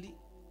ushindi,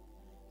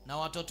 na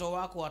watoto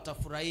wako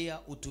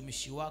watafurahia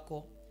utumishi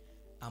wako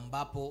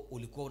ambapo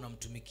ulikuwa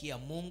unamtumikia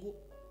Mungu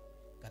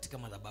katika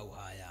madhabahu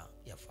haya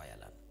ya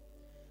Fireland.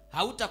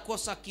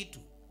 Hautakosa kitu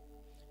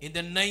in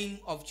the name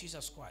of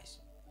Jesus Christ.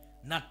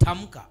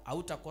 Natamka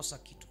hautakosa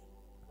kitu,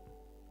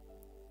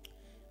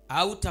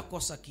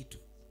 hautakosa kitu,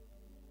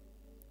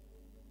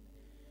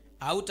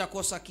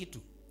 hautakosa kitu.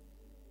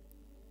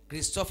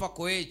 Christopher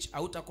Koech,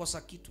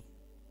 hautakosa kitu.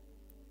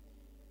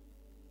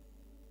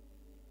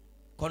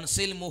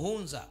 Consil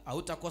Muhunza,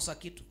 hautakosa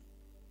kitu.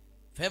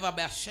 Favor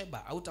Basheba,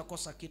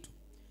 hautakosa kitu.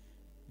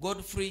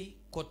 Godfrey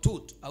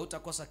Kotut,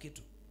 hautakosa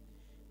kitu.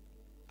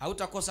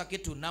 Hautakosa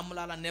kitu.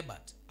 Namlala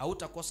Nebat,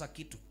 hautakosa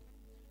kitu.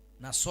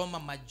 Nasoma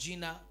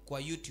majina kwa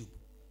YouTube.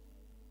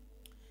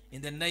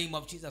 In the name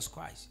of Jesus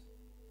Christ.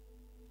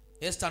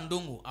 Esther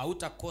Ndungu,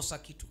 hautakosa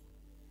kitu.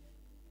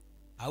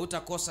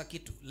 Hautakosa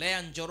kitu.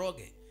 Lea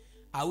Njoroge,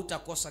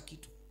 hautakosa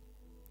kitu.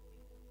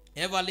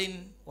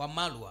 Evelyn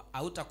Wamalwa,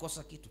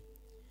 hautakosa kitu.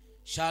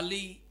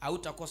 Shali,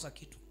 hautakosa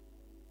kitu.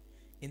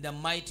 In the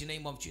mighty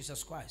name of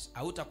Jesus Christ,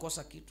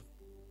 hautakosa kitu.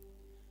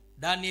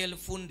 Daniel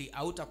Fundi,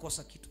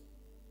 hautakosa kitu.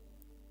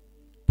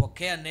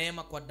 Pokea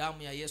neema kwa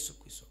damu ya Yesu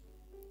Kristo.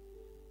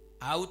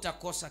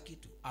 Hautakosa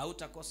kitu.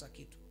 Hautakosa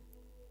kitu.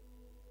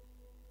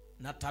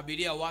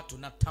 Natabiria watu,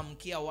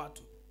 natamkia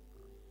watu,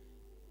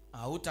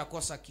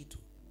 hautakosa kitu.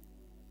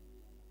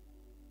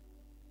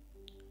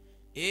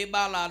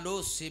 Ebala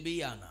lo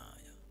sibiana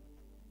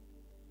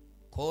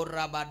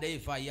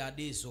korabadeva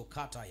yadizo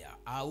kataya,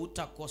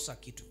 hautakosa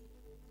kitu.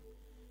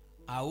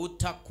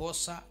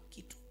 Hautakosa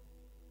kitu.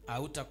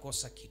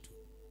 Hautakosa kitu.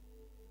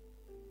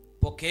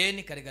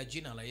 Pokeeni katika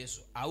jina la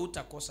Yesu.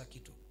 Hautakosa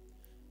kitu.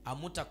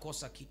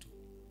 Hamutakosa kitu.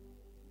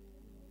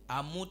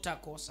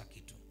 Hamutakosa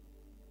kitu.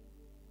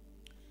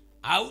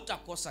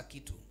 Hautakosa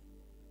kitu.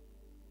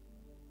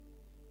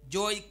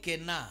 Joy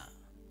Kena,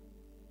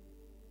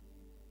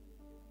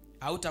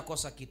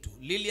 hautakosa kitu.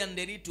 Lilian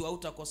Deritu,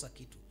 hautakosa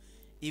kitu.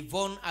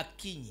 Yvonne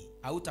Akinyi,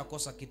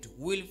 hautakosa kitu.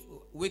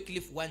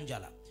 Wycliffe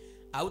Wanjala,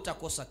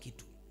 hautakosa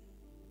kitu.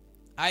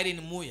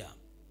 Irene Muya,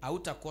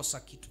 hautakosa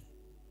kitu.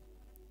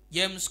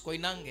 James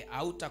Koinange,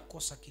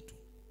 hautakosa kitu.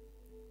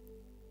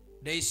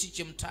 Daisy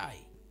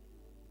Chemtai,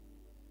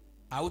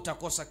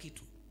 hautakosa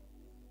kitu.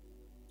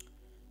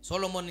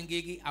 Solomon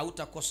Ngigi,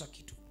 hautakosa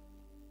kitu.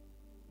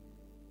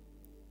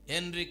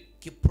 Henry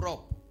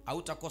Kiprop,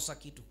 hautakosa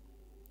kitu.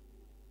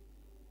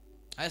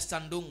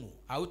 Esther Ndungu,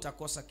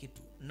 hautakosa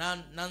kitu.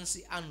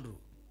 Nancy Andrew,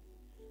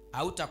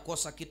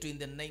 hautakosa kitu in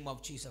the name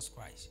of Jesus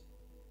Christ.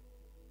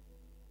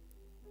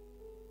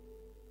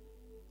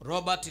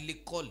 Robert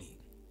Likoli,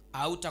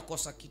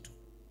 hautakosa kitu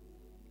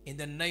in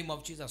the name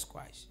of Jesus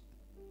Christ.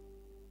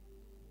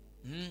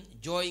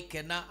 Joy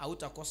Kena,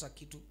 hautakosa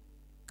kitu.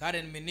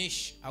 Karen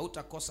Minish,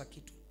 hautakosa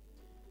kitu.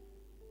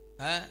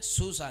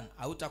 Susan,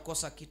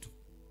 hautakosa kitu.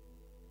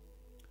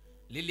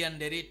 Lilian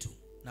Deritu,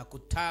 na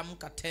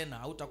kutamka tena,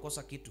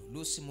 hautakosa kitu.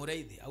 Lucy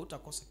Mureithi,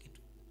 hautakosa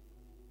kitu.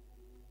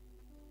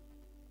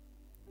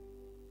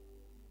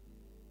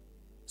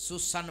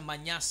 Susan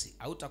Manyasi,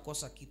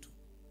 hautakosa kitu.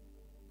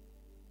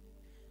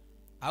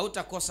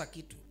 Hautakosa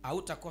kitu.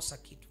 Hautakosa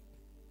kitu.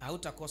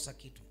 Hautakosa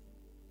kitu.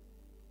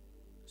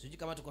 Sijui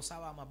kama tuko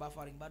sawa ama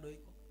buffering bado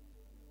iko.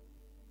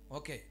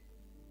 Okay.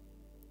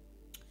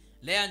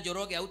 Lea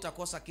Njoroge,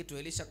 hautakosa kitu.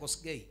 Elisha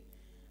Kosgei,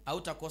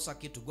 hautakosa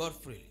kitu.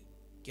 Godfrey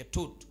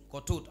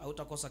Kotut,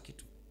 hautakosa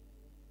kitu.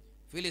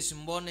 Phyllis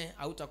Mbone,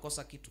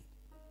 hautakosa kitu.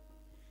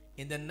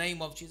 In the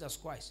name of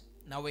Jesus Christ.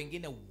 Na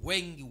wengine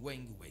wengi.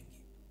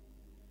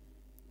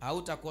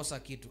 Hautakosa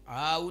kitu.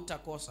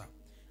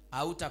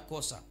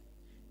 Hautakosa.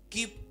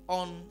 Keep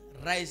on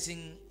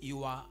raising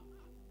your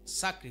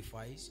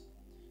sacrifice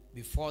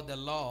before the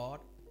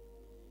Lord,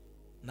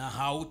 na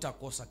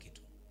hautakosa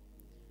kitu.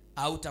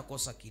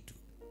 Hautakosa kitu.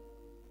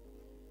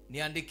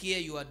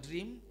 Niandikie your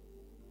dream.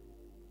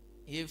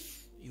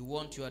 If you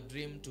want your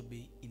dream to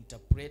be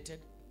interpreted,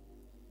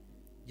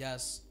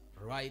 just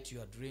write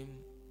your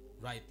dream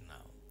right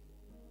now.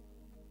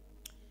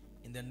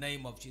 In the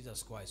name of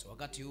Jesus Christ.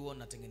 Wakati huo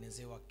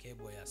natengenezewa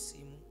kebo ya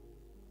simu.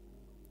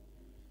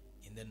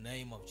 In the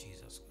name of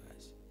Jesus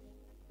Christ.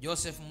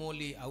 Joseph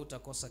Muli,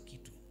 hautakosa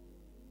kitu.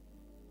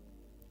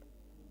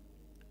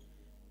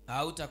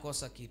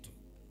 Hautakosa kitu.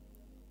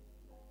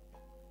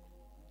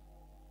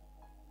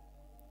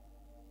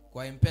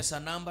 Kwa M-Pesa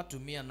namba,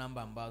 tumia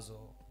namba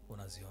ambazo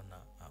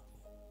unaziona hapo.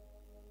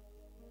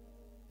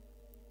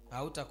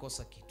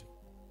 Hautakosa kitu.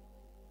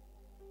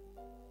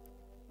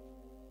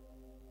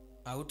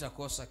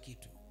 Hautakosa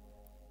kitu.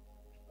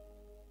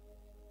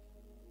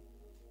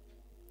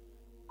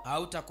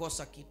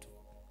 Hautakosa kitu.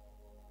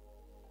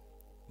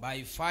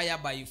 By fire,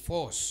 by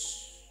force,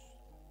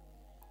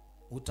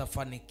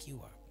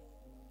 utafanikiwa.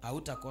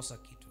 Hautakosa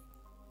kitu.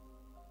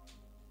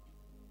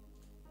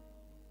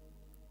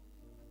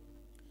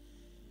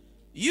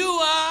 You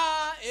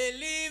are a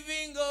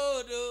living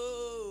God.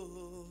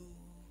 Oh.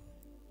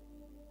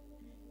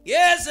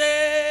 Yes,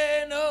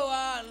 no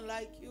one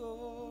like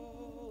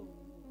you.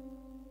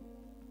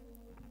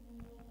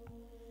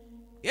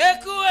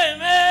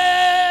 Yekueme.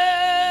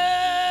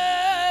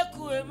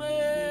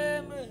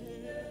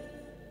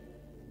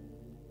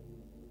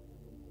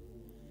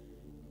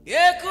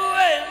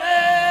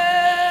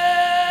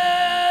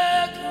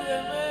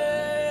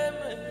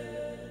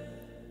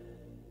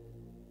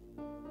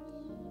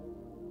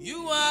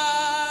 You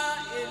are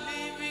a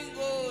living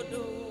God.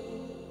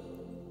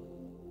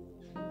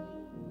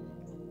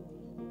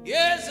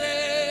 Yes,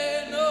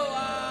 no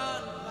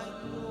one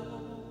like you.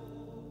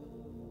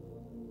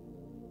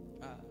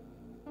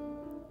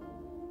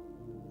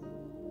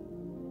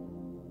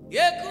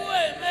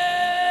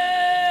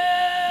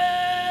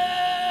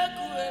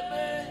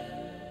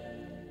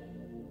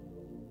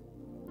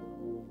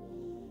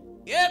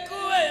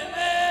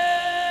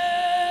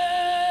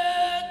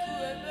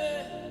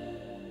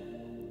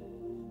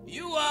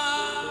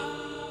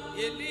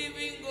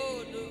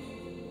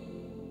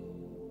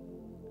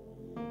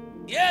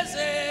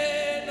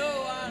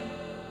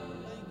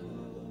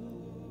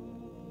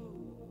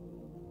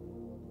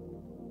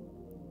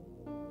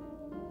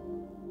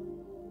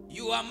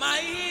 You are my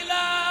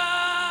healer,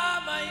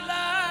 my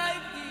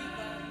life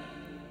giver,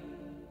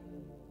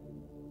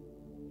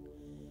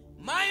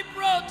 my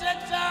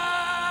protector,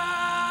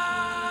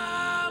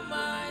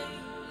 my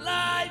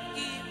life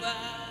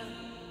giver.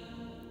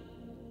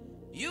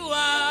 You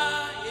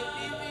are a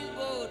living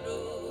God.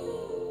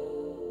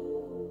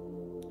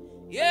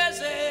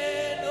 Yes,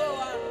 no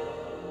one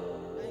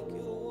like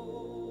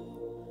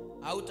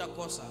you.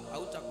 Hautakosa,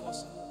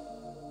 hautakosa.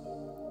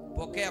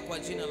 Pokea kwa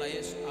jina la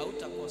Yesu,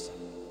 hautakosa.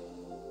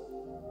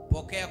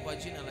 Pokea kwa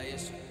jina la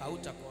Yesu,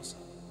 hautakosa.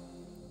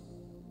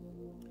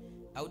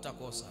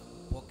 Hautakosa.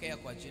 Pokea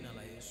kwa jina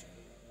la Yesu.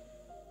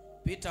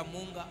 Pita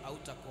Munga,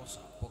 hautakosa.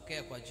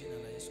 Pokea kwa jina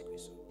la Yesu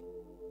Kristo.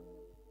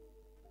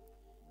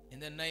 In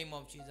the name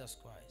of Jesus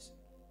Christ.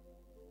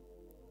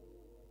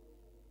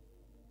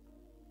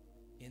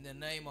 In the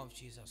name of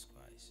Jesus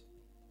Christ.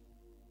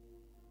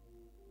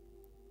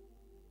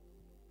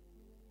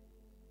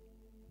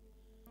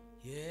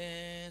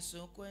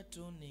 Yesu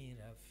kwetu ni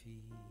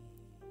rafiki,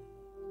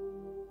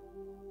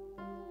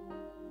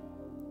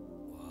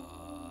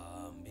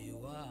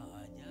 waambiwa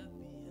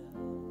ajabia,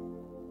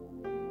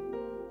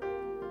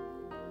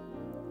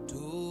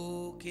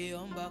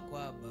 tukiomba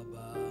kwa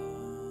Baba,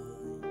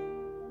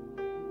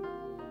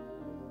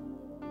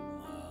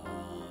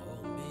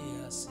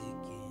 maombi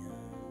yasikia.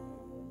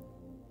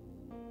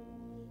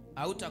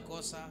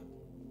 Hautakosa,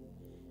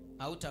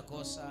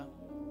 hautakosa.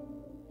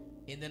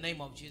 In the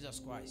name of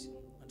Jesus Christ.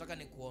 Nataka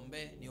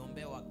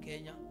niombe wa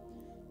Kenya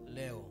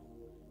leo,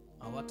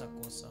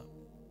 hawatakosa.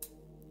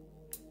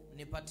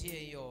 Nipatie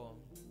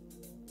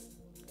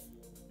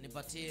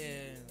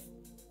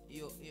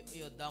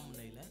hiyo damu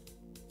na ile.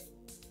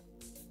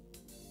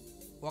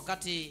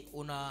 Wakati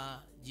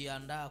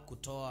unajiandaa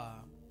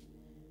kutoa,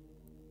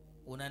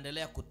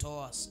 unaendelea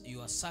kutoa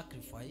your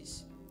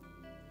sacrifice,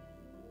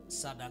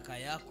 sadaka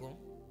yako.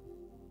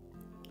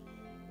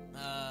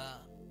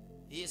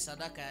 Hii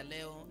sadaka ya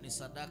leo ni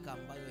sadaka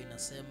ambayo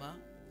inasema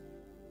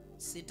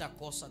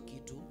sitakosa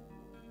kitu,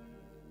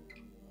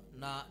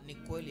 na ni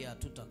kweli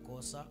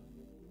hatutakosa.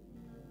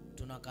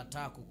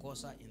 Tunakataa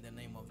kukosa in the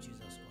name of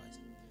Jesus Christ.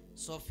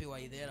 Sophie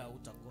Waithera,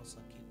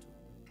 hautakosa kitu.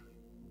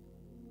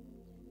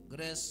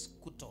 Grace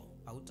Kuto,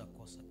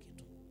 hautakosa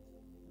kitu.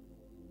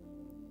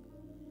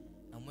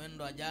 Na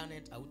Mwendo wa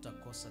Janet,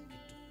 hautakosa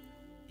kitu.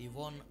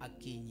 Yvonne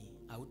Akinyi,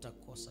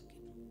 hautakosa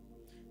kitu.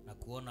 Na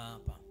kuona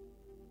hapa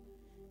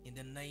in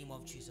the name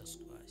of Jesus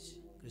Christ.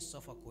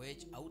 Christopher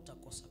Koech,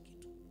 hautakosa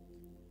kitu.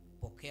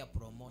 Pokea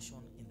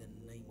promotion in the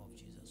name of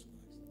Jesus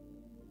Christ.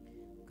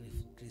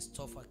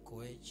 Christopher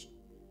Koech,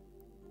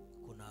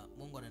 kuna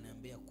Mungu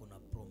ananiambia kuna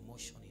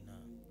promotion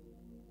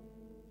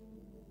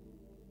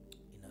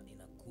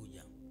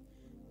inakuja.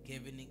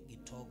 Kevin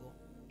Gitogo,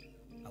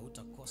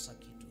 hautakosa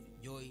kitu.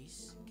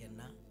 Joyce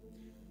Kena,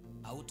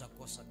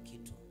 hautakosa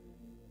kitu.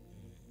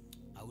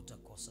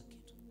 Hautakosa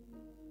kitu.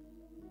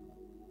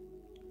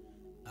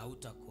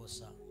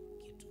 Hautakosa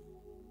kitu.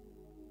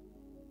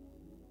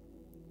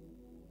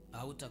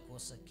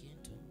 Hautakosa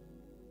kitu.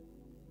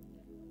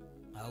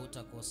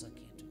 Hautakosa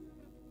kitu.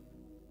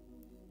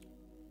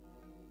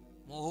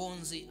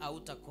 Muhunzi,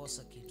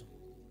 hautakosa kitu.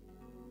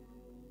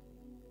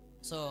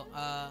 So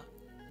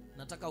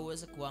nataka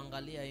uweze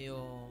kuangalia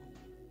hiyo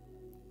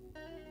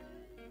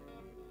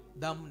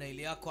thumbnail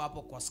yako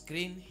hapo kwa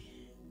screen,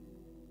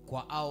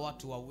 kwa hao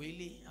watu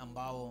wawili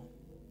ambao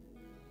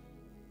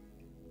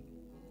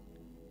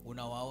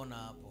unawaona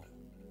hapo.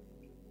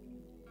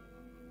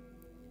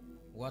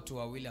 Watu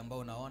wawili ambao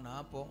unaona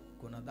hapo,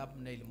 kuna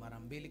thumbnail mara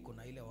mbili,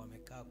 kuna ile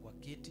wamekaa kwa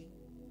kiti.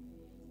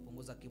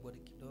 Punguza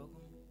keyboard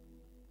kidogo.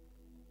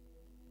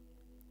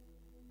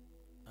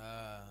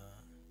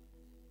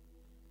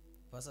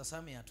 Pastor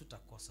Sami,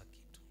 hatutakosa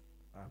kitu.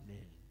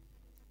 Amen.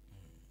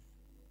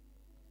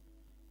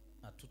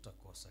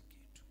 Hatutakosa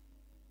kitu.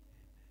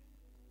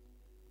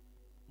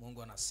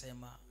 Mungu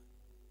anasema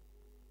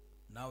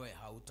nawe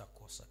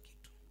hautakosa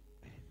kitu.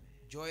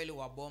 Joel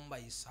Wabomba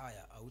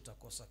Isaya,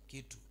 hautakosa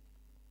kitu.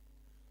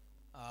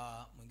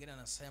 Mwingine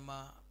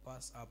anasema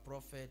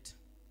prophet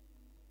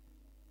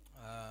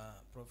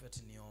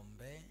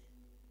niombe.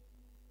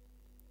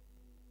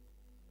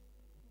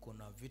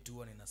 Kuna vitu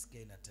huwa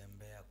ninasikia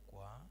inatembea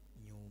kwa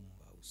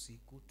nyumba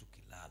usiku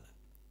tukilala,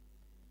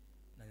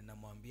 na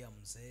ninamwambia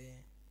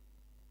mzee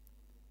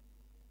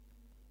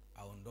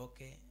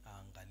aondoke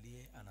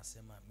aangalie.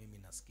 Anasema mimi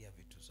nasikia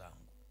vitu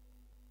zangu.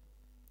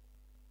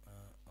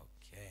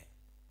 Okay.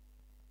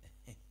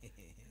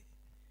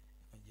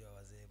 Unajua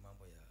wazee,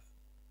 mambo ya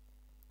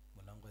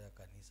mlango ya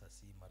kanisa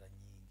si mara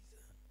nyingi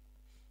sana.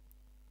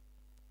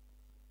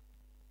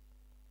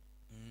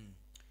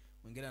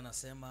 Mwingine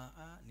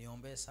anasema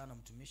niombee sana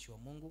mtumishi wa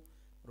Mungu,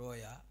 roho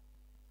ya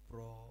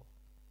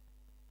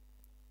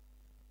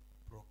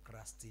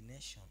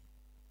procrastination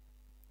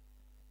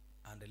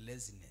and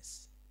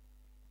laziness,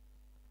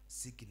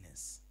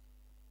 sickness,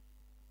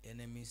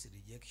 enemies,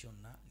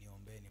 rejection, na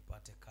niombee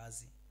nipate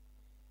kazi,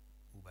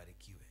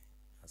 ubarikiwe.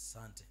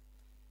 Asante.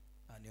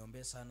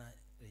 Niombee sana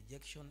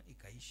rejection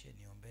ikaishe,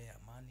 niombee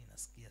amani,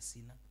 nasikia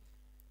sina.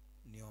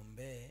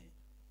 Niombee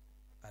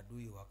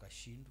adui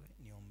wakashindwe,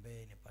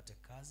 niombee nipate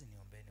kazi,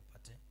 niombee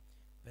nipate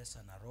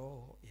pesa na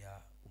roho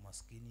ya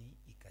umaskini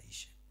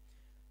ikaishe.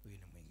 Huyu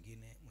ni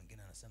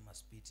mwingine anasema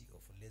spirit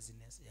of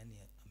laziness, yani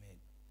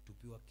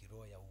ametupiwa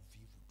kiroho ya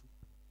uvivu tu,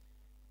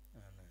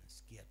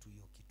 anasikia tu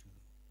hiyo kitu.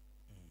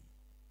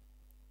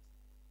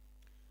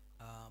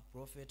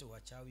 Prophet,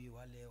 wachawi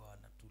wale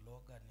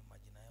wanatuloga, ni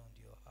majina yao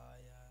ndio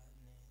haya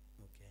ni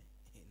okay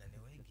na ni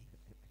wengi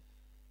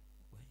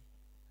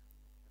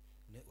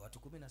watu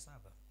 17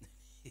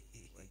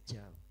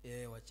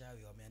 wachawi.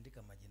 Wachawi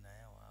wameandika majina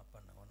yao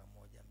hapa, naona 1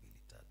 2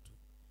 3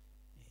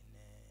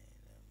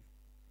 4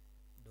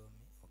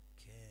 domi.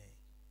 Okay,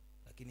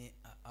 lakini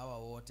hawa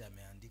wote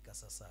ameandika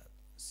sasa,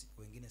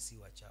 wengine si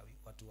wachawi,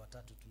 watu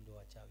 3 tu ndio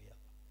wachawi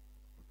hapa.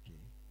 Okay,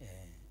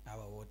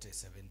 hawa wote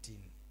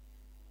 17,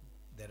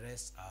 the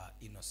rest are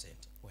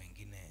innocent.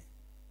 Wengine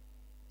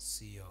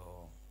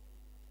sio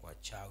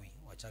wachawi.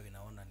 Wachawi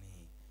naona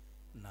ni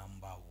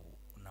number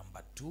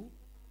 2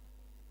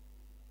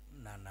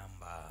 na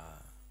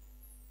number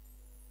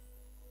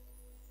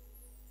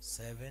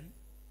 7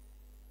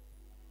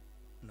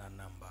 na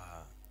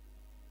number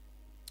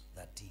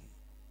 13.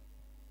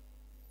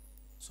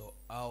 So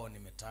hao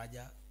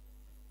nimetaja.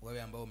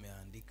 Wewe ambao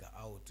umeandika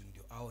hao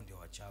ndio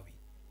wachawi.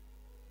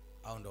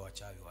 Hao ndio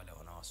wachawi wale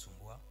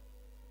wanawasumbua.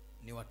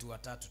 Ni watu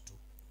 3 tu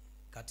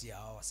kati ya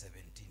hao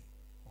 17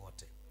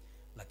 wote,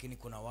 lakini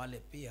kuna wale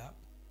pia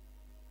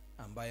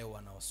ambayo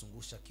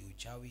wanawasungusha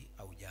kiuchawi.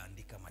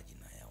 Haujaandika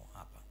majina yao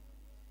hapa,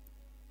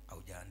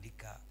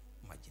 haujaandika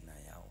majina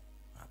yao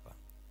hapa,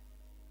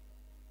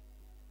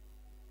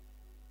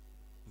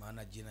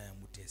 maana jina ya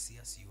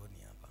Mutesia sioni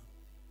hapa.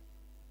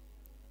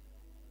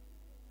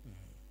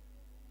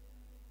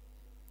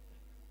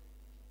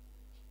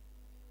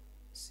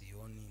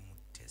 Sioni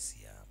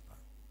Mutesia hapa,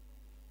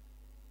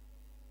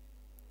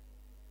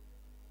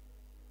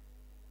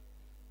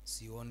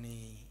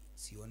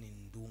 sioni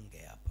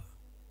Ndunge hapa,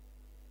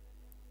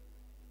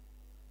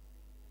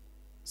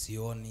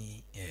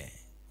 sioni.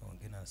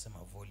 Wengine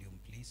anasema volume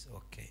please.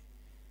 Okay.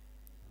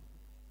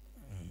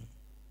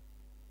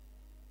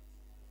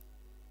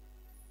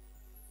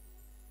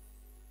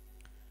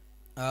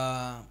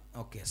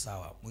 Okay,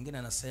 sawa. Mwingine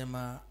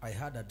anasema I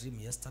had a dream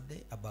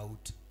yesterday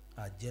about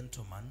a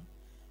gentleman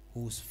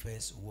whose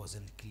face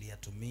wasn't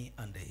clear to me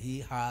and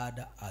he had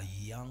a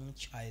young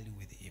child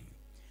with him.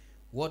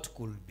 What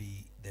could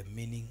be the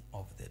meaning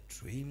of the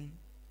dream,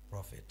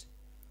 prophet?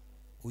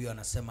 Huyo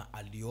anasema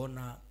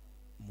aliona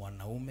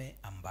mwanaume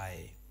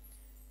ambaye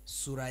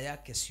sura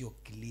yake sio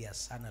clear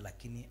sana,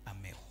 lakini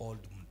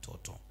amehold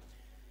mtoto.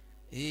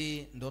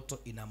 Hii ndoto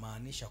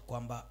inamaanisha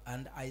kwamba,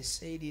 and I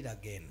said it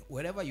again,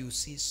 wherever you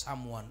see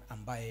someone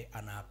ambaye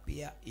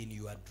anaappear in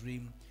your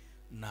dream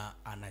na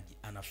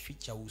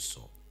anaficha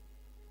uso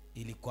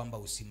ili kwamba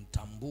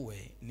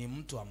usimtambue, ni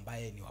mtu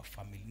ambaye ni wa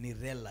family, ni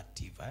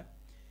relative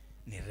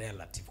ni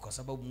relative, kwa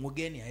sababu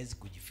mgeni hawezi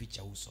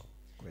kujificha uso.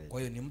 Kwa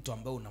hiyo ni mtu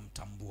ambaye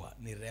unamtambua,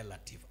 ni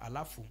relative.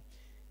 Alafu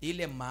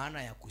ile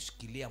maana ya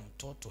kushikilia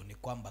mtoto ni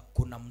kwamba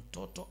kuna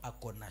mtoto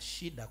ako na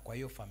shida kwa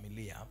hiyo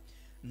familia,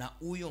 na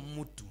huyo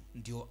mtu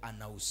ndio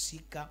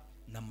anahusika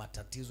na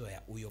matatizo ya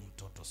huyo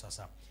mtoto.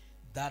 Sasa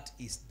that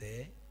is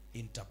the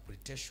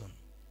interpretation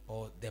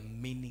or the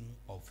meaning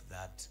of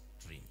that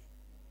dream.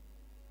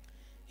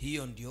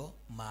 Hiyo ndio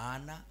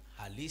maana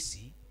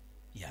halisi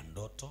ya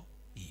ndoto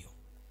hiyo.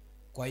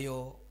 Kwa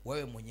hiyo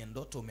wewe mwenye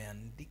ndoto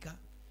umeandika,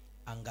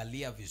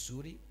 angalia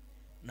vizuri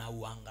na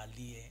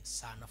uangalie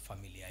sana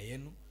familia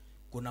yenu.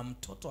 Kuna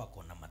mtoto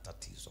ako na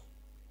matatizo,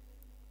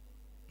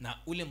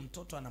 na ule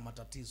mtoto ana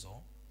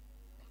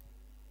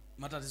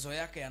matatizo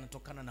yake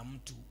yanatokana na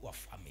mtu wa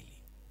family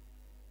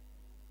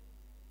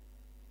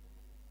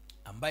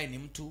ambaye ni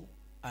mtu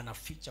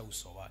anaficha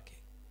uso wake,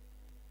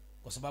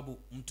 kwa sababu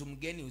mtu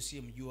mgeni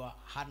usiyemjua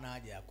hana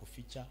haja ya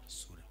kuficha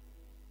sura,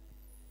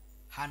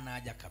 hana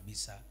haja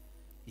kabisa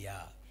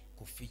ya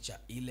kuficha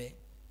ile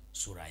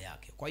sura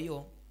yake. Kwa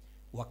hiyo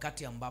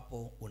wakati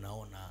ambapo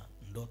unaona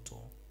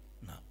ndoto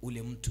na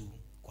ule mtu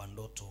kwa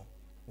ndoto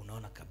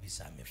unaona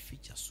kabisa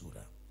ameficha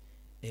sura,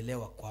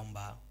 elewa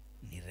kwamba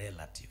ni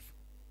relative.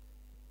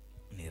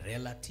 Ni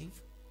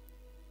relative,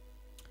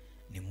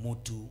 ni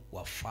mtu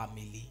wa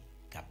family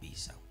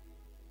kabisa.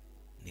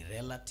 Ni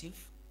relative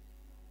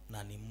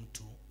na ni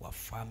mtu wa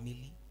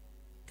family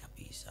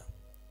kabisa.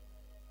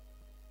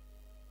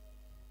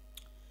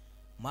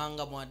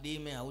 Manga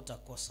Mwadime,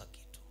 hautakosa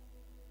kitu.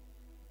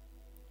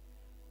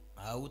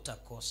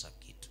 Hautakosa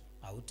kitu.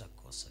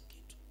 Hautakosa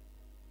kitu.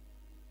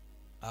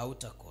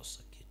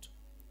 Hautakosa kitu.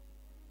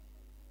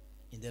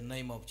 In the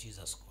name of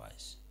Jesus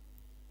Christ.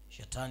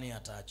 Shetani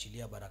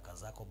ataachilia baraka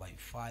zako by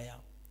fire,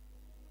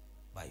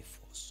 by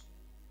force.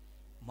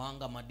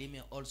 Manga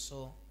Madime,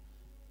 also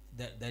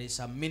there is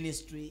a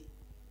ministry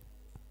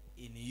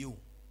in you.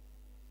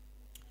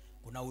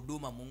 Kuna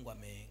huduma Mungu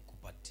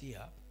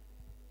amekupatia,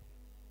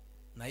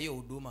 na hiyo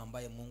huduma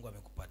ambaye Mungu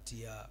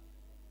amekupatia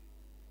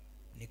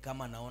ni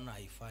kama naona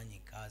haifanyi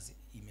kazi,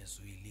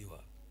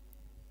 imezuiliwa.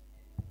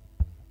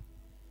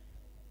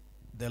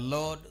 The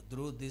Lord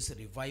through this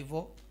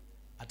revival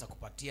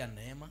atakupatia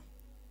neema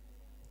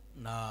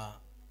na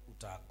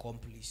uta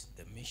accomplish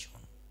the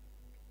mission.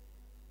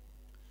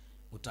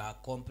 Uta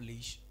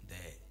accomplish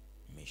the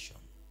mission.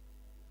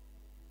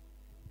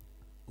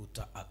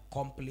 Uta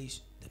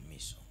accomplish the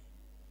mission.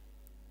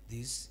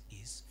 This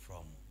is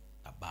from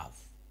above.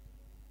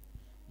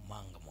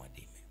 Manga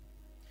Mwadime.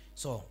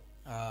 So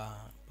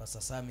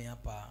Pastor Sami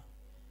hapa,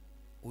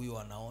 huyu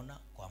anaona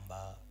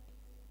kwamba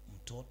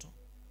mtoto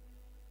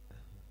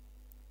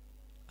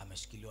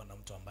ameshikiliwa na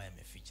mtu ambaye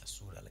ameficha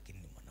sura lakini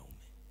ni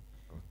mwanaume.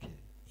 Okay.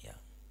 Yeah.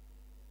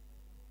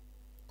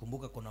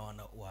 Kumbuka kuna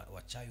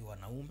wachawi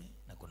wanaume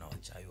na kuna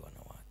wachawi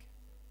wanawake.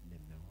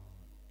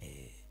 Nimewaona.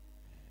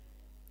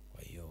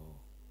 Kwa hiyo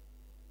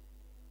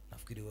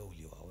nafikiri wewe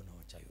uliwaona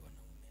wachawi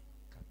wanaume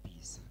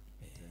Kabisa.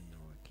 Tena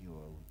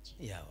wakiwa uchi.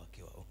 Yeah,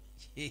 wakiwa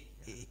uchi.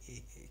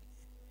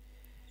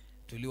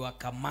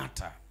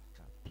 Tuliwakamata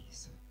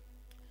Kabisa.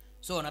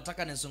 So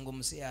nataka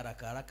nizungumzie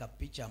haraka haraka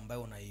picha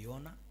ambayo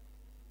unaiona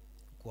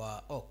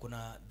kwa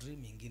kuna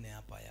dream nyingine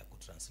hapa ya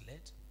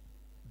kutranslate.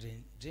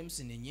 Dreams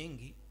ni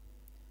nyingi.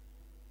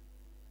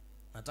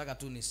 Nataka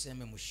tu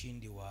niseme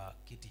mshindi wa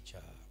kiti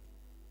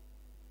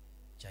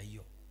cha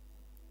hiyo.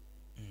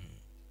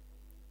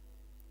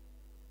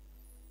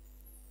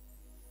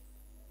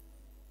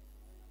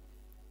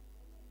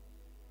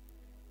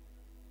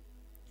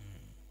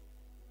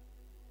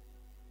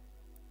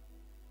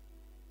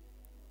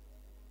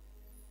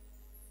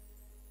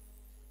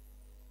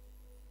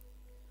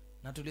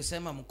 Na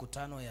tulisema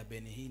mkutano ya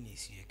Beni hii ni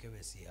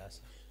isiwekewe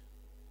siasa.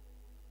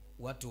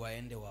 Watu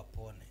waende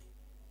wapone.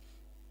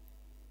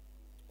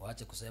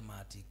 Waache kusema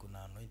ati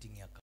kuna anointing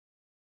ya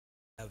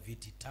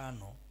viti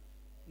 5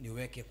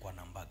 niweke kwa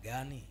namba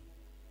gani?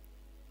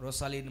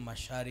 Rosalind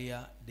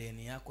Masharia,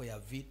 deni yako ya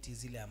viti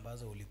zile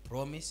ambazo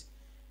ulipromise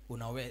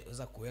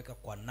unaweza kuweka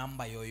kwa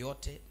namba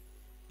yoyote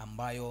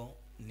ambayo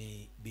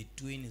ni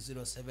between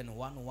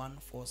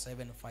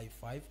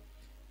 07114755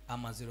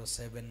 ama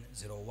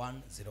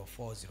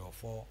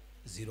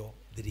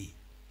 0701040403.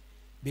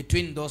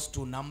 Between those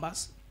two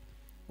numbers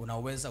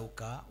unaweza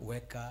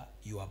ukaweka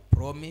your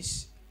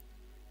promise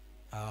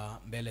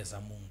mbele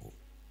za Mungu.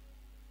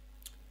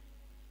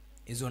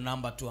 Hizo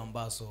namba tu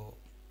ambazo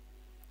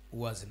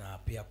huwa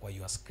zinaapia kwa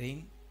your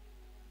screen,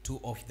 2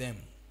 of them,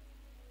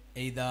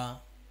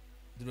 either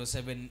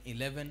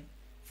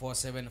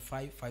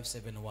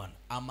 0711475571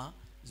 ama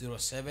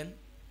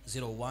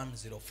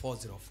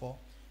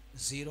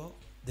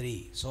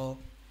 0701040403. So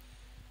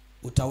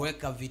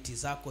utaweka viti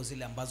zako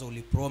zile ambazo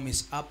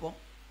ulipromise hapo,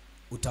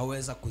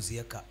 utaweza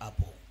kuziweka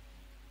hapo.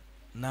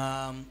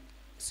 Na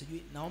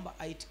sijui, naomba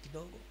height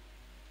kidogo.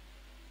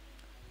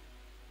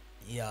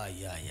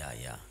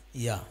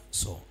 Yeah.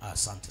 So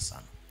asante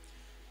sana.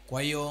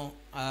 Kwa hiyo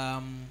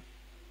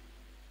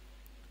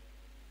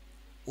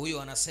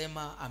huyo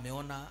anasema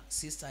ameona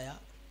sister ya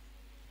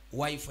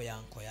wife ya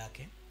anko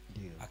yake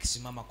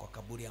akisimama kwa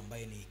kaburi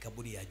ambaye ni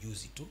kaburi ya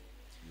juzi tu. Yes.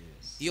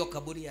 Hiyo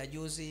kaburi ya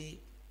juzi,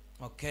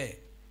 okay.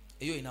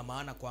 Hiyo ina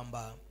maana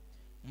kwamba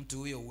mtu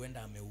huyo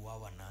huenda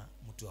ameuawa na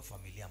mtu wa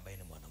familia ambaye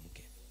ni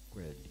mwanamke.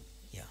 Kweli.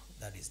 Yeah,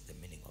 that is the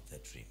meaning of the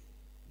dream.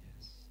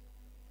 Yes.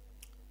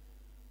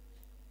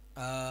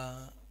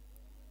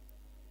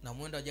 Na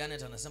mwendo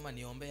Janet anasema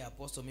niombee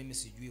apostle, mimi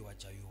sijui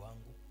wachawi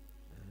wangu.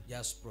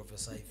 Just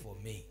prophesy for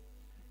me.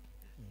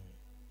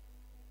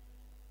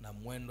 Na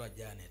mwendo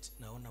Janet,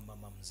 naona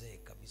mama mzee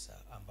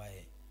kabisa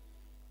ambaye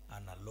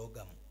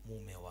analoga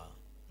mume wa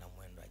na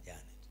mwendo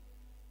Janet.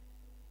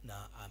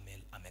 Na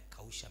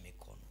amekausha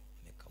mikono,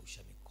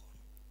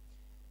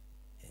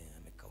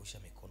 amekausha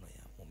mikono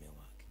ya mume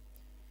wake.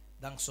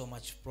 Thanks so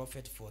much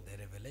prophet for the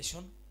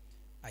revelation.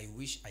 I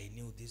wish I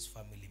knew this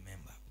family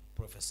member.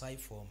 Prophesy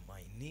for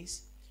my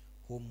niece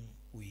whom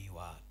we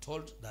were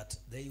told that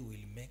they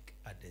will make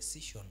a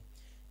decision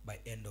by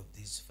end of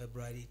this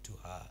February to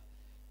her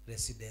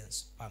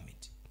residence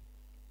permit.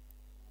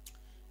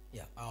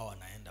 Yeah,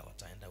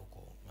 wataenda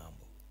huko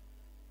ng'ambo.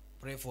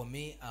 Pray for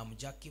me. I'm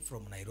Jackie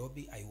from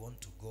Nairobi. I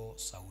want to go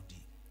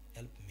Saudi.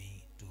 Help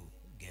me to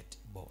get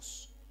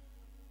boss.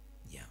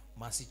 Yeah,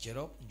 Mercy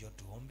Cherop, njoo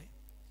tuombe.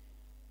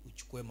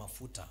 Uchukue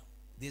mafuta.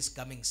 This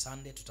coming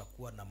Sunday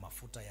tutakuwa na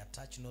mafuta ya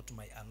Touch Not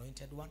My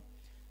Anointed One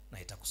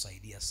na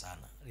itakusaidia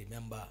sana.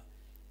 Remember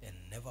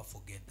and never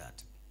forget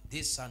that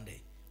this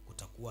Sunday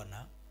kutakuwa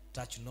na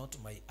Touch Not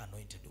My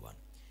Anointed One.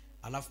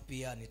 Alafu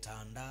pia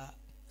nitaandaa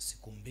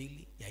siku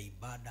 2 ya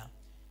ibada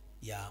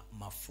ya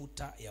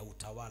mafuta ya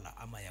utawala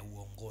ama ya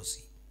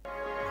uongozi.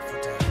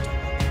 Mafuta ya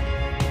utawala.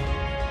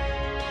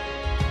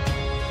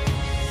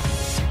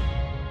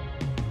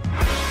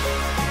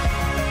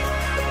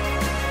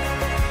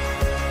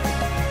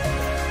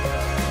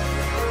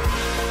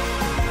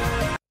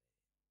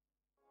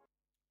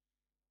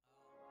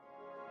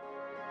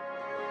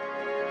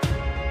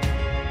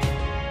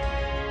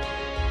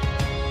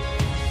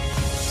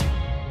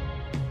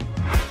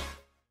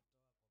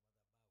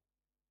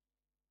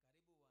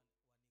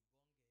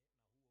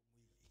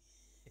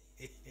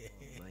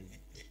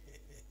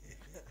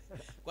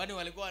 Kwani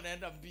walikuwa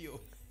wanaenda mbio?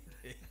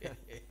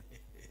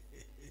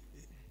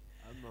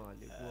 Ama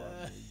walikuwa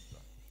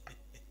wameiba?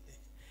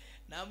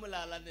 Na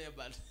namlala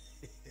neba.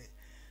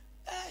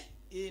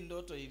 Hii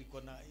ndoto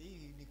ilikuwa na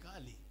hii ni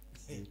kali.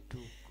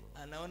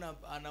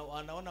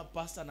 Anaona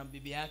pasta na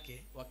bibi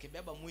yake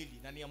wakibeba mwili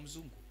na ni ya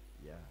mzungu.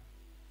 Yeah.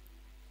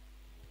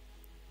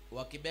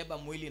 Wakibeba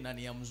mwili na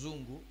ni ya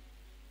mzungu,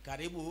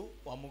 karibu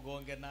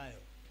wamgonge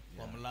nayo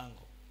kwa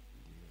mlango.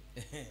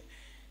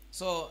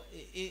 So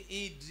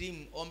hii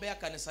dream, ombea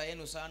kanisa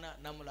yenu sana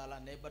na mlala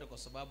neighbor, kwa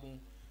sababu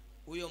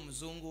huyo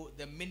mzungu,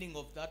 the meaning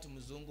of that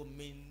mzungu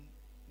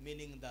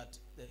meaning that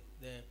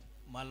the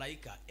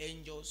malaika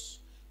angels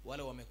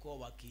wale wamekuwa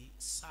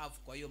wakiserve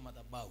kwa hiyo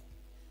madhabahu,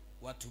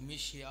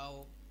 watumishi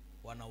hao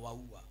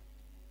wanawaua,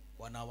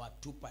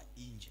 wanawatupa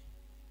nje.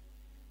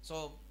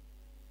 So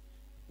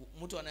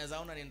mtu anaweza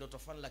ona ni ndoto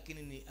fulani,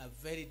 lakini ni a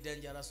very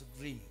dangerous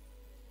dream.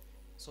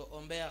 So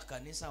ombea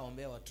kanisa,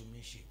 ombea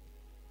watumishi.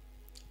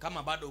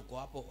 Kama bado uko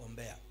hapo,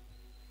 ombea.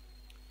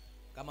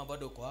 Kama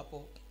bado uko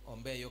hapo,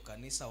 ombea hiyo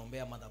kanisa,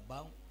 ombea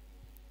madhabahu,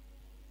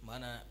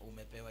 maana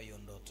umepewa hiyo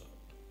ndoto.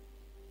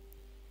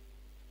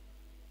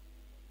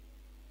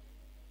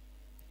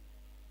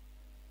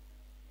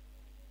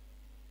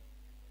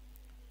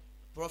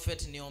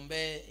 Prophet,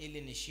 niombee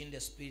ili nishinde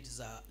spirit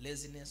za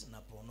laziness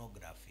na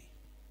pornography.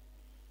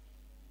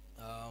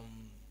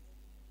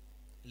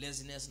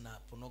 Laziness na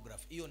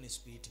pornography, hiyo ni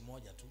spirit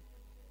moja tu.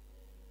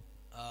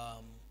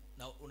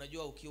 Na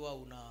unajua ukiwa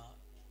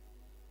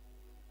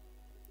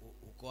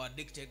uko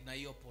addicted na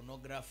hiyo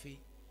pornography,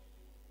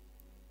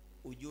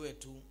 ujue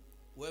tu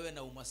wewe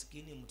na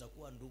umaskini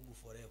mtakuwa ndugu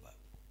forever.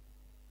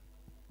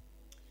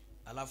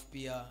 Alafu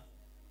pia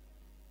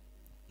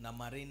na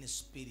marine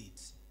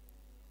spirit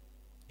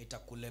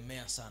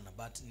itakulemea sana,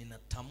 but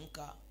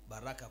ninatamka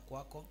baraka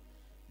kwako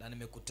na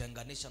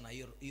nimekutenganisha na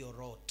hiyo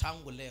roho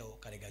tangu leo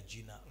katika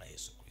jina la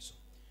Yesu Kristo,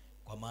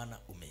 kwa maana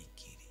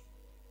umeikiri.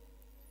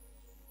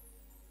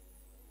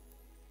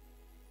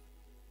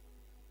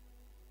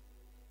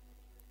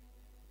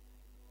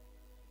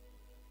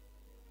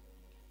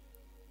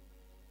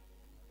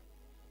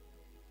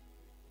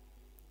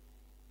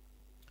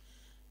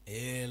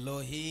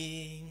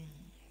 Elohim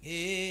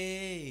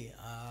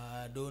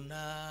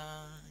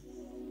Adonai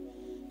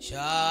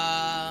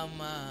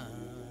Shama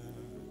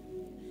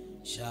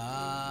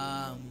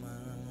Shama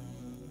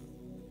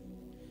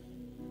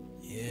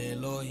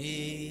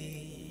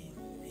Elohim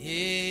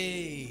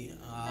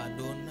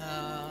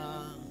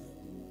Adonai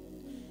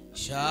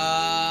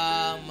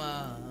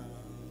Shama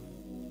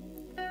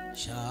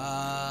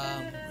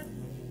Shama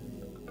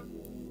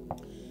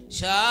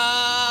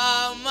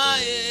Shama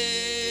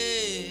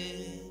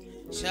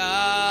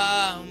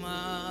Shama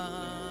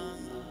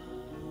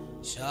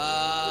Shama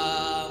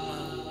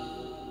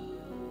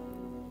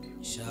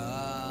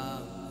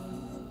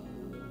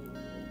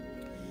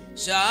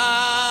Shama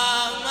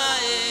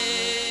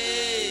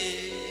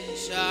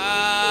Shama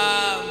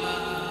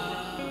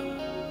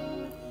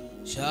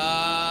Shama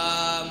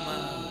Shama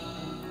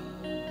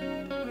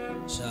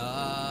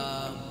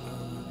Shama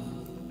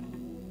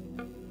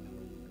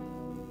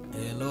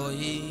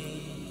Elohim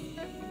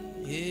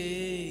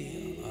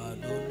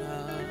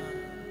Adonai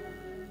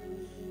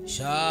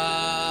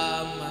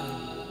Shama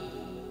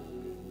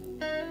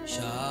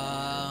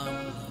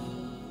Shama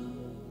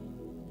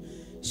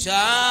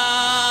Shama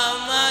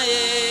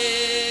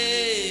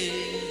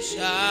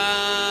Shama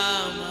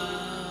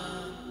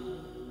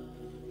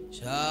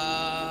Shama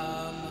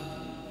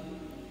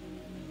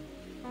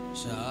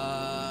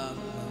Shama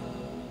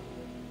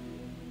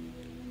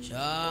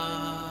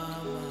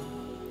Shama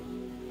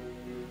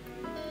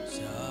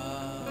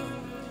Shama.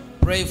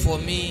 Pray for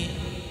me.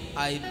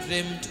 I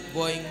dreamed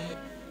going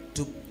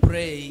to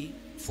pray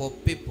for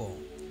people.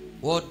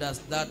 What does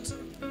that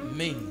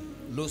mean?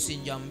 Lucy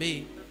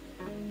Njambi,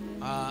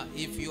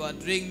 if you are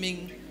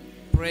dreaming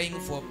praying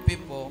for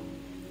people,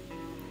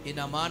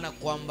 ina maana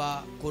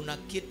kwamba kuna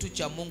kitu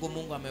cha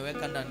Mungu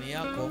ameweka ndani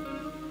yako.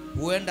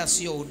 Huenda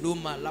sio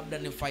huduma, labda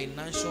ni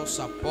financial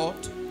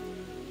support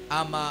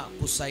ama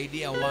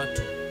kusaidia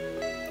watu.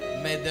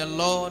 May the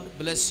Lord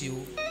bless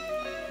you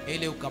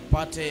ili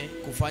ukapate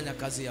kufanya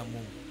kazi ya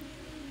Mungu.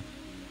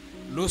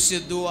 Lucy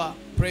Dua,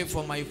 pray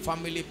for my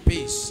family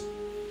peace.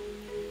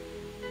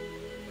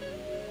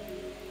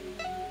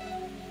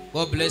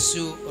 God bless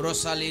you.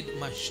 Rosalind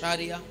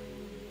Masharia,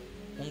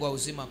 Mungu wa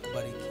uzima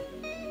akubariki.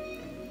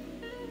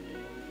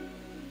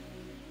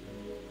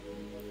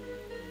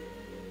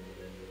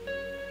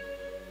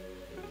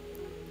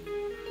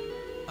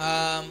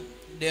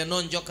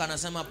 NJOO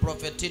anasema,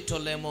 Prophet Tito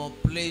Lemo,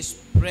 please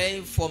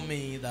pray for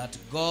me that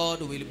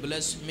God will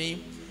bless me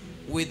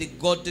with a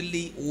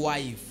godly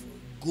wife,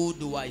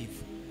 good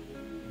wife,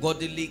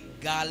 godly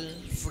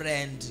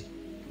girlfriend,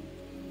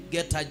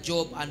 get a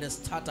job and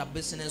start a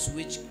business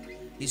which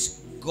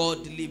is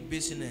godly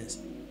business.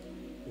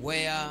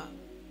 Where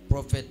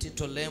Prophet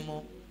Tito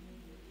Lemo,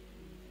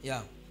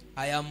 yeah,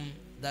 I am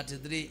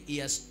 33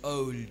 years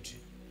old.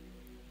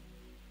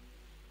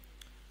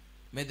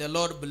 May the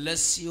Lord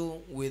bless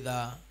you with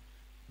a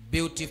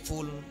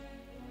beautiful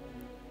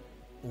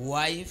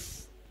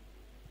wife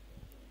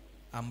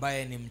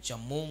ambaye ni mcha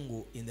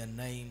Mungu, in the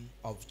name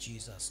of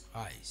Jesus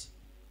Christ.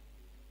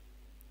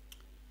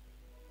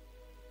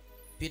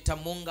 Peter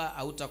Munga,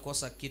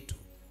 hautakosa kitu.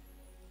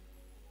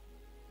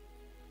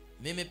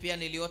 Mimi pia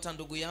niliota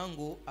ndugu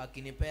yangu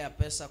akinipea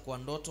pesa kwa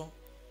ndoto,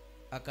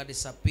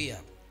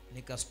 akadisappear.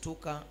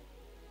 Nikastuka,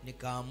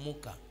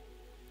 nikaamuka.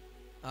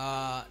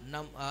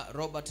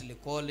 Robert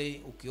Likoli,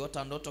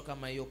 ukiota ndoto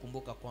kama hiyo,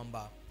 kumbuka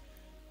kwamba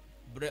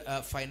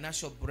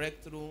financial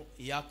breakthrough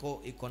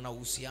yako iko na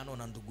uhusiano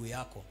na ndugu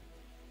yako.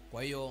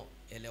 Kwa hiyo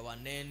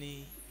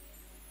elewaneni,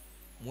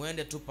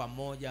 muende tu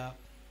pamoja,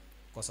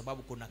 kwa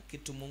sababu kuna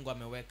kitu Mungu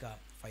ameweka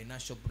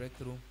financial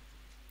breakthrough.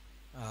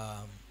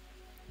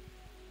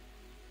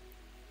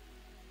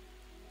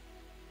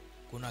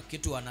 Kuna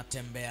kitu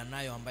anatembea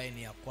nayo ambaye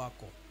ni ya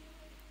kwako.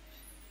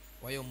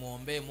 Kwa hiyo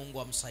muombe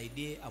Mungu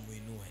amsaidie,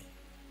 amuinue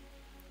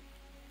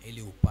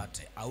ili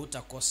upate,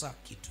 hautakosa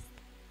kitu.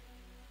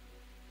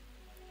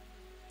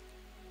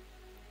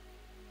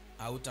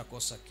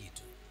 Hautakosa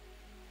kitu.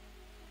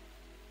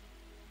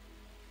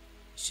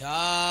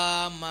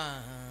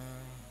 Shama,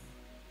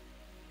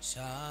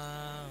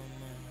 shama.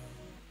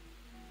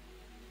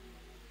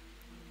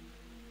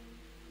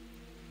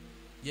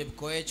 Jeb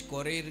Koech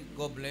Korir,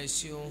 God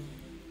bless you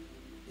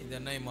in the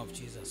name of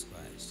Jesus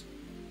Christ.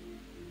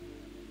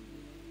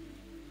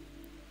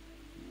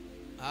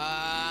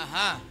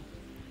 Aha.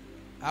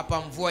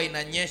 Hapa mvua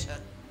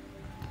inanyesha.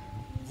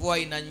 Mvua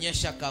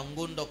inanyesha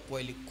Kangundo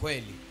kweli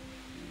kweli.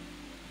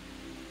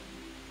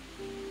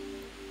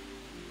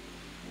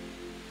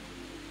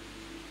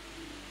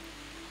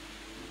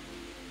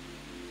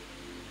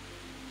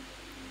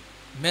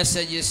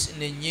 Messages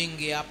ni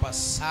nyingi hapa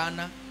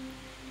sana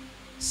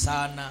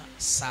sana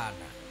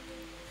sana.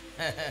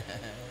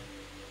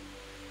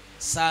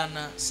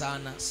 Sana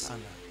sana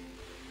sana.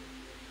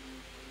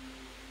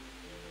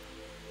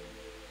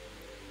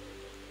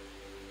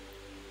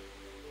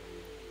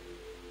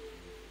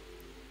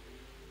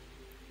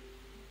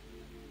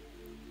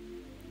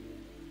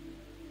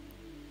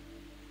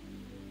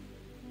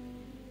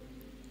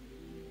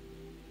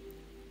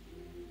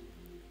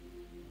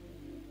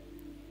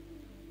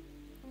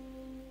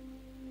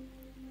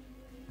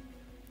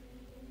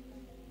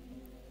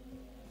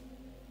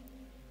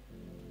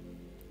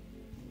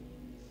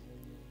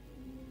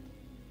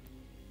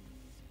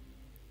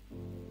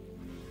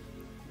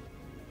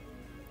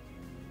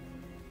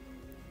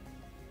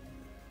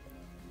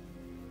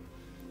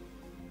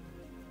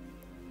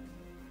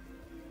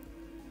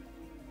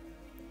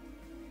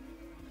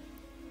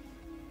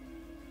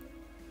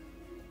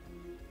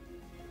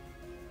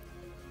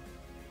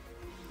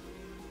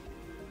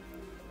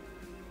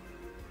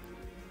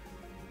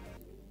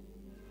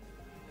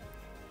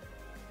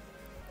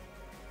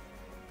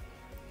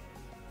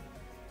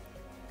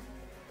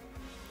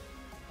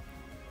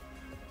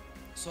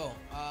 So,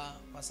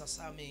 Pastor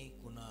Sami,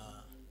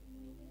 kuna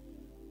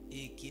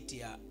hii kiti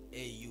ya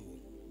AU.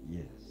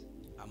 Yes.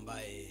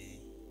 Ambaye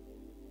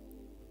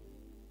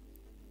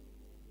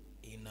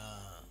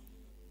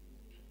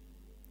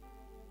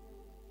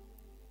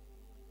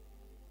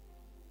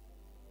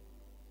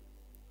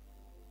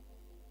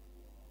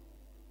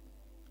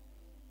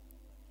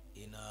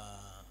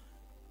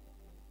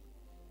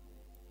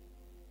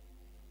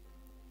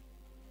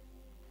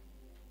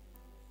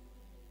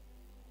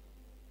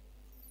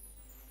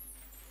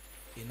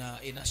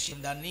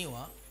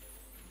inashindaniwa.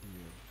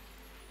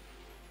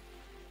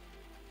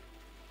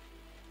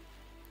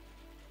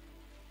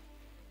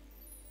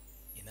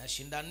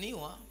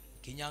 Inashindaniwa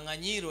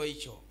kinyang'anyiro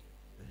hicho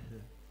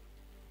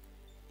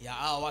ya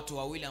hawa watu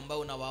wawili ambao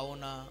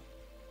unawaona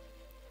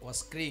kwa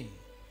screen.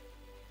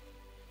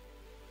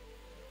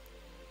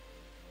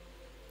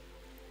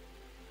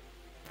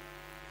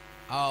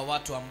 Hawa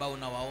watu ambao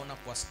unawaona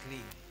kwa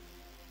screen,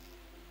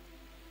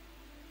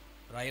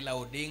 Raila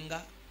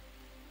Odinga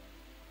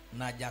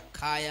na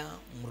Jakaya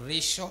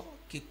Mrisho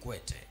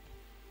Kikwete.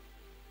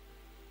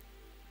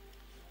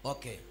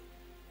 Okay.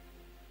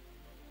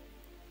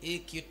 Hii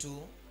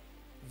kitu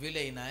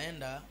vile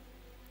inaenda,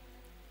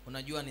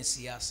 unajua ni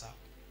siasa.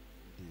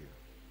 Ndio.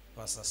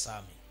 Pastor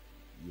Sami.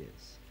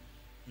 Yes.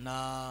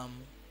 Na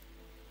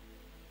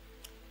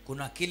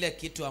kuna kile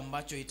kitu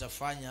ambacho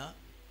itafanya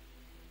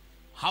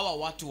hawa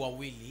watu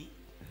wawili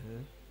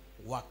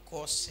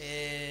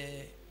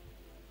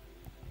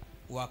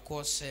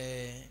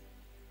wakose,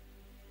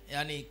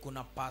 yani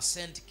kuna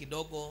percent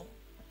kidogo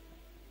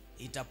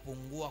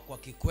itapungua kwa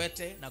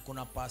Kikwete na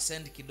kuna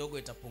percent kidogo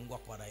itapungua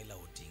kwa Raila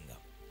Odinga.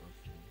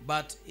 Okay.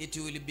 But it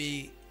will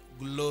be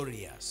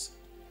glorious. Yes.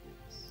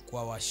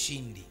 Kwa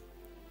washindi.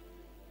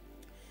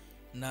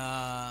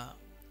 Na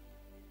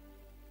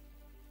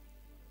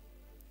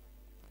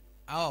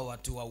hawa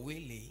watu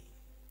wawili,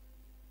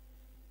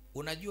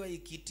 unajua hii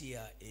kiti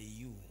ya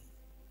AU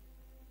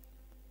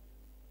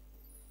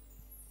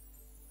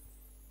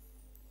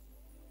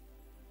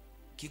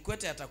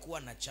Kikwete atakuwa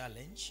na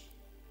challenge.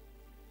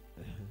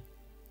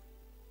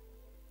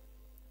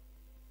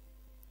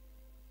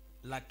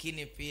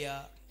 Lakini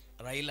pia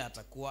Raila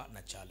atakuwa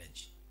na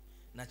challenge.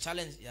 Na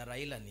challenge ya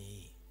Raila ni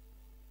hii.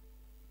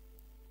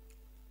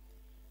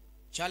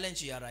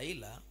 Challenge ya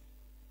Raila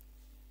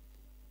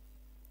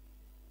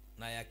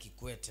na ya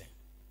Kikwete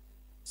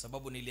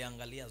sababu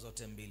niliangalia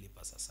zote mbili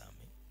Pastor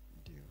Sami.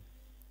 Ndio.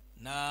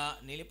 Na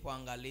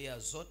nilipoangalia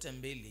zote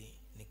mbili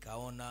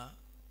nikaona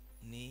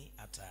ni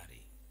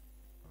hatari.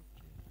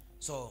 Okay.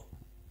 So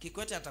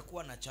Kikwete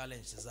atakuwa na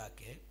challenge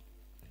zake,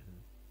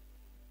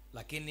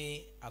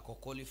 lakini ako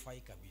qualify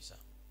kabisa.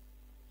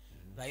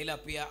 Raila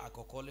pia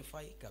ako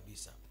qualify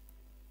kabisa.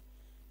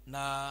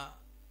 Na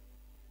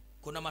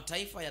kuna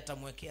mataifa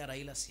yatamwekea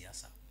Raila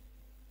siasa.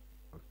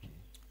 Okay.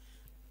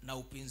 Na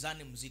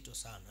upinzani mzito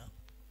sana.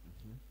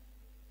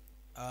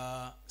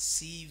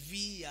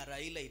 CV ya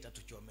Raila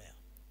itatuchomea.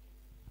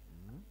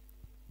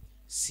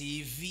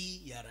 CV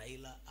ya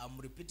Raila,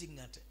 I'm repeating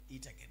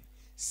it again.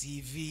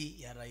 CV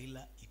ya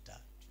Raila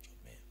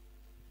itatuchomea.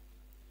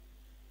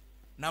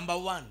 Number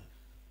one,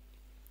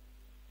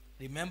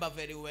 remember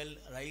very well,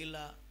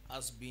 Raila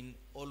has been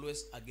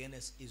always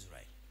against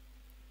Israel.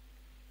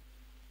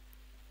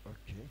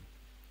 Okay.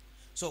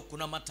 So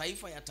kuna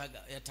mataifa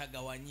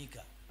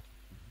yatagawanyika.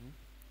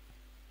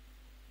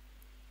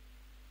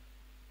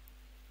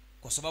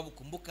 Kwa sababu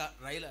kumbuka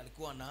Raila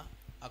alikuwa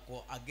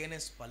ako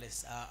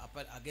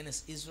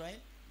against Israel.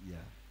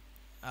 Yeah.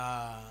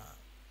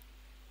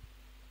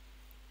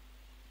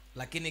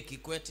 Lakini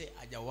Kikwete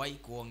hajawahi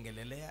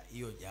kuongelelea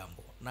hiyo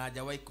jambo na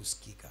hajawahi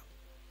kusikika.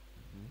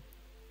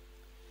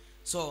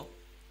 So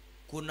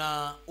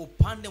kuna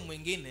upande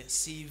mwingine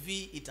CV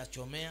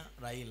itachomea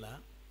Raila.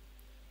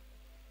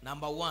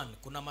 Number one,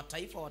 kuna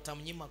mataifa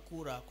watamnyima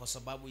kura kwa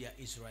sababu ya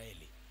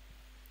Israeli.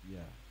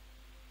 Yeah.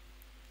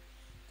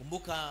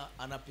 Kumbuka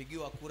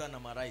anapigiwa kura na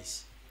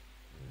marais.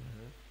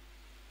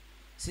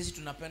 Sisi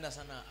tunapenda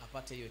sana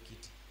apate hiyo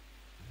kiti.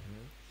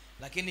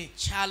 Lakini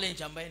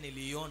challenge ambayo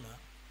niliona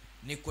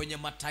ni kwenye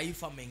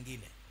mataifa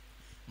mengine.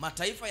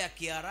 Mataifa ya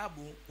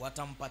Kiarabu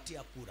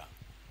watampatia kura.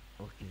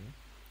 Okay.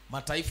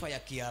 Mataifa ya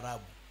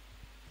Kiarabu.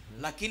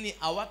 Lakini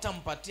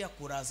hawatampatia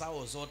kura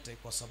zao zote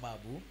kwa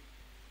sababu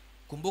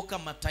kumbuka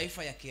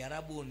mataifa ya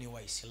Kiarabu ni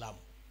Waislamu.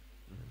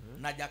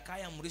 Na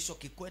Jakaya Mrisho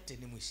Kikwete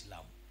ni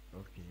Muislamu.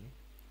 Okay.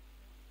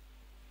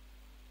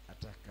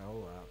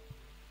 Atakaoa.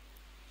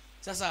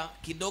 Sasa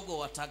kidogo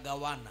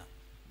watagawana.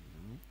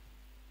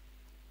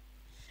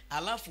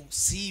 Alafu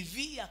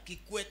CV ya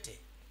Kikwete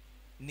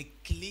ni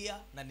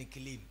clear na ni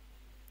clean.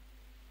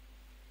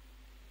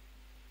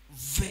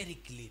 Very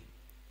clean.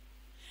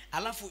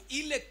 Alafu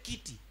ile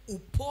kiti,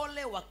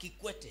 upole wa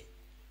Kikwete.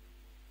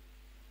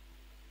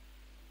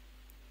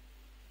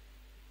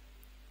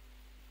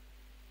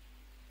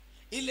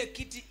 Ile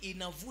kiti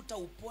inavuta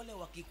upole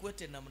wa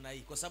Kikwete namna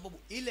hii kwa sababu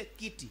ile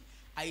kiti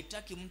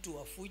haitaki mtu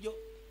wa fujo.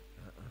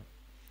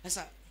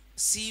 Sasa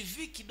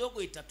CV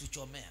kidogo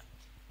itatuchomea.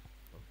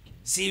 Okay.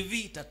 CV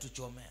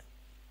itatuchomea.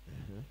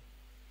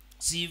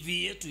 CV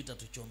yetu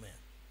itatuchomea.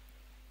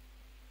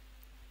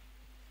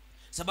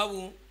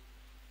 Sababu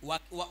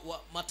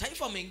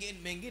mataifa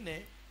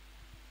mengine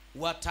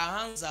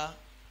wataanza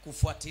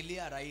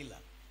kufuatilia Raila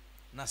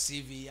na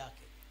CV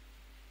yake.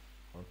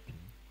 Okay.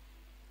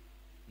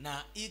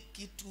 Na hii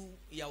kitu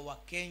ya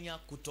Wakenya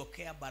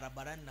kutokea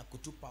barabarani na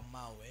kutupa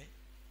mawe,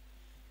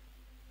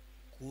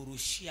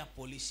 kurushia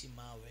polisi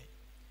mawe,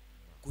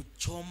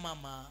 kuchoma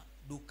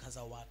maduka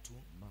za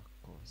watu,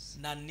 makosa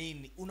na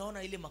nini,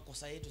 unaona ile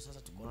makosa yetu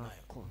sasa tuko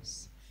nayo.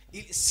 Makosa.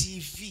 Ile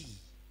CV.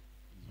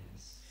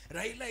 Yes.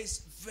 Raila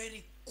is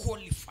very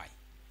qualified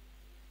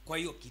kwa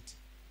hiyo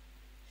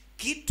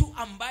kitu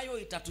ambayo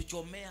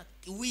itatuchomea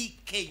we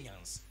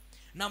Kenyans.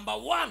 Number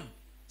one,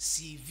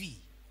 CV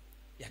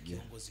ya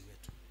kiongozi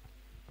wetu.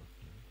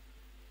 Okay.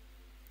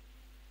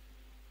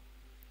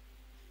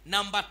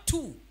 Number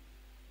two,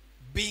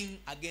 being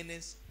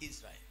against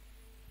Israel.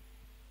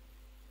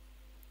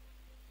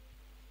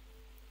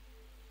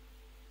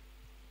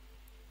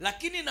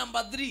 Lakini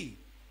number three,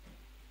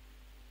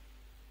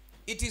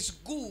 it is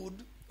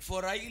good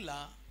for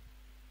Raila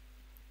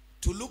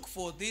to look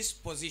for this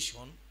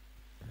position,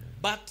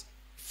 but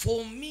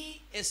for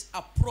me as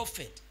a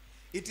prophet,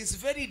 it is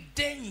very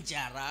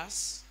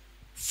dangerous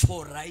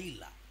for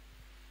Raila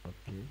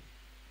Okay.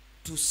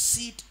 to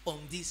sit on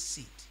this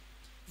seat.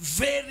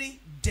 Very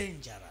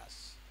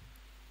dangerous.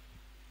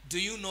 Do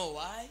you know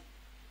why?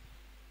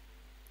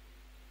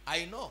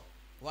 I know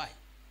why.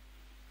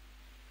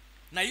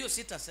 Na hiyo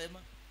sitasema,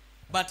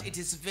 but it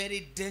is very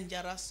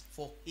dangerous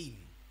for him.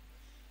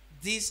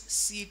 This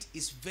seat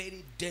is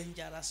very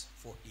dangerous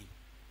for him.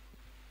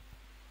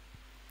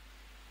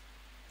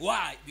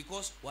 Why?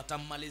 Because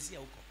watammalizia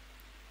huko.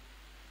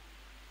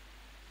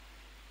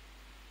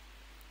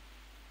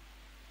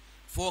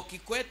 For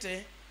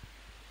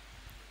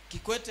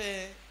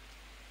Kikwete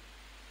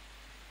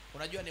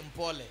unajua ni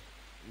mpole.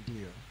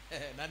 Ndio.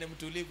 Na ni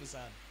mtulivu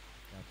sana.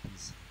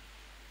 Kabisa.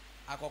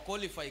 Ako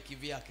qualify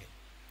kivyake.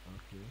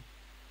 Okay.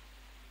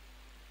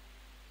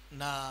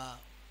 Na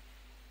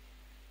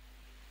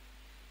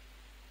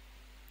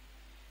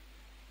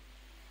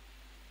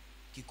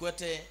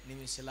Kikwete ni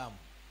Muislamu.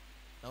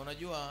 Na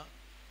unajua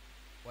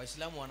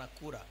Waislamu wana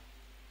kura.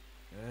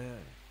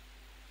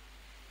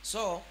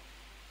 So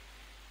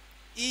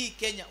hii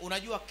Kenya,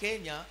 unajua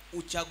Kenya,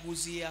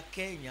 uchaguzi ya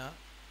Kenya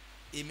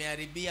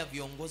imeharibia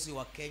viongozi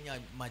wa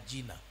Kenya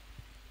majina.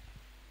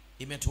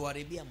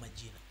 imetuharibia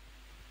majina,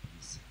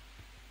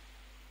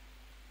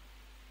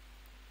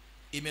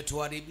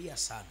 imetuharibia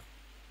sana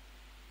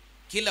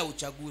kila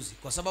uchaguzi,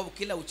 kwa sababu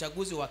kila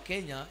uchaguzi wa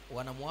Kenya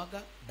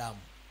wanamwaga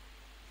damu,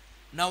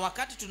 na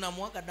wakati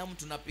tunamwaga damu,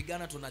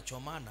 tunapigana,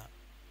 tunachomana.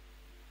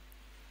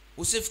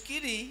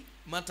 Usifikiri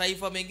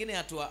mataifa mengine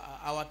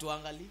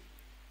hawatuangalii.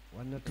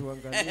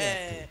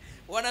 Wanatuangalia.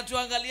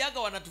 Wanatuangaliaga,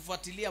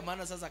 wanatufuatilia,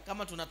 maana sasa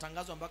kama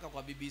tunatangazwa mpaka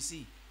kwa BBC.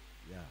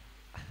 Yeah.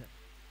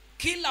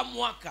 Kila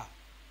mwaka.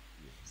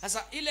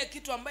 Sasa ile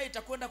kitu ambayo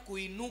itakwenda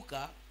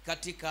kuinuka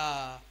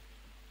katika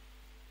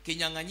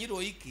kinyang'anyiro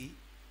hiki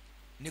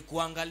ni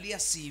kuangalia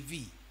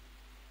CV.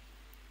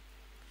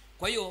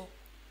 Kwa hiyo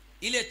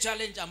ile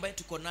challenge ambayo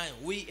tuko nayo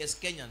we as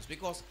Kenyans,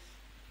 because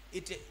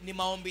ni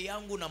maombi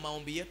yangu na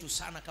maombi yetu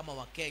sana kama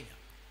wa Kenya,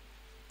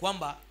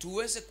 kwamba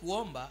tuweze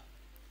kuomba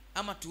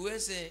ama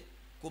tuweze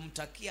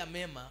kumtakia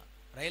mema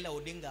Raila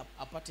Odinga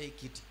apate hii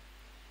kiti,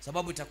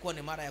 sababu itakuwa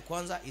ni mara ya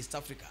kwanza East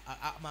Africa,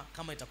 ama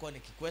kama itakuwa ni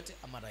Kikwete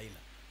ama Raila.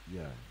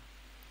 Yeah.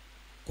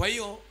 Kwa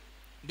hiyo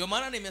ndio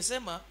maana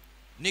nimesema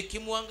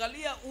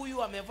nikimwangalia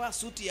huyu amevaa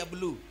suti ya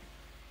blue,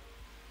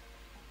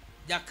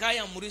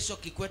 Jakaya Mrisho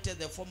Kikwete,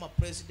 the former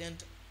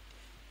president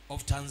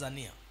of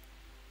Tanzania,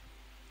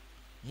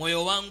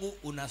 moyo wangu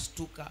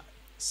unastuka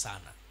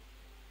sana.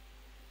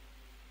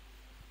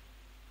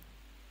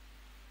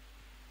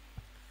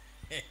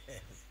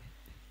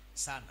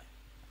 Sana.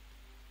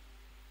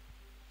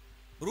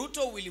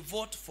 Ruto will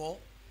vote for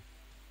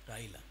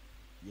Raila.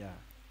 Yeah.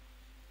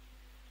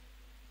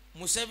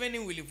 Museveni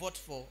will vote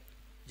for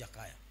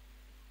Jakaya.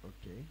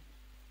 Okay.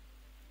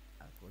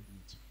 Ako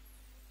nje.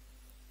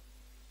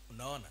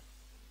 Unaona?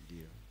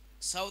 Ndio.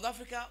 South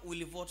Africa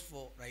will vote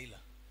for Raila.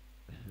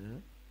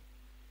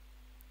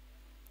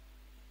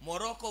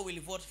 Morocco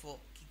will vote for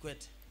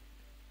Kikwete.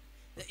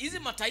 Hizi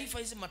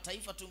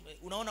mataifa tu,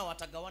 unaona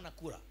watagawana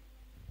kura.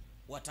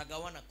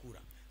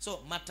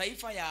 So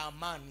mataifa ya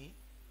amani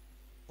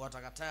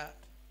watakataa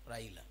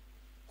Raila.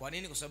 Kwa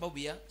nini? Kwa sababu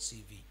ya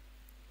CV.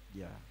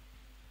 Yeah.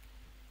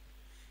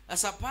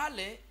 Sasa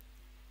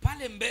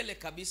pale mbele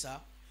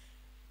kabisa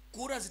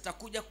kura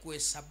zitakuja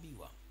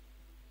kuhesabiwa.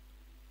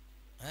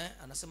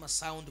 Anasema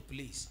sound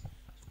please.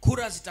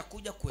 Kura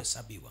zitakuja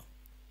kuhesabiwa.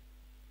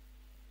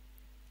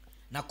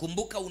 Na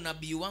kumbuka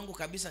unabii wangu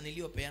kabisa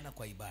niliopeana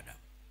kwa ibada.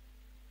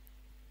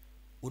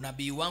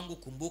 Unabii wangu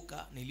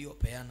kumbuka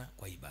niliopeana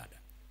kwa ibada.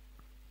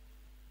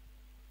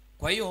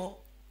 Kwa hiyo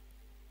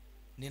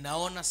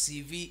ninaona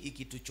CV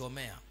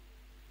ikituchomea,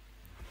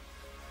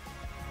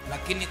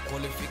 lakini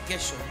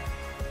qualification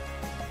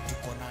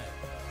tuko nayo.